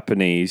in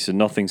Japanese and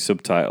nothing's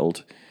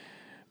subtitled.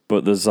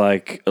 But there's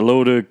like a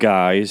load of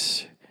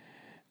guys.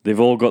 They've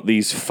all got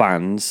these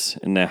fans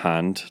in their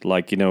hand,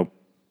 like, you know,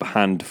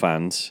 hand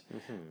fans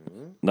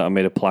that are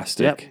made of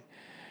plastic. Yep.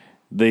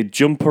 they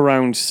jump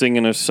around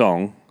singing a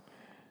song,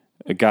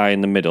 a guy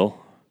in the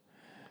middle,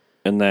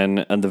 and then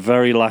at the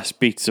very last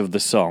beats of the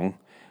song,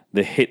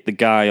 they hit the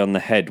guy on the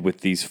head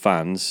with these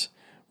fans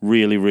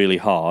really, really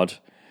hard.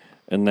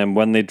 And then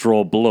when they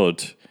draw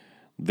blood,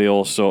 they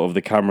all sort of,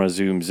 the camera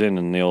zooms in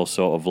and they all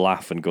sort of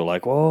laugh and go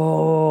like,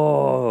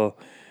 whoa.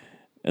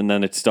 And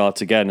then it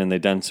starts again and they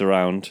dance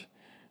around.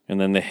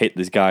 And then they hit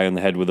this guy on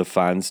the head with the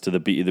fans to the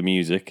beat of the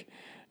music.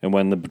 And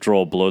when they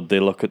draw blood, they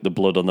look at the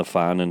blood on the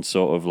fan and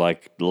sort of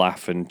like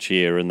laugh and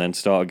cheer and then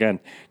start again.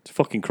 It's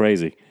fucking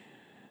crazy.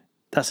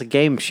 That's a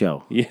game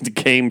show. Yeah, it's a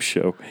game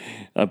show.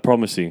 I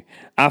promise you.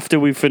 After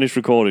we finish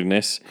recording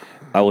this,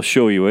 I will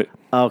show you it.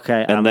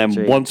 Okay. And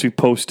then once we've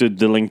posted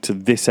the link to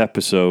this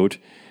episode,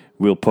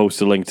 we'll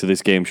post a link to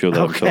this game show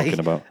that I'm talking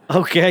about.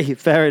 Okay,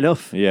 fair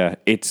enough. Yeah,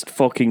 it's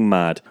fucking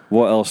mad.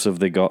 What else have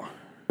they got?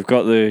 We've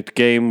got the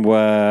game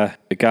where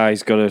the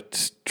guy's got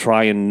to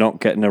try and not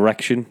get an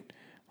erection.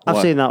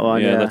 I've seen that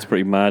one, yeah. That's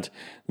pretty mad.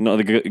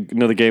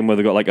 Another game where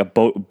they've got like a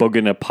bug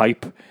in a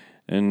pipe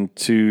and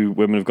two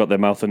women have got their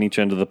mouth on each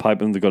end of the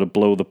pipe and they've got to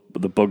blow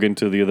the bug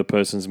into the other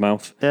person's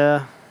mouth.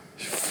 Yeah.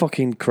 It's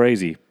fucking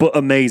crazy, but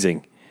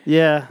amazing.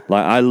 Yeah.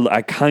 Like,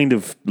 I kind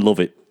of love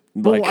it.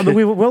 Well, Like, I mean,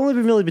 we've only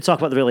really been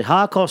talking about the really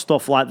hardcore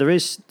stuff. Like, there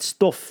is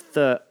stuff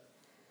that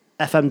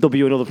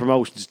FMW and other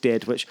promotions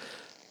did, which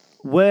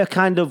were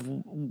kind of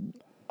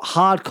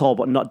hardcore,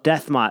 but not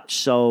deathmatch.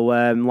 So,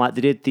 like,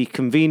 they did the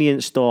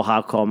convenience store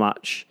hardcore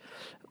match,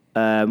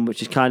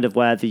 which is kind of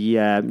where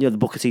the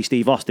Booker T.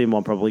 Steve Austin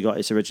one probably got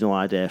its original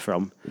idea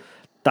from.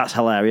 That's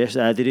hilarious.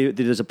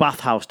 There's a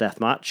bathhouse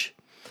deathmatch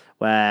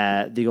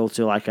where they go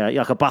to like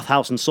a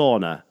bathhouse and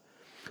sauna,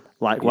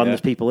 like when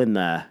there's people in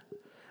there.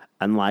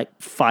 And like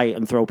fight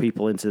and throw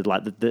people into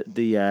like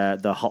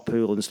the hot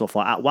pool and stuff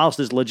like that. Whilst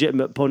there's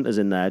legitimate punters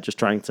in there just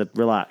trying to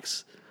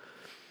relax.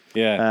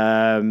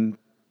 Yeah.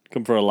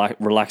 Come for a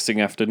relaxing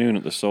afternoon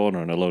at the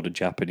sauna, and a load of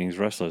Japanese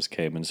wrestlers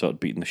came and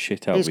started beating the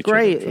shit out of each other.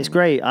 It's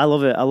great. I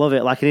love it.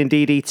 Like in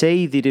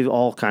DDT, they do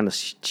all kind of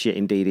shit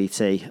in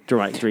DDT.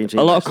 Dramatic Dream Team.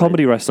 A lot of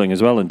comedy wrestling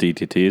as well in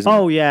DDT, isn't it?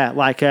 Oh yeah,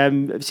 like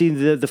I've seen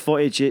the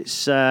footage.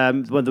 It's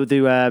when they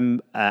do a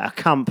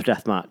camp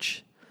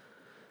deathmatch.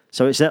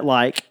 So it's at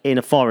like in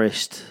a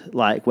forest,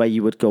 like where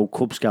you would go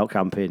Cub Scout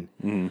camping,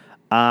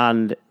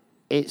 and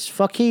it's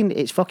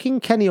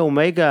fucking Kenny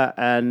Omega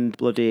and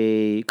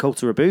bloody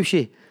Kota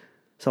Ibushi.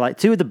 So like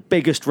two of the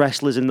biggest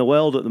wrestlers in the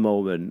world at the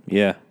moment.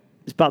 Yeah,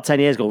 it's about 10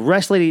 years ago,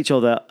 wrestling each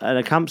other at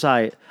a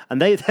campsite,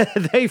 and they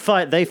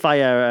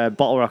fire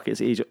bottle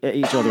rockets at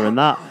each other, and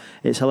that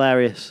it's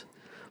hilarious.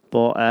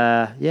 But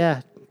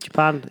yeah,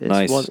 Japan,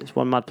 it's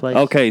one mad place.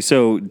 Okay,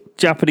 so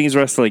Japanese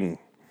wrestling.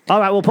 All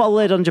right, we'll put a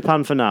lid on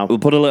Japan for now. We'll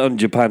put a lid on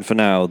Japan for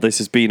now. This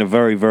has been a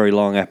very, very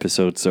long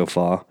episode so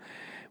far.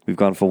 We've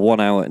gone for 1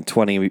 hour and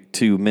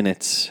 22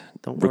 minutes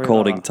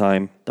recording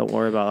time. Don't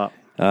worry about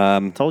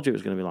that. Told you it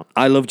was going to be long.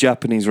 I love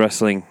Japanese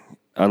wrestling.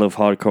 I love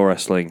hardcore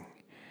wrestling.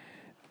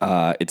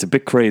 It's a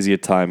bit crazy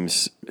at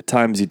times. At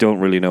times you don't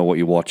really know what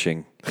you're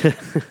watching.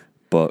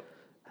 But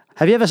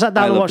have you ever sat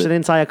down and watched an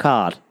entire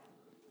card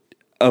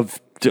of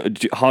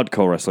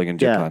hardcore wrestling in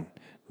Japan?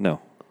 Yeah.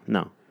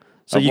 No.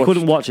 So you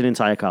couldn't watch an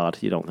entire card,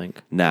 you don't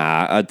think?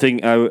 Nah, I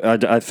think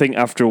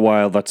after a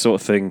while that sort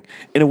of thing.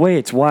 In a way,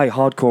 it's why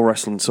hardcore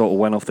wrestling sort of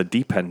went off the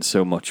deep end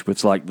so much.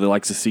 With like the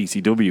likes of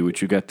CCW,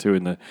 which you get to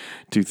in the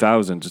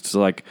 2000s. It's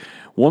like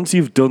once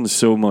you've done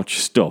so much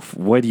stuff,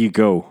 where do you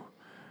go?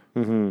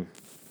 Mm-hmm.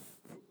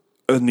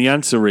 And the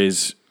answer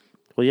is,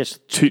 well, yes,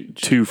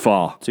 too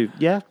far.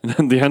 Yeah.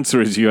 And the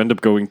answer is you end up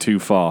going too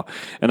far.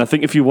 And I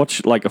think if you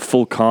watch like a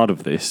full card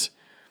of this,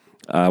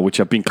 which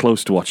I've been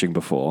close to watching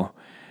before.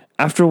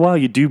 After a while,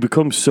 you do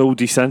become so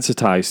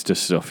desensitized to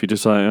stuff. You're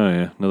just like, oh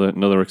yeah,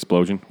 another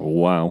explosion. Oh,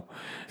 wow,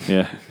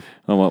 yeah.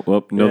 Oh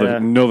well,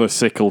 another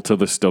sickle to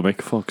the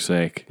stomach. Fuck's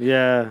sake.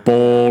 Yeah.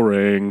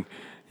 Boring.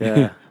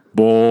 Yeah.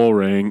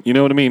 Boring. You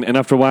know what I mean? And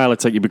after a while,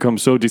 it's like you become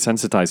so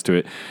desensitized to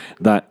it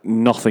that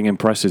nothing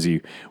impresses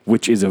you,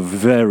 which is a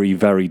very,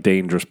 very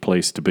dangerous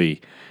place to be.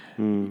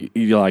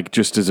 You like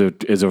just as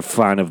a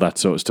fan of that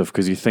sort of stuff,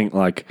 because you think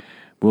like,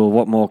 well,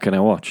 what more can I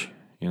watch?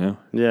 You know?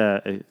 Yeah.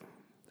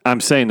 I'm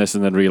saying this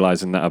and then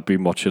realising that I've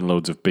been watching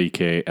loads of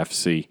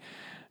BKFC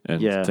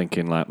and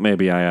thinking like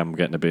maybe I am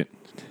getting a bit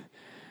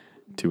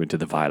too into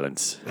the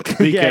violence.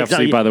 BKFC,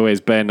 exactly. By the way, is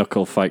bare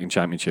knuckle fighting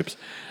championships.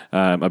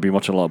 I've been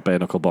watching a lot of bare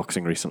knuckle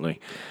boxing recently.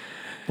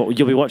 But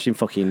you'll be watching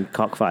fucking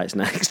cockfights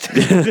next.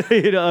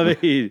 You know what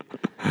I mean?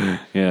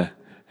 Yeah.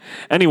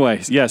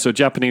 Anyway, yeah. So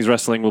Japanese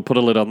wrestling. We'll put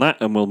a lid on that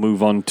and we'll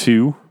move on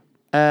to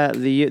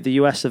the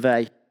US of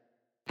A.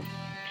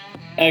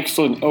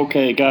 Excellent.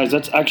 Okay, guys,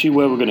 that's actually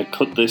where we're going to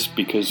cut this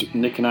because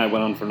Nick and I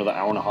went on for another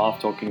hour and a half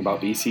talking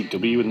about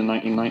ECW in the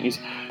 1990s.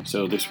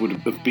 So this would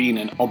have been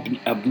an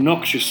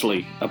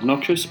obnoxiously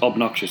long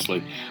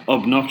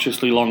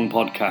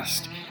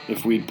podcast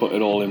if we'd put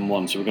it all in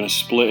one. So we're going to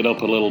split it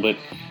up a little bit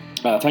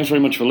Thanks very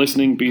much for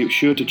listening. Be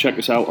sure to check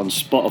us out on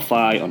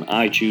Spotify, on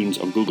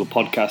iTunes, on Google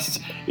Podcasts.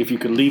 If you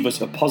could leave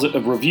us a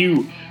positive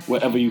review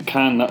wherever you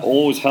can, that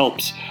always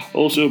helps.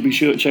 Also, be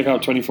sure to check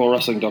out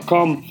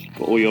 24wrestling.com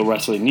for all your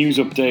wrestling news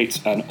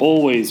updates, and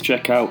always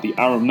check out the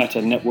Aaron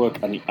Meta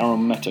Network and the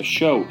Aaron Meta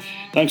Show.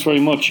 Thanks very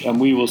much, and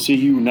we will see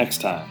you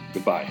next time.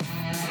 Goodbye.